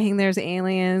like saying there's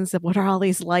aliens? What are all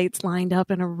these lights lined up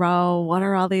in a row? What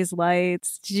are all these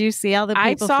lights? Did you see all the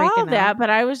I people saw freaking that, out? but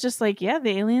I was just like, yeah,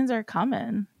 the aliens are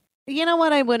coming. You know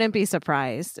what? I wouldn't be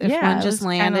surprised if Yeah, one it just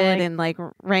was kinda landed like- and like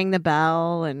rang the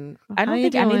bell. And I "How don't you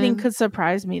think anything doing?" could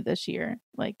surprise me this year.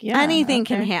 Like, yeah, anything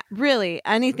can okay. happen. Really,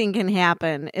 anything can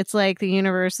happen. It's like the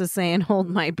universe is saying, "Hold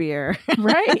my beer."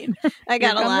 Right. I got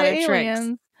Here a come lot the of tricks.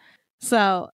 aliens.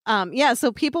 So,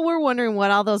 so people were wondering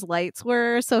what all those lights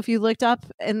were. So if you looked up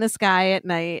in the sky at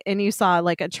night and you saw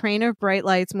like a train of bright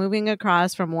lights moving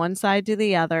across from one side to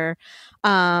the other,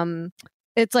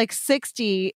 it's like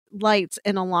 60 lights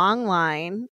in a long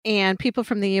line, and people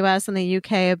from the US and the UK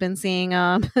have been seeing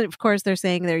them. Of course, they're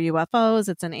saying they're UFOs.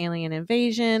 It's an alien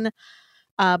invasion.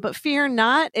 But fear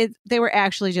not, they were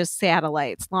actually just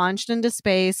satellites launched into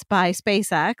space by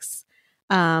SpaceX,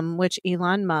 which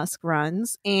Elon Musk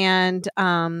runs. And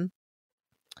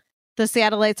the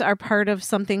satellites are part of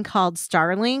something called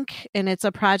Starlink, and it's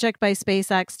a project by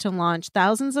SpaceX to launch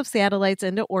thousands of satellites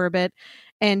into orbit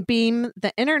and beam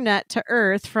the internet to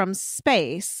Earth from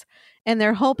space. And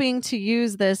they're hoping to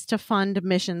use this to fund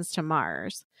missions to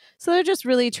Mars. So they're just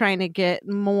really trying to get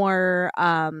more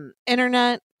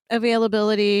internet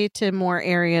availability to more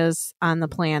areas on the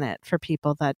planet for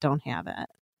people that don't have it.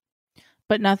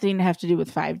 But nothing to have to do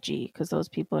with 5G because those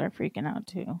people are freaking out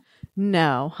too.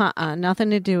 No,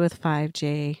 nothing to do with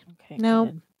 5G. Okay.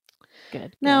 Nope.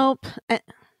 Good. Nope.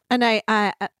 And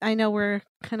I know we're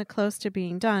kind of close to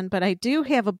being done, but I do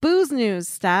have a booze news,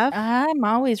 Steph. I'm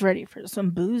always ready for some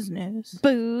booze news.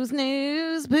 Booze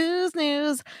news, booze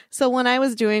news. So when I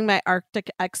was doing my Arctic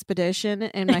expedition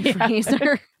in my Yeah.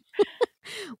 freezer,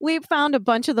 we found a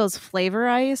bunch of those Flavor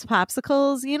Ice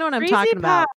popsicles. You know what I'm Freezy talking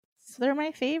about? Pops, they're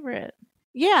my favorite.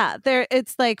 Yeah,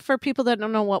 it's like for people that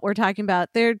don't know what we're talking about.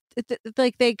 It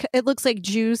looks like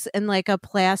juice in like a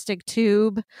plastic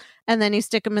tube, and then you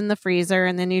stick them in the freezer,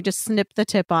 and then you just snip the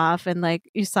tip off, and like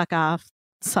you suck off.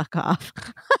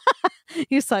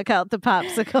 You suck out the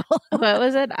popsicle. What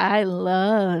was it? I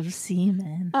love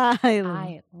semen.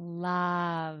 I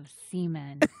love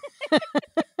semen.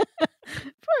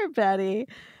 Poor Betty.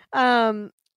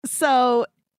 So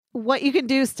what you can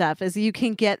do, Steph, is you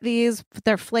can get these.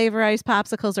 They're flavorized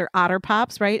popsicles or Otter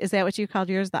Pops, right? Is that what you called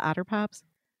yours? The Otter Pops?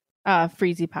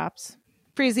 Freezy Pops.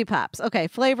 Freezy Pops. Okay.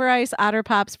 Flavorized Otter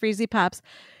Pops, Freezy Pops.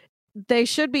 They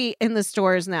should be in the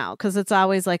stores now because it's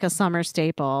always like a summer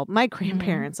staple. My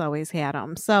grandparents always had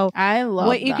them. So I love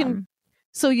what you them. can,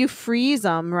 so you freeze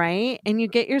them, right? And you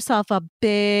get yourself a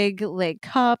big like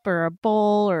cup or a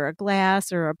bowl or a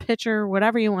glass or a pitcher,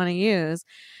 whatever you want to use.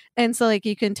 And so like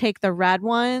you can take the red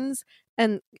ones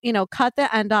and, you know, cut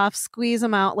the end off, squeeze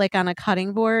them out like on a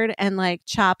cutting board and like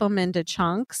chop them into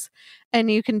chunks.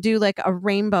 And you can do like a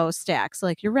rainbow stack. So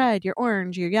like your red, your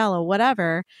orange, your yellow,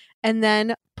 whatever. And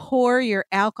then pour your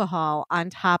alcohol on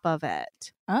top of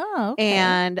it. Oh, okay.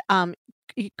 And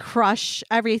you crush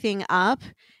everything up.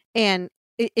 And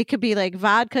it could be like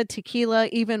vodka, tequila,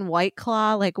 even White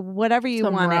Claw, like whatever you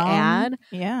Some want to rum. add.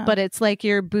 Yeah. But it's like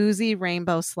your boozy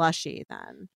rainbow slushy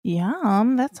then.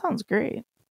 Yum. That sounds great.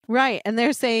 Right. And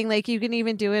they're saying like you can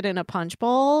even do it in a punch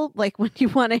bowl. Like when you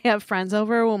want to have friends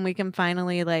over, when we can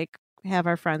finally like have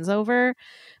our friends over,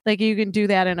 like you can do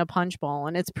that in a punch bowl.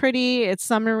 And it's pretty, it's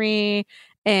summery,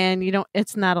 and you don't,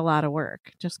 it's not a lot of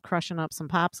work. Just crushing up some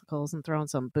popsicles and throwing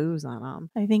some booze on them.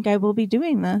 I think I will be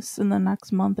doing this in the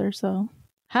next month or so.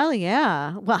 Hell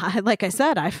yeah. Well, like I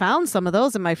said, I found some of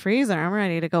those in my freezer. I'm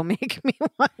ready to go make me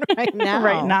one right now.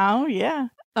 Right now, yeah.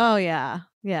 Oh, yeah.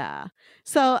 Yeah.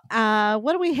 So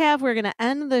what do we have? We're going to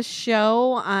end the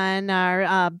show on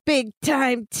our Big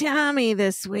Time Tommy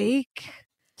this week.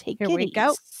 Take Here it we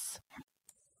go.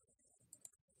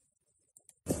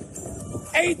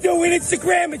 How you doing,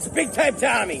 Instagram? It's Big Time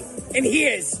Tommy. And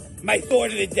here's my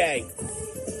thought of the day.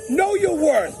 Know your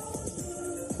worth.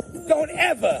 Don't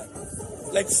ever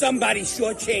let somebody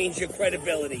shortchange your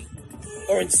credibility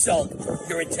or insult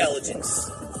your intelligence.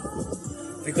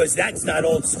 Because that's not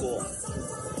old school.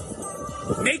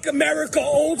 Make America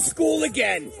old school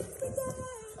again.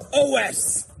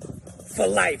 OS for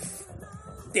life.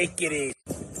 Take it easy.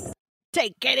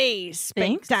 Take it easy.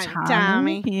 Big Thanks, Time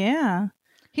Tommy. Tommy. Yeah.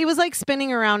 He was like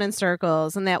spinning around in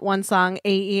circles in that one song,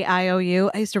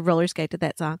 AEIOU. I used to roller skate to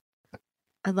that song.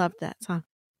 I loved that song.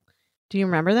 Do you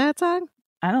remember that song?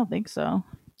 I don't think so.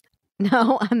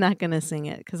 No, I'm not going to sing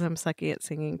it because I'm sucky at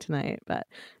singing tonight, but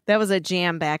that was a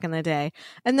jam back in the day.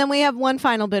 And then we have one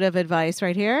final bit of advice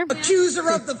right here. Accuser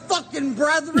of the fucking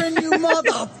brethren, you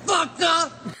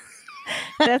motherfucker!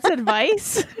 That's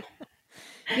advice?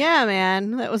 Yeah,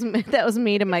 man. That was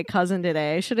me to my cousin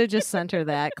today. I should have just sent her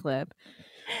that clip.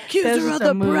 Accuser of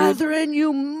the brethren,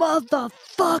 you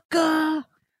motherfucker.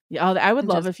 Yeah, I would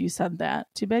love if you said that.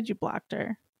 Too bad you blocked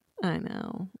her. I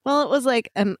know. Well, it was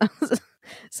like,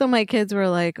 so my kids were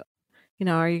like, you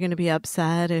know, are you going to be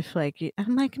upset if like,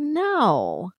 I'm like,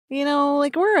 no, you know,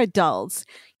 like we're adults.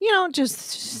 You don't just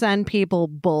send people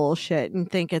bullshit and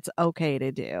think it's okay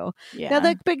to do. Yeah. They're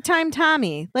like Big Time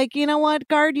Tommy. Like, you know what?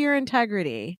 Guard your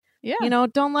integrity. Yeah. You know,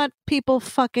 don't let people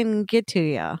fucking get to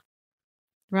you.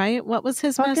 Right? What was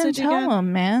his Fucking message tell again?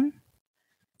 him, man.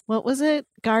 What was it?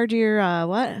 Guard your,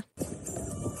 what?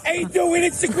 How you doing,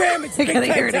 Instagram? It's I Big gotta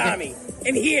hear Time it again. Tommy.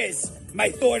 And here's my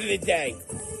thought of the day.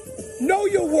 Know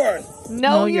your worth.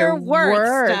 Know your your worth,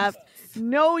 worth. Steph.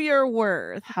 Know your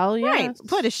worth. Hell yeah. Right.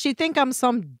 What, does she think I'm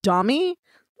some dummy?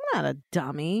 I'm not a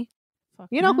dummy. Fuck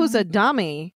You know no. who's a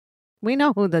dummy? We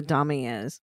know who the dummy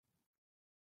is.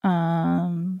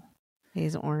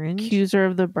 He's orange. Accuser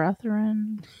of the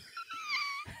brethren.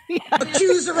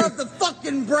 Accuser of the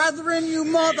fucking brethren, you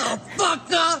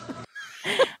motherfucker!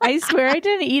 I swear I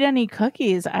didn't eat any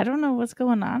cookies. I don't know what's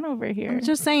going on over here. I'm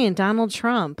just saying, Donald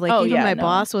Trump. Like, Oh, even yeah, my no.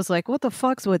 boss was like, what the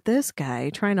fuck's with this guy?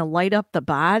 Trying to light up the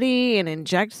body and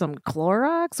inject some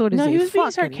Clorox? What is No, he was being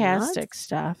fucking sarcastic nuts?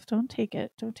 stuff. Don't take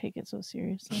it so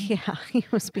seriously. Yeah, he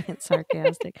was being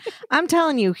sarcastic. I'm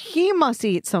telling you, he must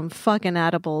eat some fucking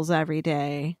edibles every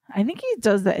day. I think he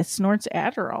does that. It snorts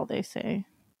Adderall, they say.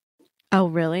 Oh,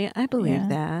 really? I believe Yeah.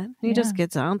 that. He Yeah. just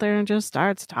gets out there and just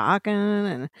starts talking,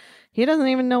 and he doesn't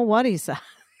even know what he said.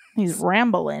 He's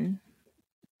rambling.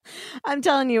 I'm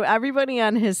telling you, everybody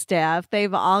on his staff,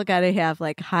 they've all got to have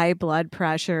like high blood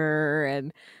pressure.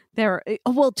 And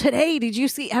well, today, did you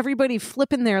see everybody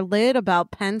flipping their lid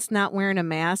about Pence not wearing a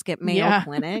mask at Mayo Yeah.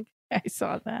 Clinic? I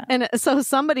saw that. And so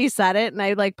somebody said it, and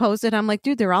I like posted. I'm like,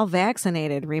 dude, they're all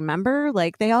vaccinated. Remember,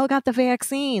 like they all got the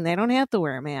vaccine. They don't have to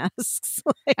wear masks.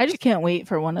 Like, I just can't wait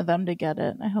for one of them to get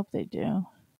it. I hope they do.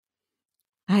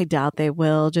 I doubt they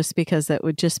will, just because that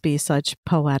would just be such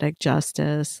poetic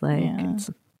justice. Like, Yeah. it's,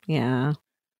 Yeah.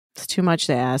 It's too much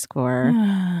to ask for.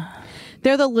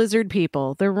 They're the lizard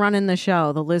people. They're running the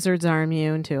show. The lizards are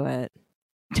immune to it.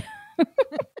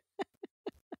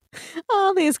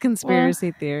 All these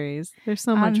conspiracy theories. They're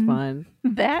so much fun.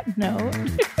 That note,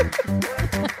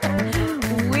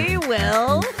 we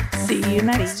will see you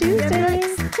next Tuesday.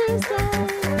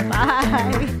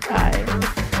 Bye.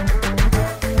 Bye.